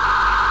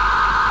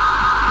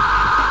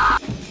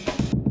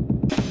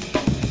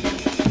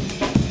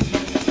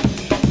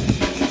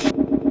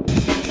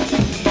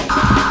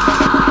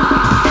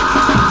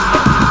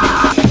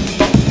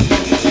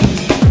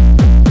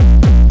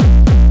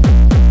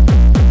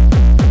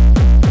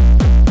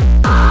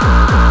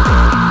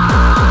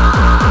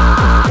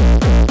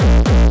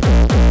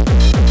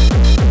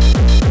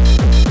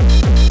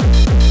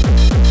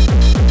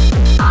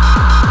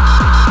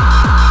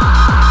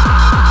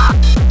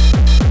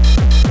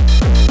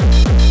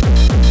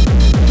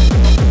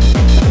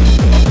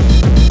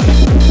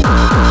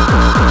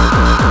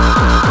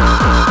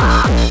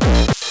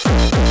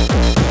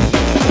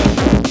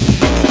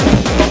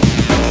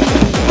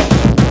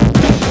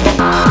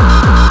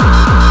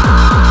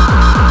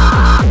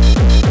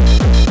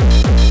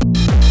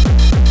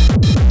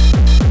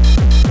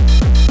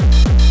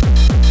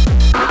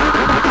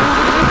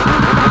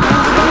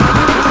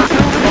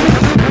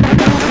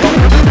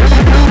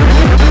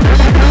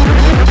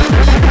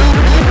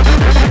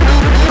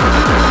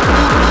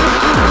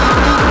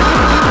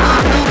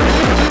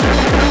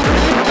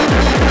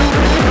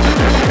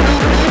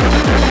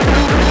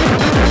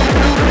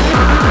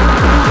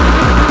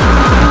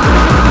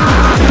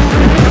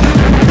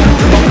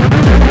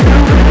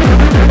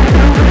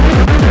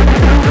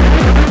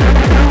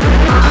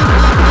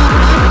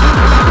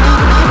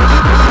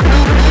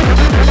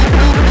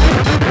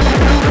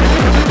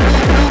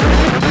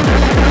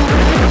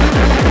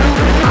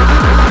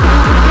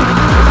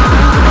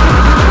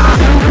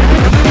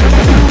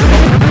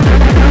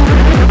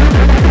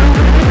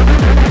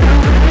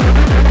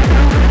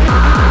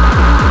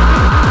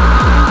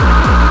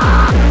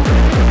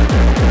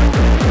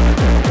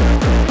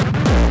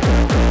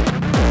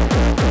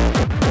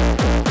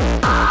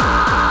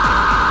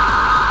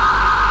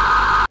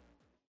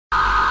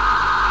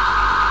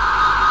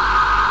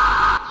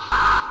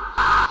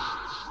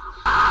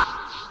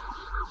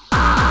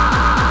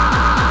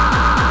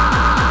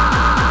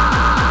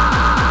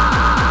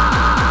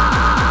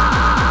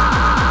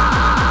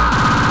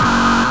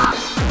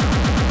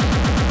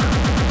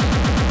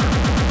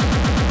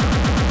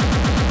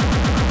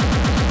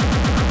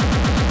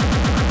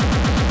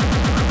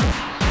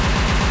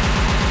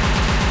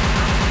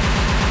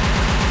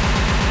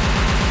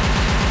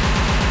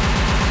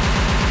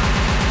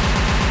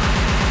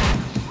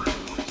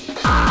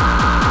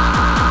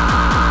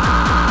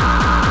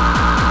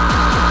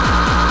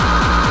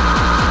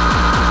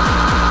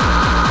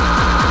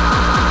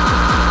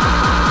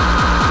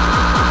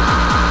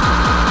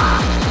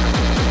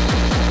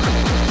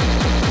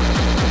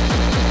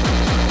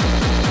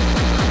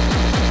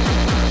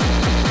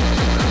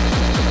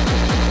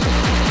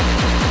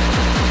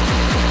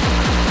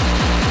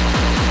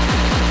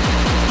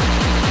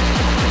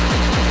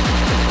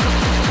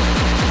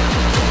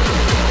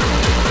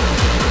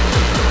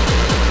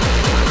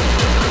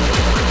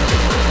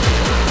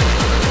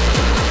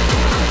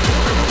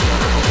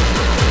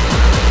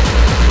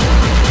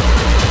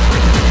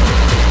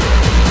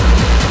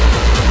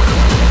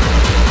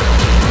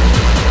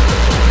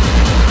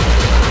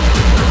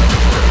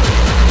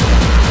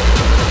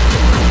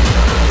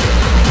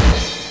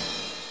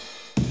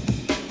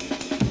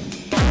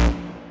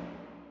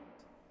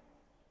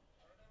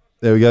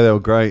 There we go. They were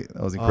great.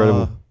 That was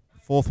incredible.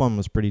 Fourth one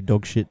was pretty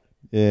dog shit.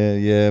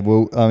 Yeah.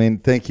 Well, I mean,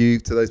 thank you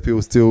to those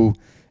people still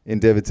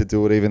endeavoured to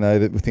do it, even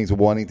though things were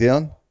winding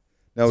down.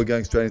 Now we're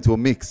going straight into a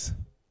mix.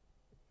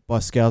 By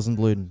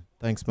Scousenbluten.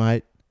 Thanks,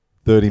 mate.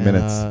 30 And,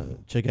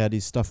 minutes. Check out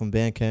his stuff on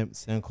Bandcamp,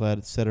 SoundCloud,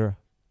 etc.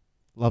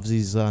 Loves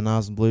his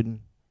Nasenbluten.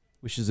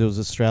 Wishes it was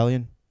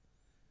Australian.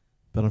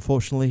 But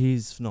unfortunately,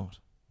 he's not.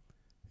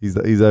 He's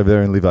over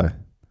there in Livo.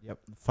 Yep.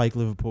 Fake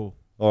Liverpool.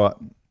 All right.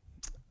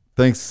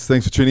 Thanks for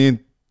tuning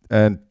in.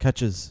 And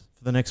Catches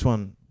for the next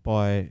one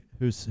by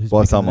who's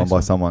by picking someone. the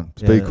next one?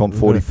 Speedcomp we've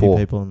got a few 44.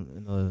 people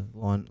in the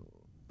line,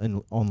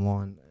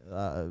 online.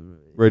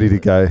 Ready to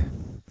go.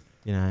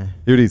 You know.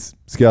 Here it is.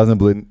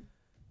 Scousenbluten.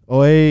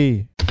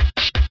 Oi.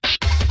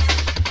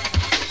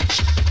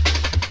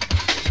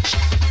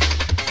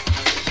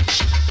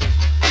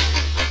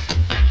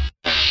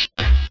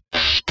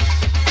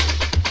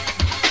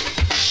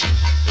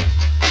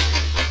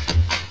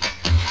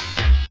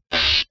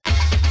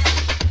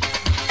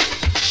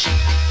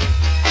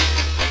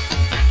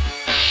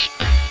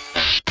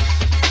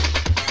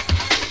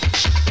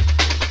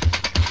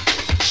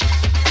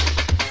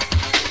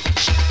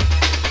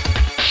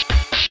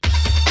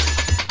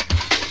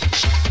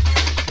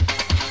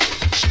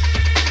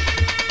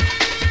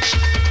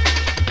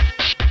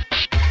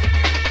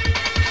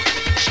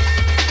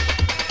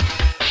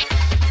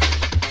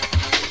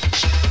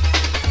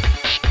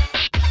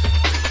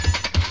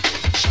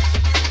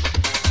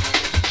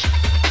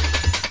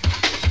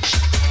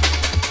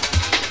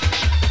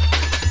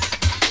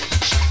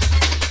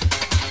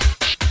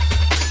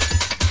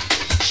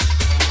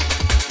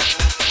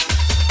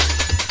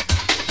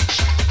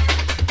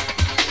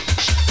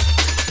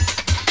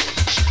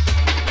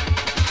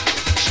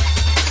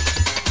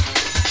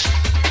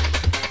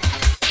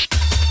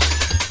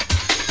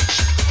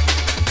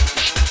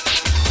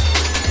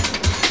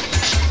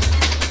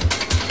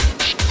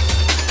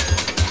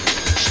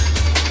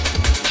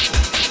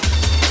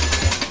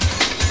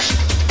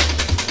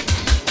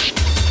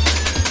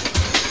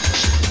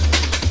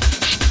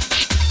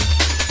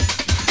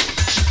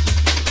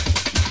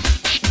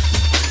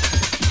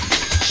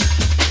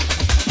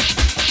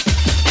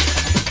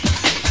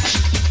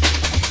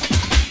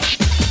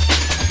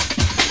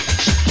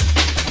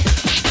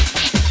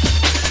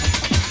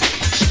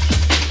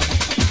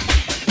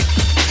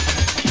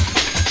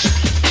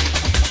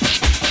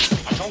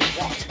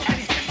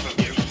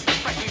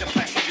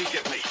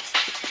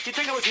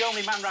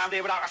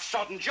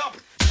 Job.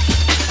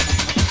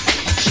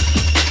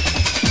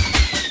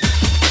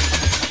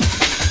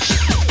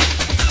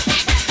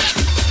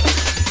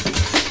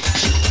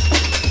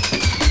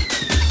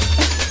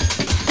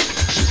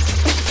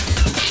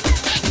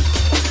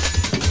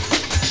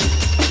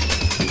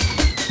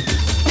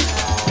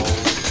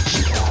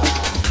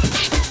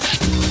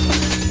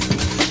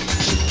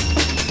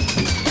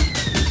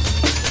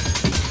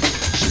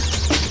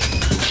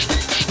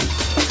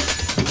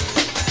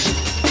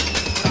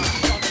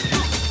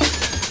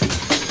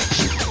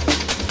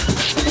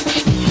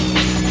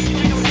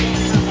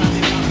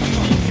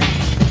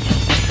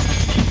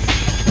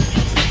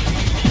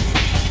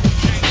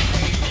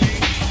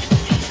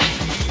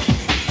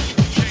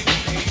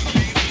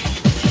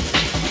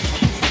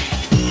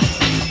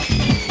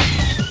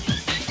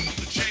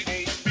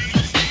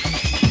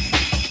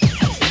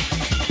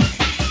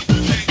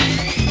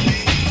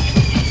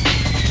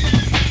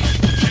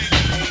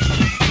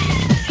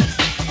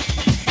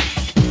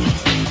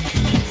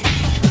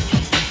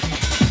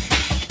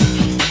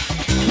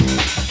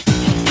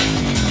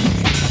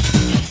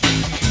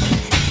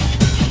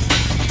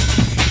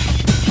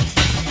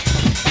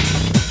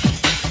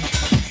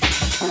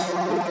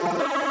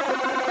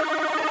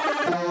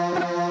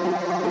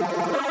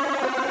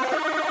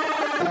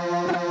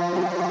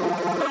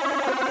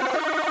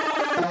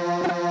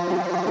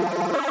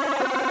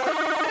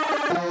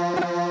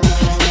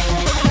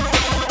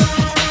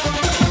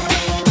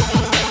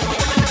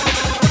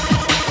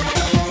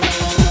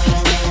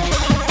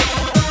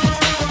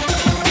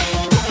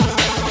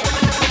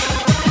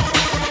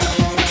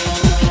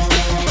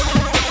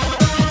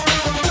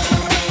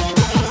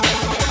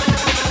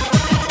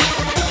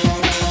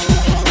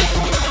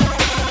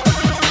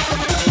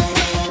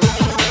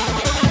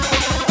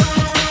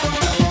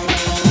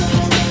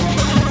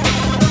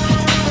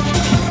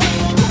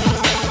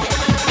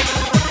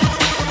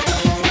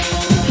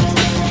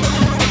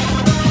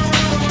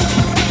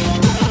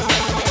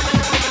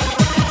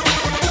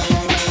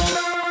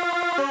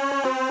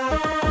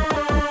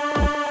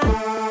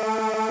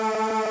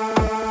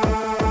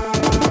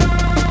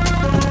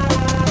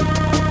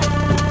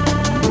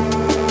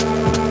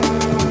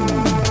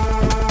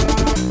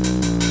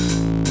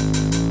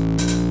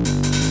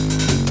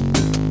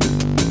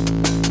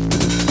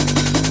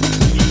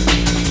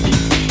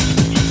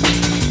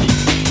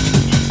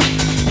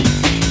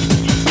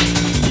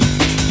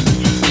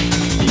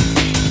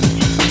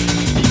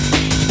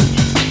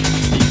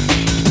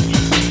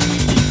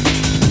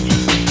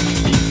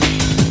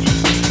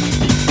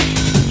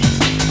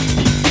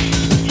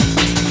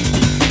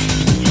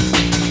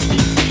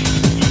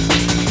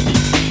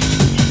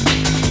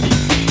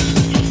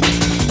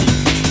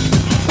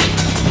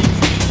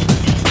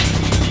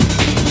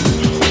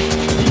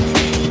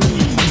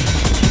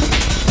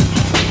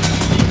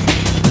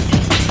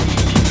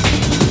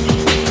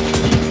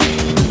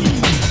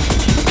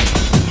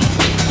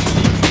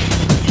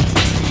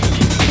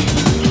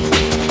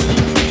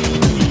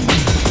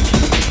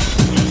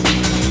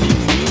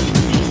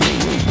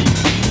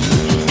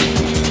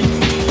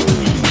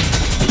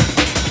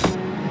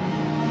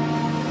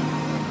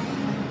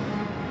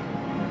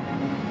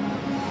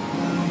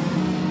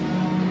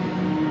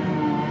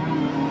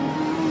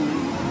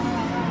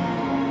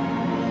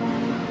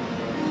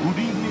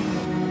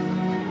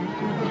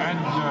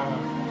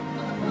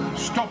 and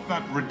stop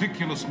that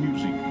ridiculous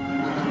music.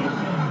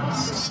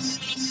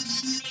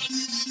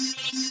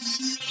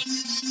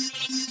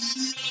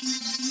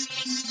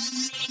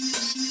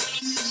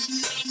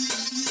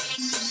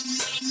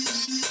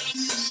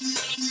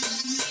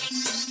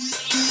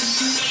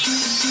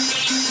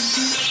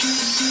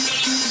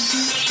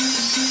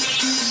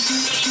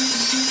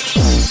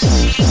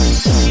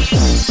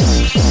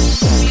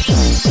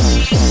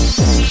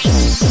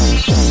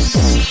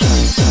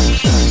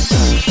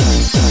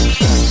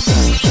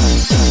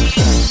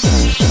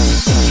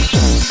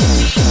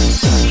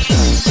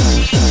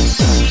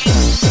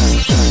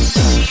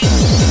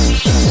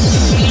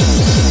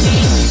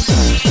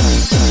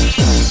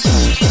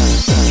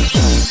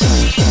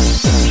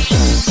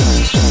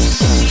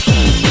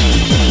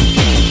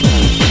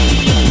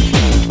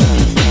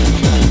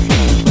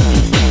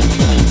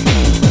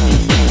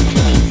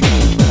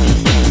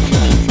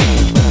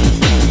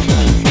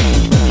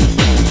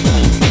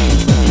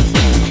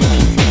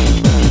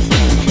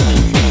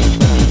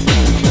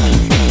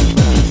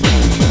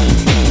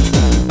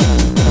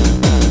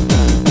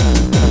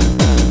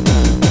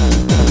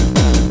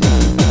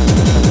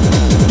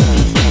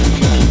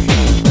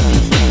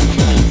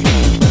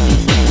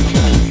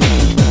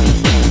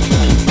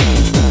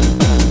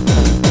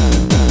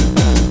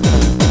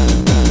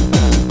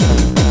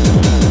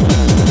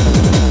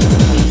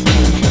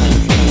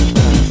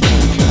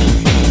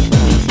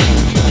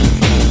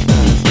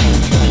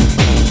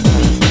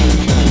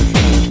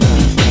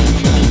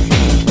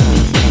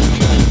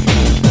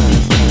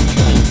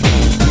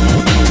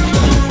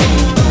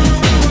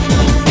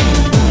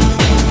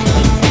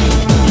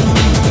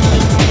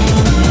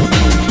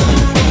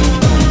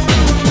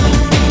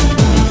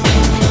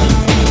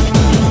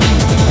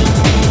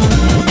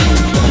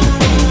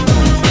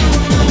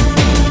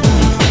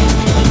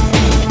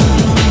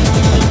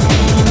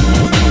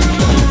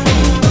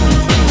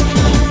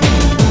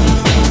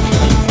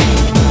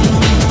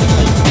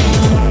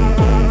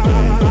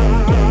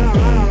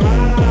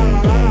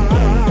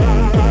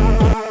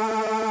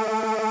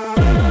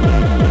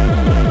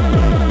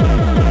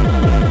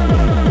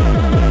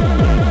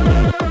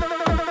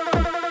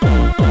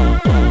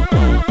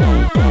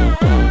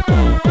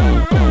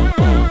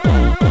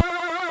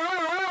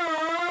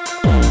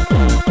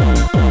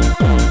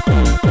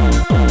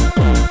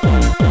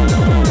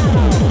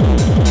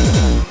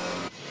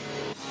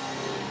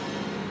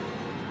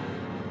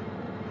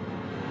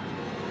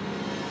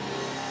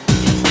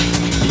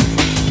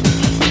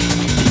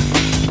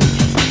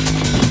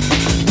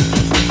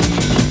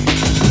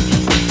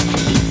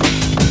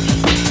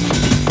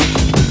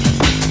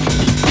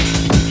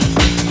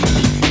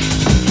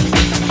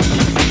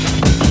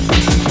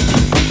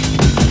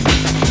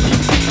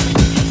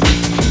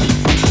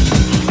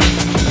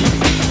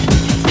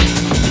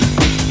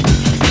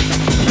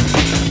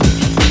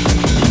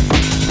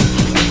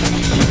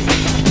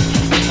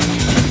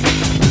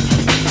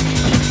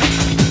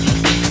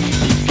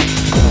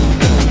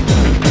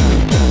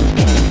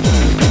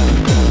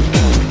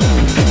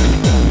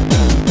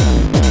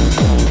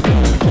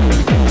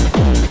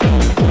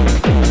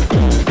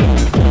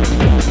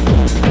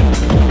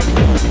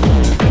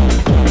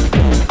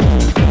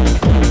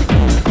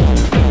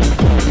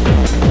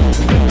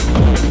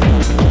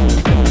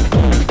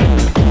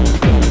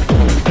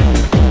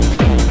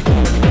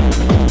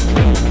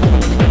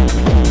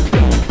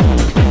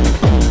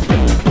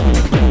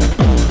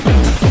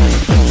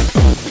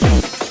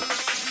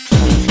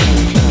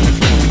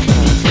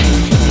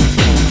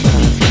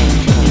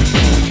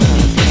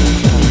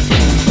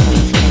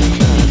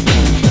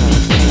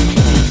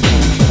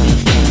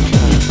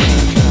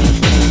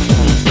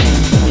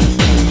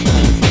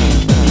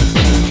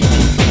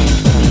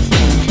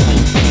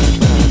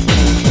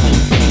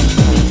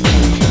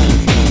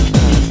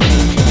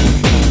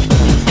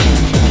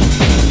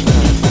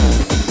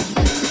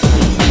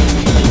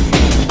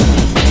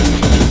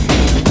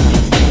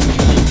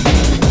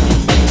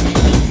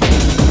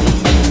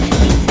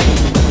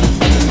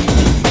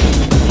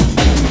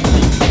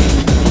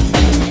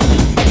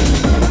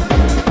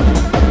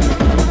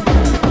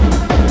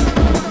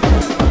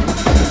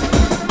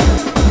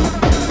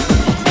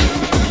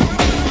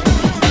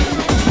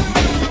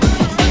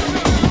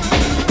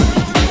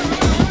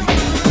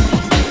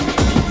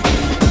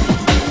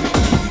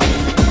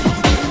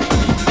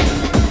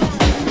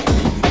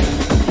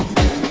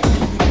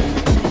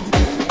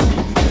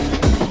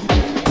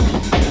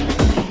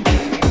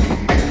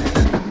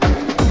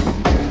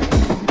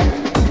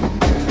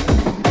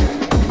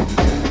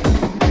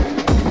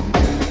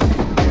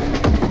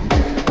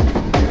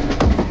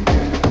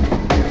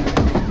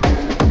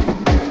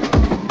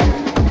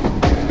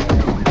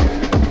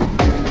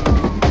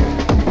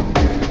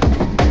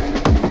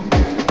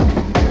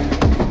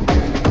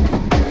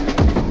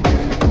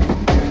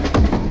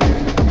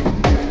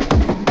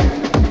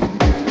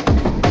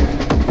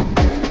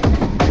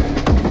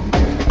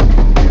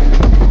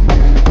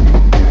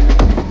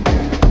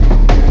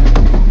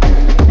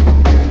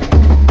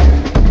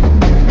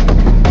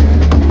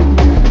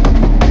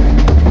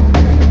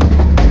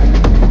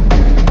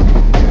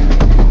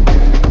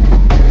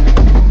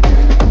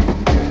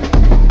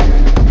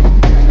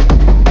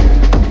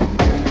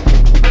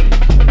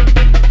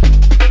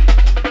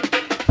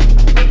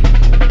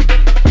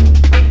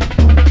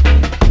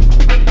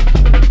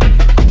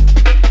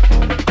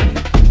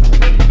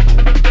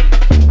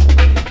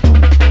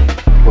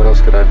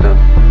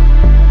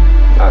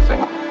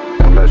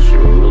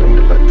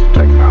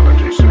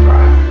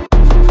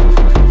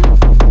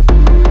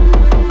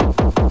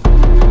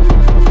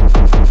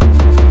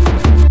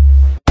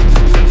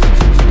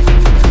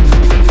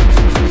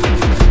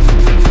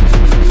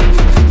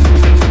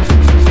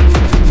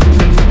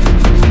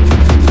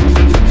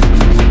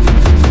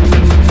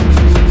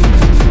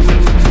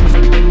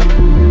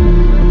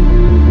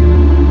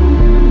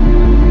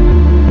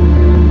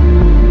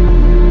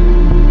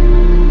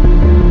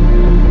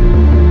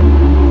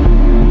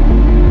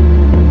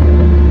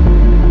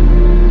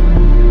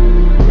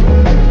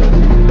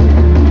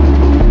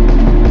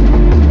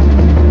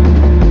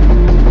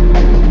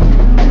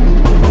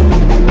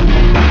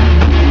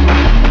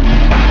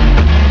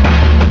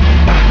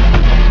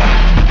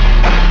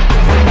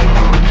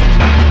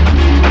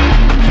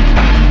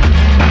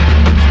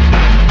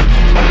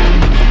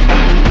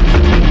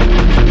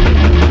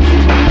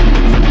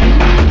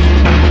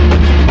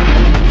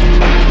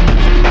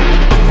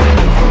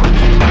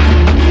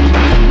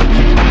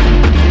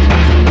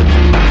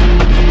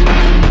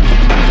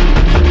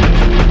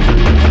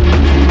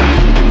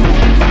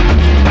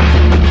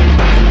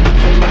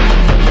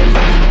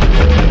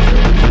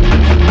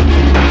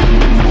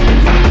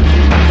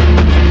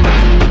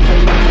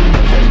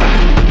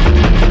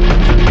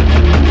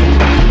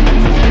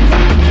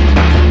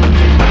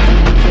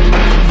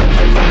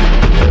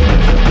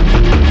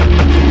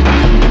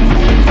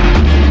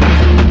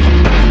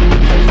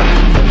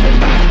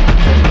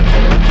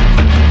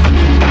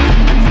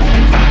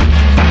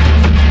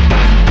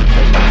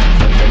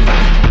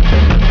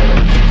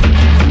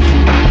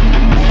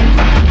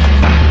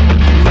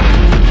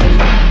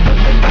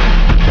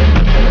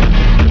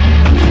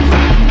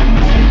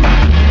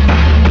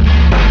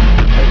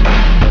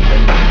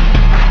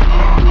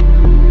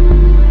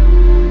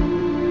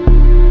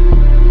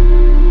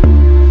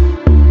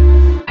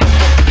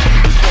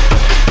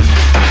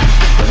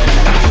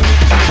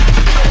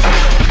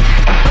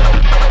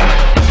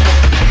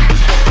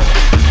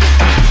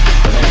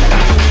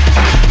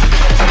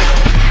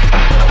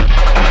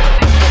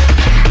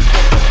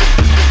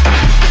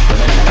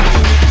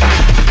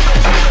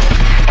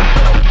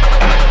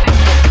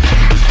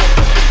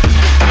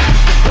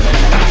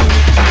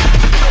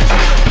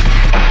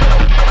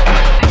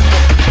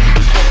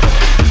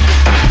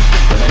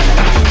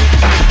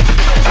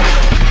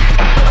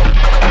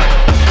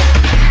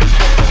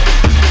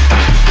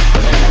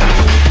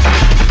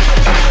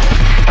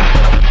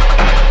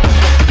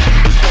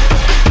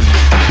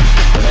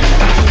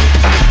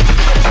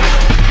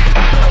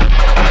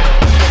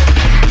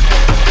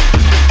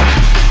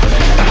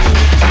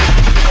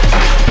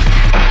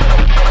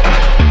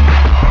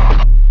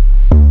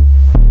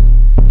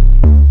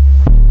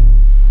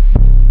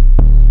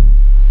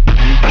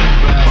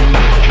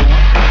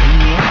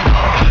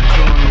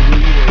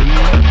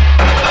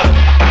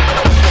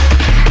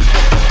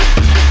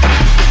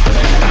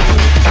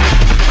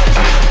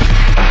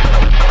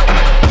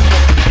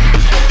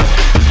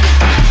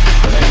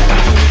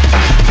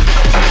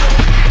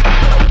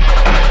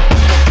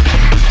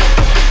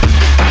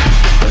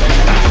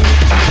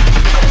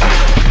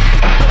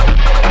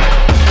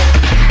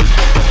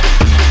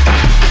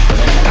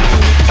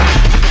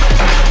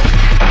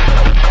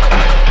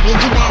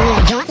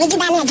 Would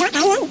you buy me a joint? I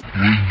ain't none.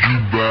 Would you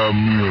buy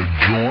me a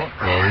joint?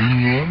 I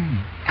ain't none.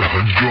 A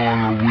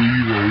joint of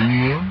weed? I ain't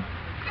none.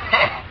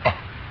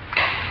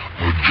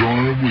 A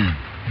joint of weed.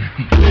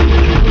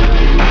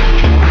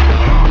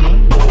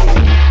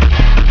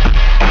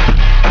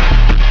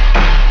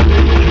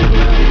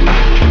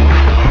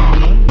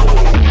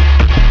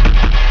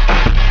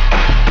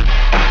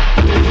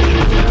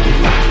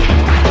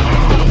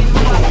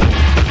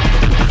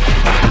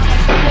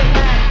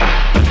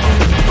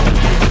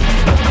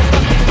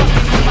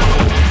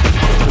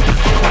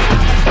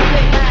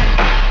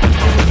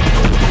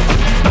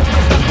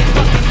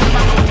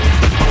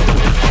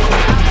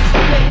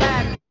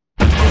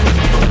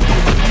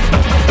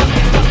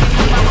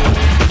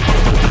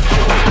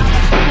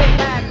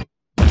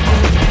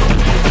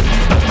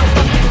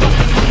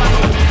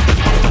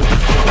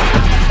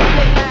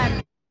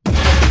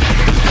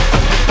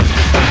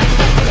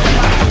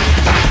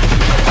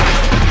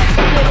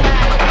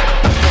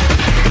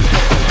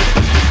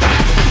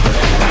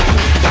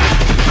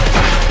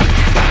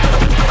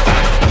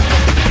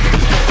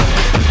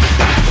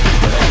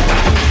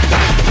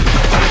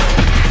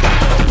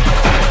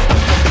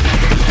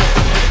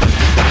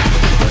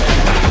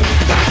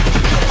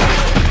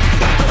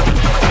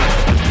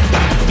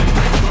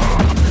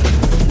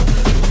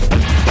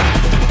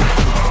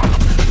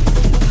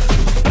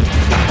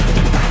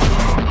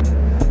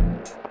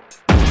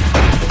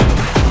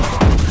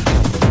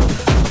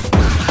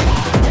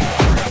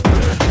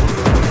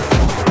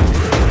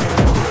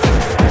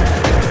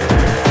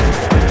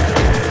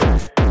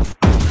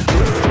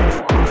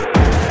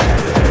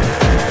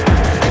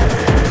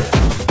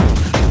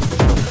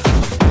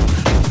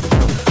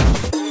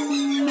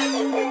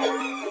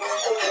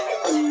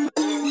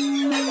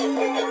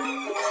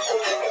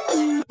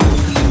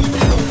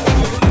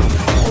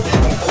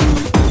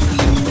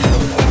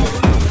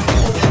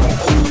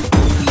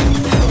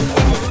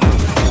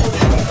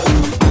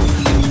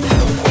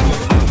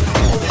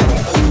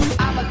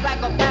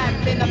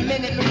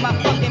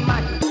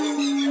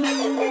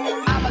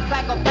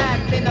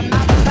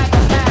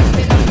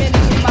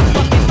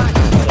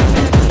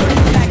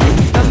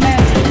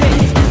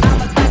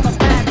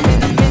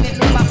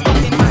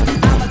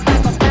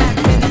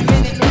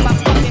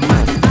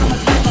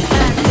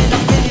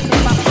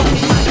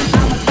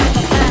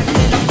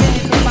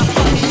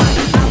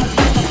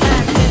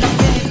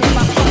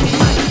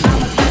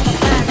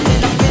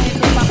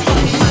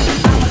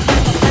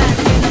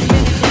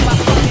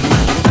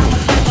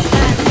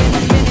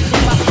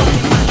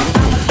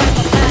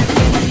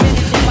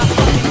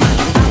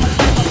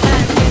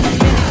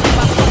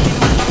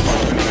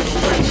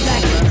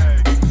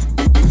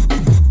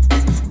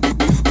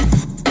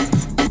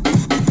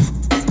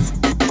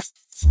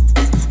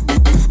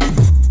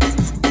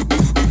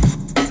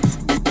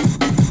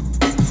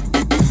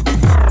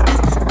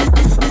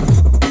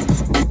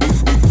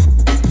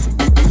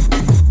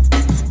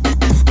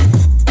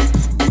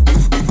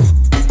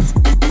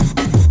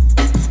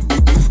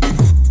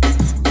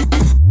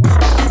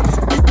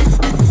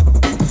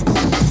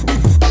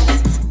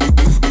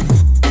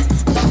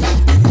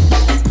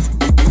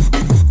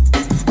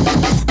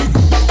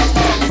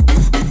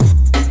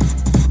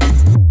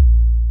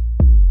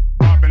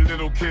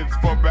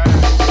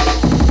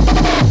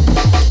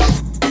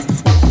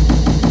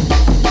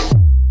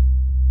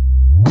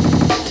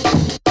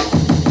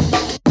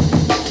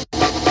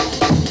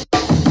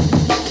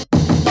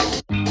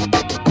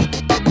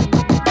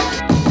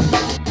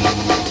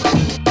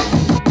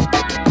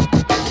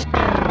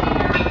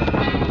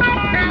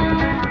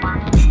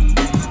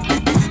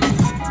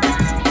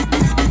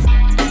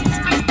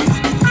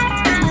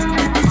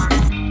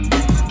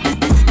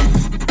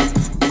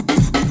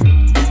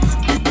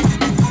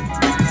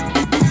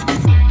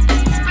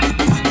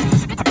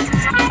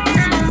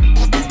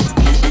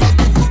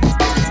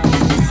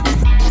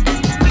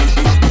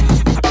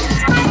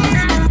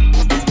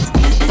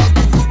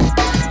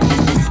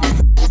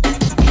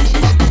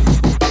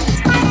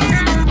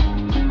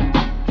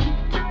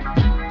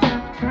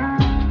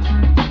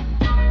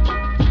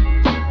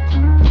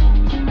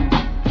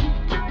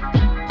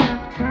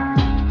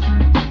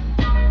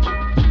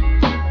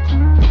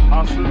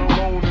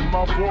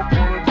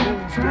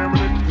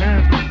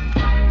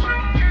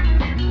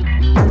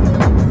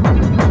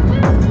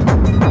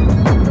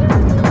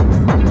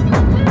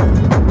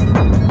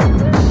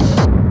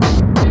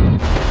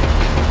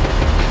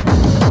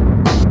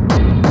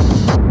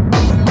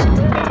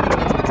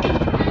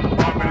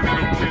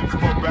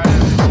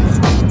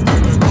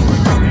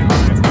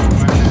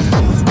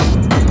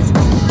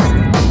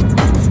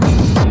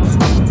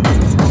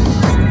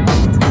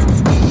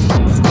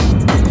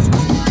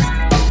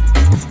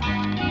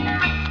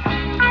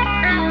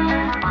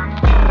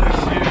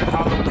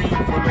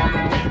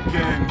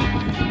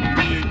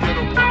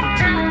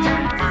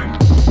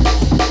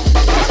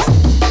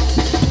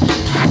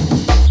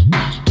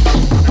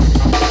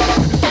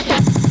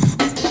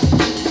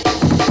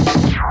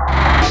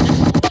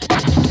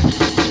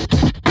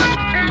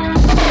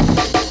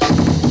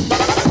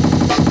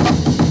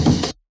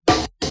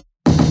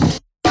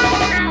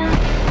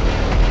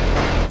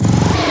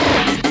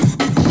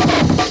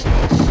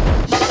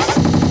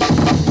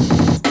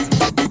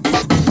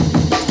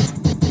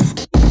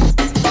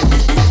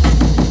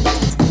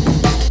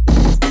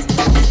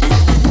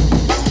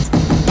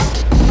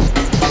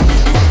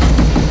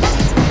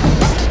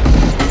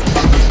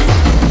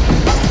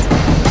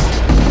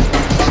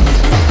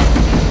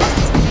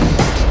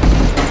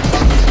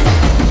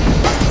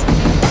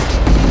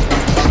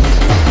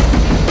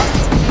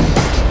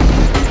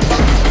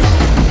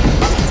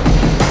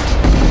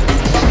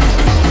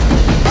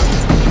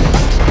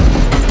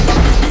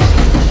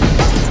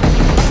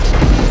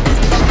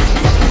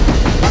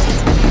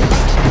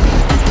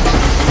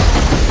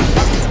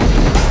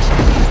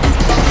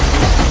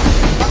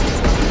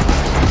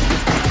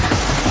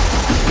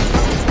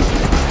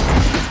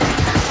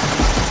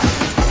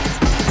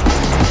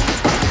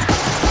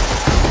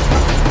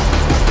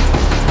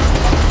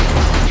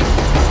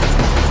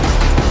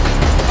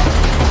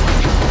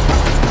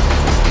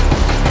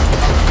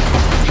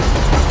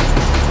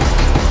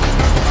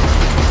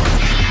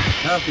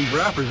 Half these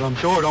rappers, I'm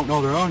sure, don't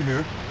know they're on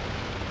here.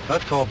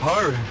 That's called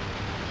pirating.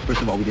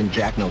 First of all, we didn't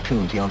jack no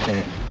tunes, you know what I'm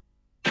saying?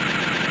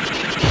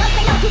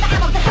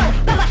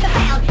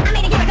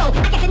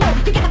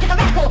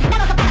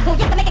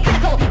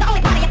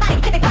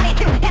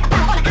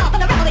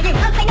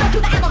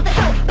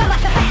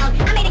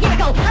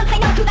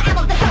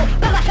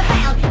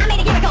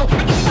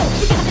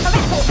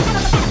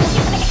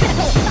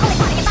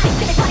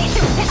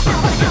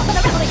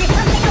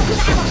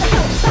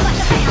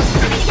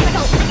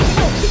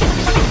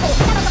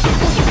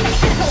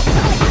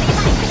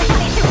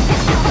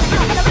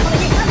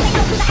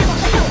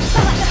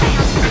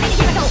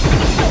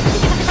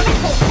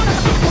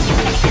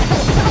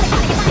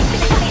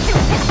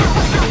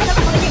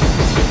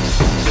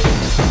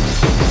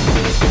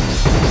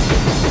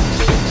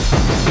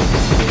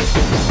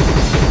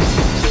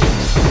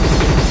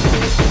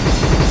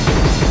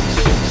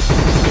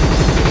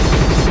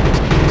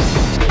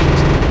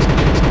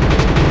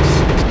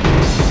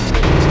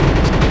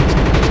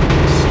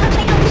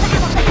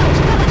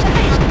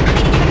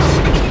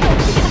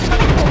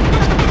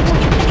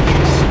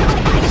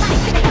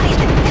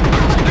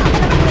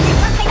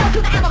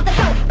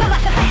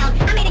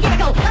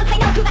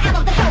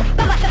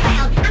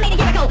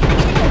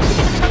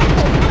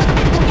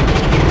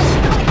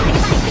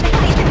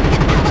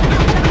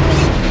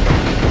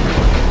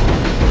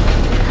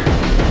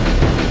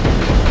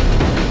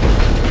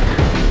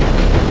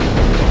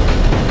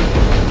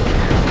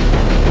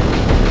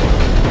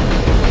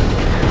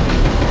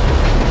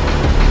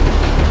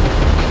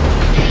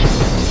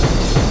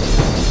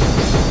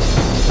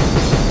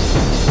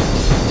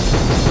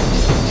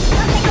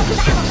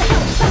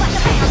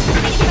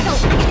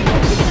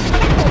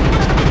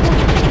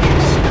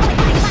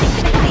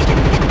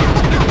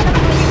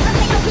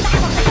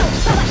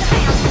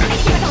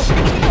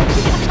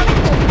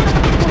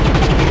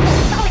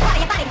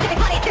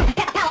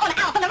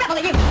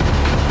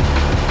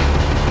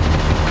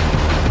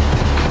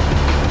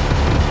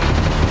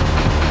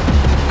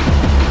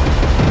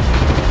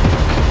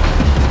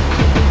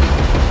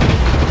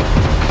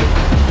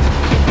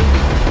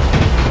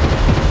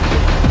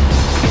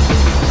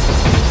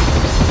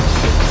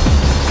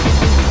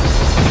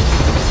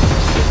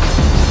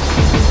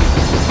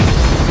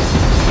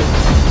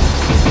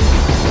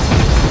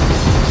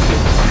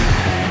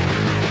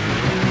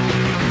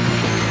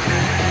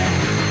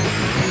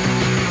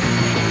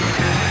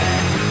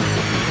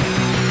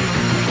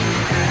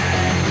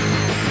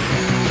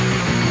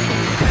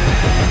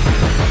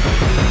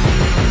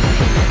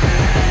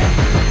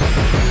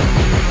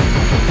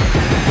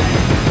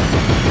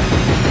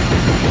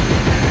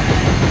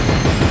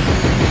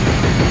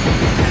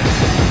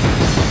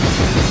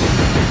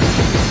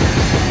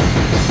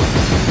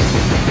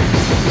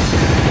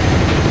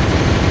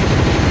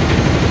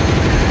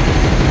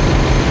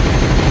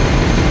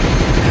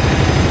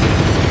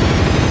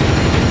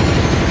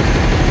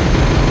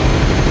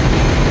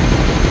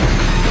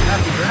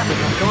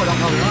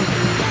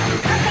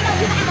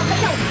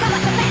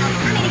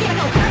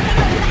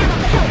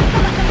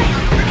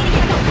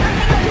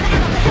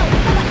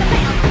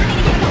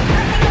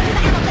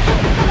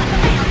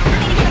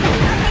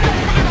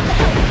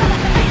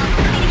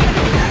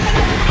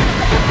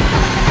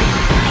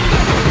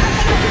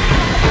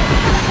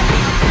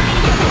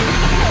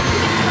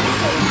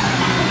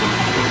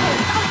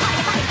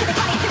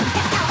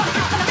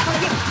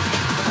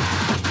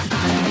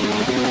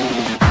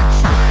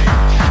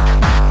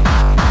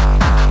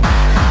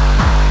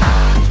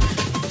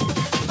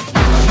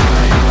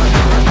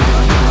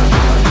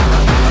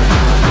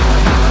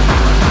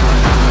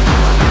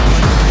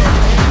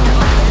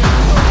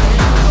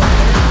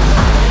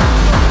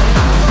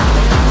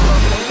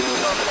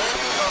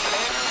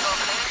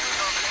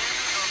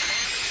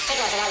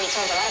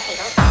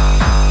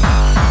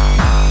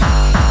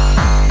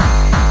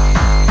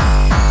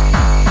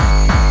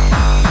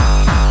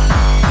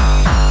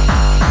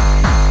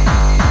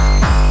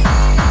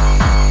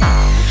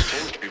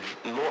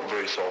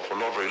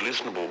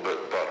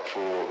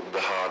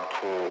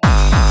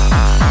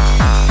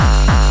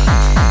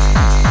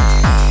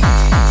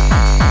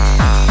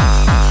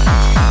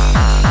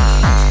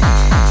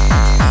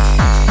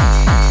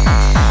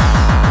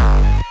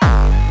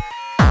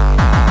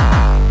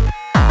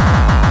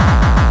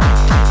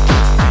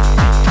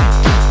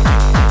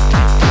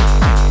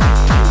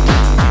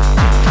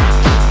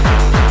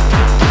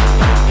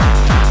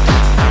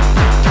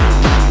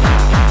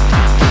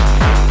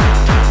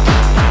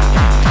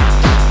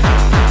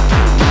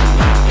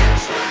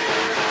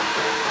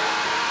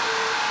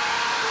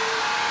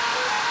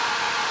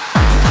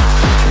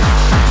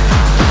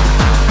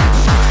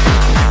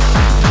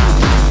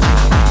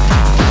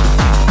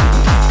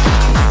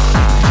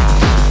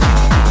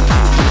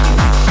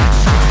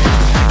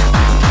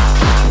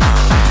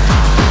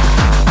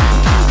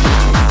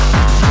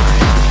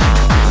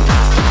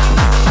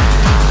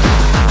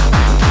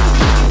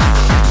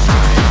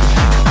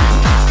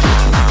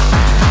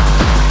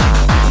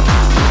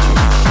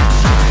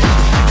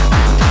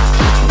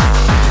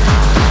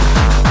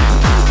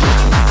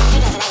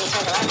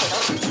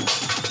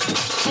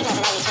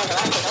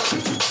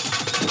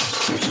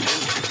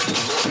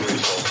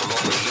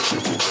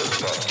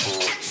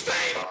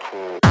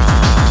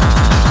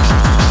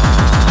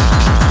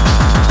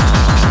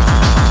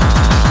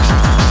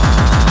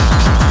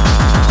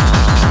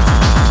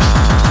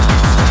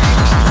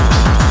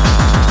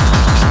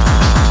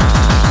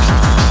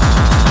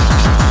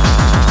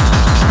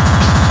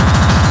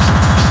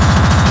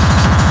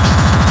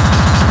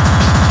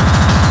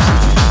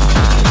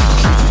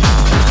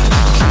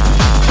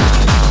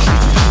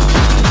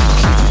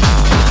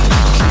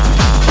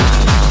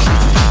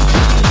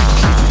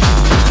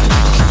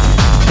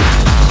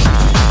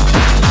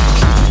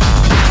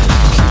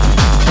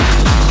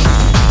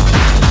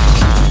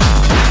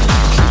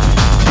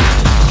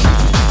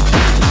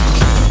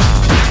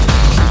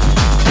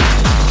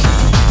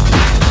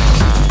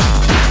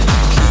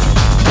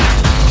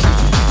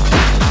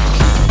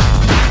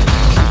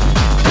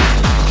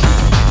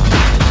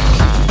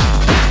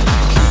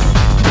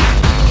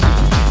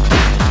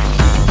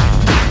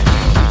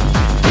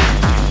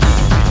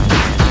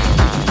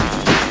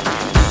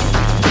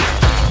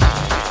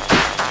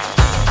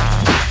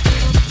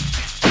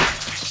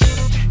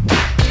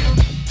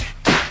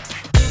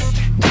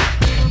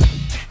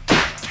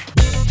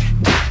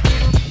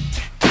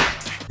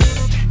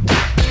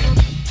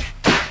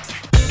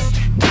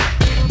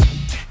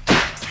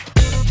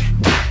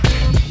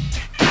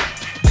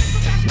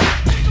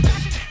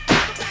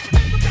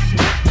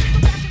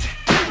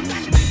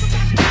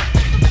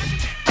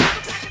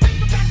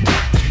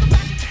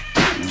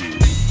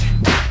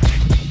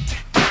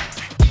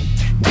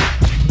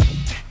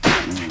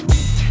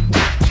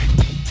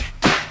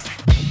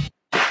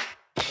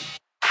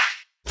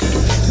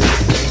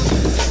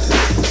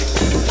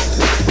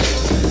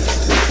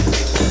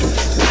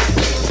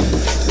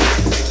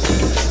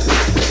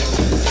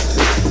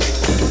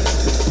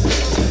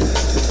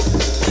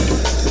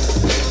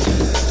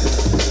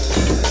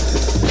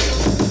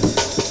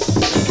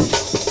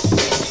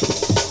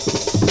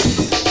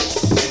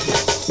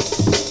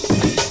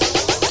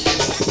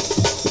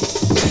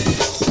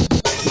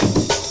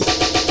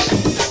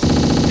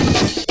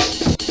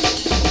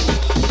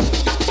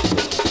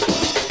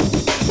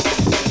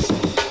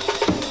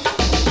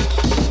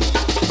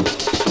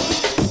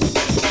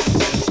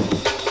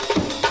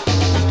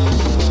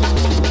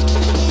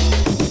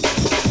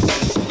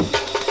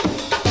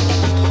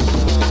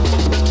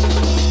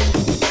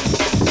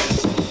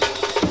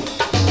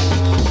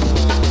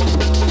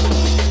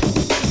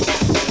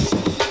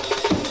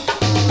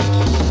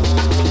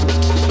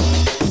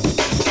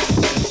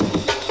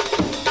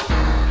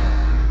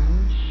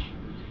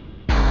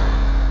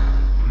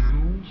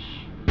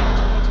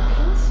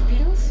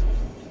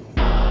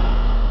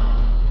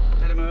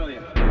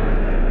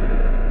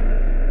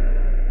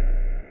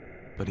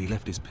 but he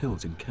left his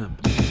pills in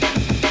camp.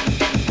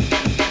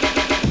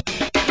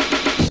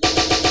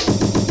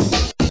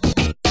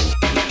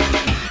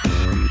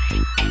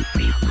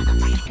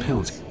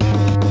 Pills.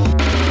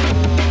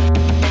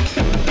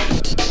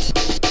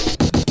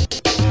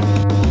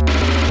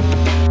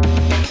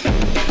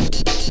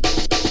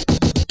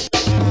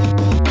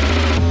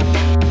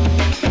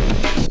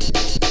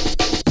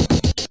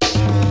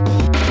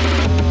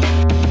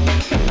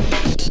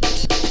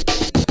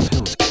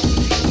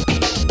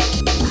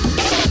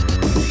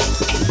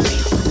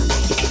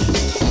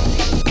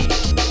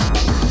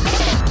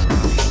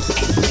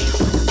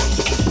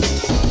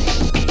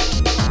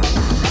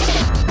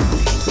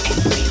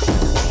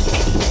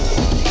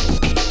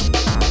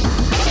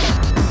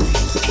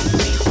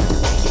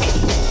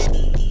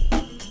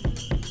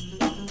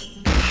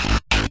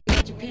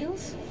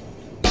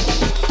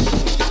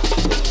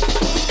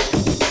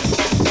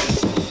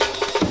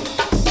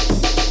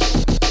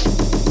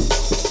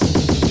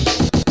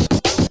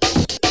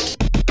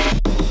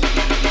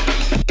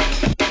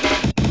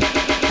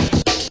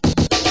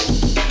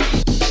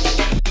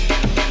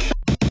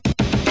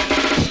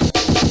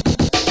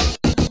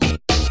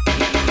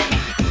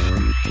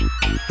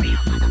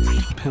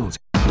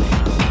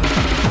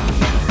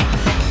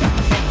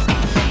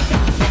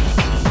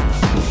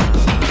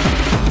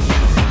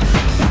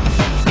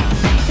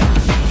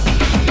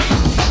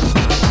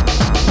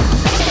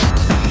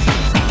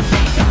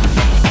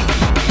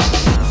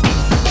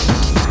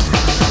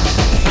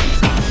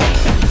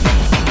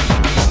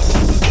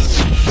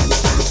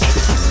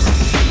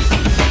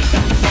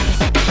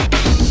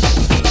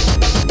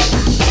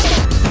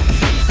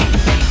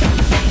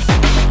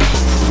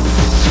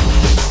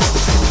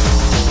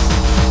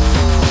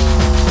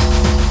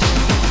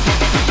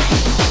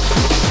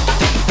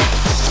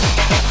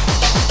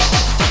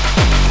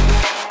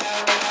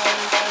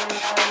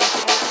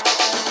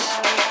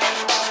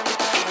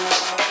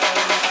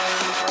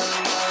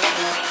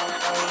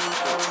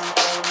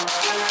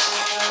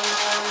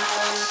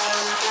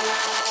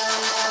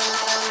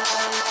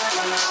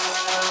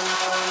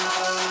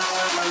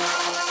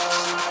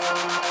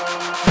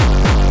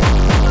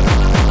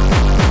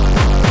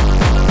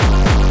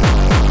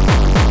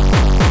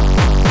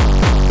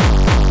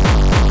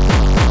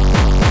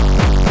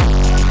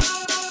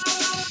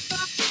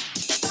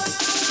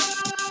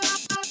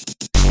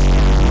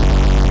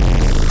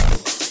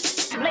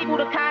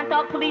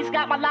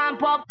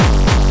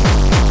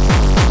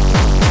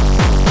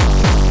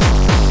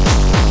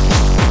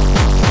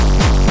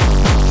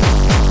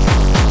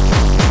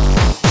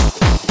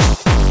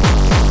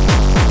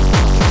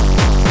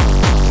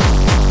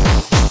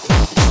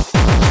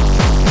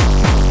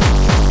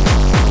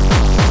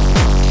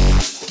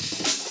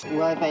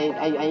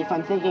 If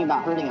I'm thinking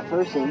about hurting a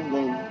person,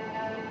 then,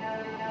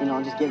 you know,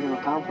 I'll just give them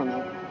a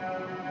compliment.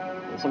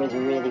 If somebody's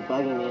really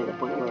bugging me to the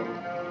point where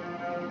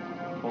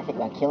when I think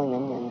about killing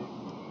them, then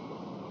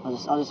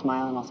I'll just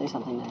smile and I'll say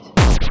something nice.